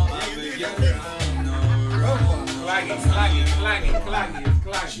don't need no other girl around, no. Clanging.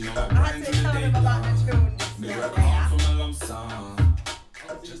 She know I grind till the day dawn. Make her call for my lump sum.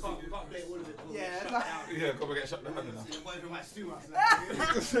 Yeah, come and get shut down now.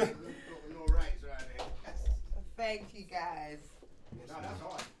 Thank you guys.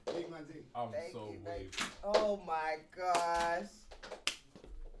 I'm so waved. Oh my gosh.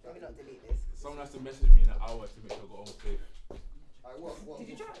 Let me not delete this. Someone has to message me in an hour to make sure I go home safe. Did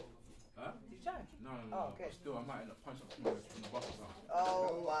you try? Huh? Did you try? No. Oh, okay. But still, I might end up punching someone from the bus or something.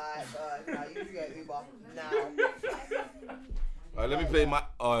 Oh my god. Now you can get Uber now. Alright, let me play my.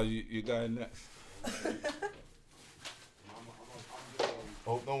 Oh, you going next?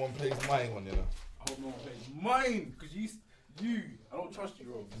 Hope no one plays mine one, you know. I hope no one plays mine, because you. I don't trust you,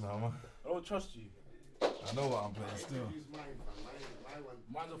 bro. No, man. I don't trust you. I know what I'm playing still.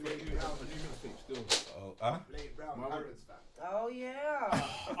 Mine's off a new mixtape still. Oh, huh? Oh yeah.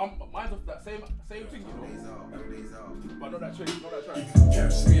 Mine's off that same thing, you know. But not that track.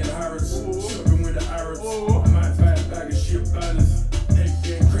 Caps me in Harrods, shopping with the Arabs. I might buy a bag of shit balance. Head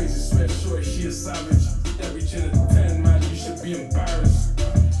getting crazy, sweat short, she a savage. That bitch in a 10, man, you should be embarrassed.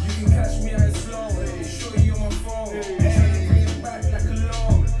 You can catch me at slow, show you on my phone. Trying to bring it back like a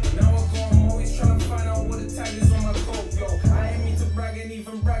loan. Now I go, I'm always trying to find out what the tag is on my coat, yo. I ain't mean to brag, ain't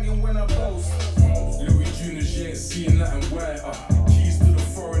even bragging when I post. Louis Junior, she ain't seeing nothing white. Keys to the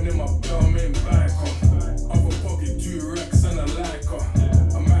foreign in my belt, main bike. Other pocket 2 racks and I like her.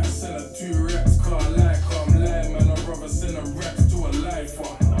 I might send her 2 racks, cause I like her. I'm lying, man, I'd rather send her racks to a lifer.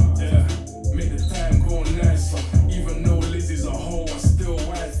 Yeah, make the time go nicer. Even though Lizzie's a hoe, I still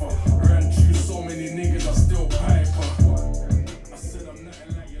wife her. Ran through so many niggas, I still pipe her. I said I'm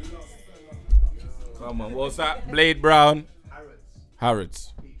nothing like your last fella. Come on, what's that? Blade Brown.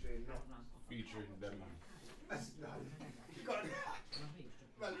 Harrods. Featuring them, man.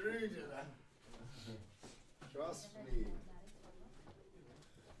 Trust me.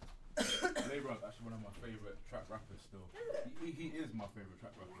 Laybro's actually one of my favourite trap rappers still. He is my favourite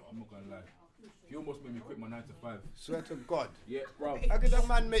trap rapper, I'm not gonna lie. He almost made me quit my 9 to 5. Swear to God. Yeah, bro. How could that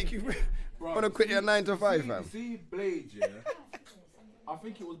man make you want to quit your 9 to 5, fam? See Blade, yeah? I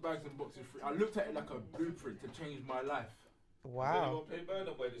think it was Bags and Boxes Free. I looked at it like a blueprint to change my life. Wow. Play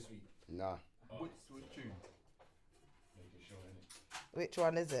Burna Boy this week. Nah. Which tune? Which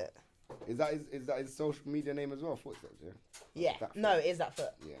one is it? Is that his social media name as well? Footsteps, yeah? Yeah. That No, it is that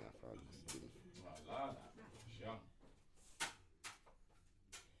foot. Yeah.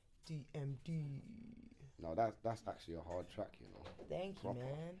 DMD. No, that's actually a hard track, you know. Thank you,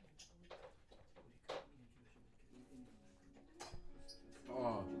 man.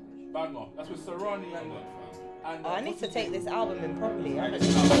 Oh, banger. That's with Serrani and I need to take this album in properly. I haven't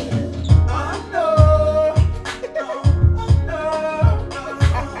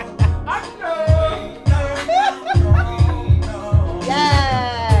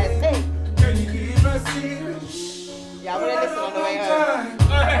Yes! Hey! Yeah, I'm gonna listen on the way home.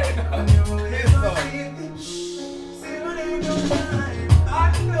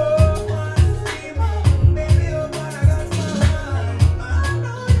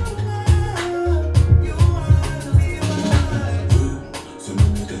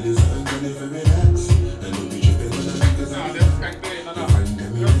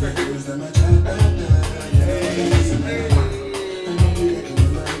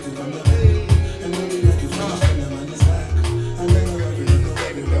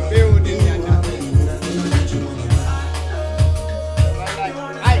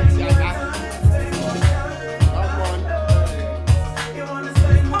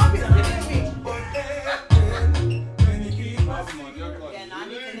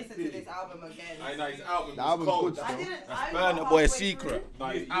 The album's good. That's Burna Boy Secret.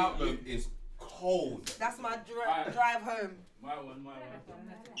 His album is cold. That's my drive home. My one.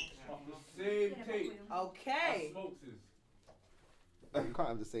 Off the same tape. Okay. Smokes is. You can't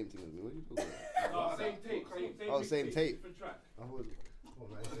have the same thing as me. What are you talking about? No, same tape. Oh, same tape. Different track. Oh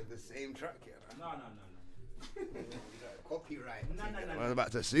man, it's the same track here. No. Copyright. No. I was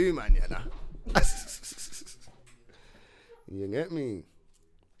about to sue, man. Yeah, nah. You get me?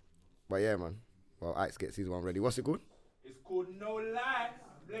 But yeah, man. Well, Ike's get season 1 ready. What's it called? It's called No Lie.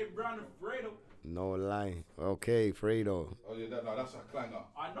 Blake Brown and Fredo. No Lie. Okay, Fredo. Oh yeah, that's a clanger.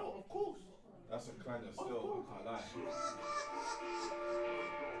 I know, of course. That's a clanger still. I can't lie.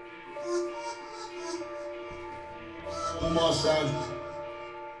 On my side.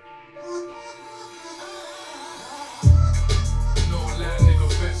 No lie, nigga,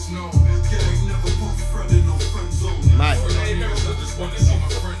 best known. Gang never put friend in no friend zone. Mad. I just wanna see my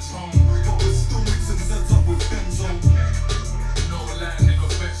friends home. But we're still mixing sets up with Benzo. No lie, nigga,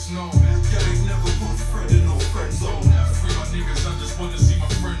 best known. Gang never put friend in no friend zone. Free my niggas, I just wanna see my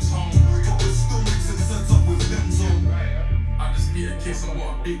friends home. But we're still mixing sets up with Benzo. I just need a kiss and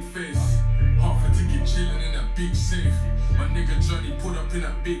what a big face. Half a ticket chillin' in that big safe. My nigga Johnny put up in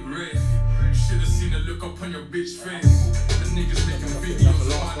that big race. You should've seen the look up on your bitch face. The niggas making videos,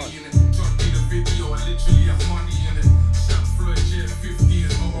 money in it. John need a video, I literally have money in it. Shaq Floyd, yeah, 50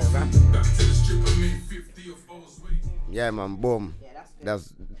 and more. Back to the strip and made 50 of those weight. Yeah, man. Boom. Yeah,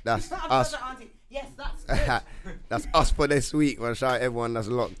 That's us. Yes, that's good. That's us for this week, man. Shout out everyone that's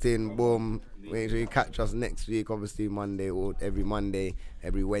locked in. Boom. Make sure you catch us next week, obviously Monday, or every Monday,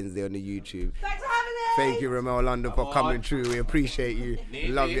 every Wednesday on the YouTube. Thanks for having me. Thank you, Ramel London, for coming through. We appreciate you. We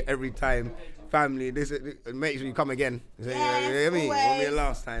love you every time. Family, make sure you come again. You know what I mean? Won't be the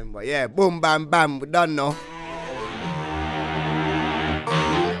last time. But yeah, boom, bam, bam. We're done now.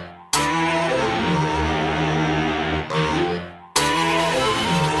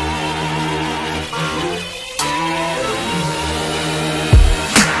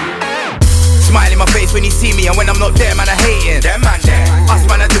 Smile in my face when you see me, and when I'm not there, man, I hating. Them man there. Us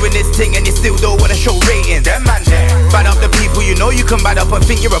man are doing this thing, and you still don't wanna show ratings. Them man there. Bad up the people, you know you can bad up and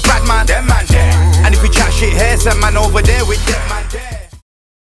think you're a bad man. Them man there. And if we chat shit here, some man over there with them man.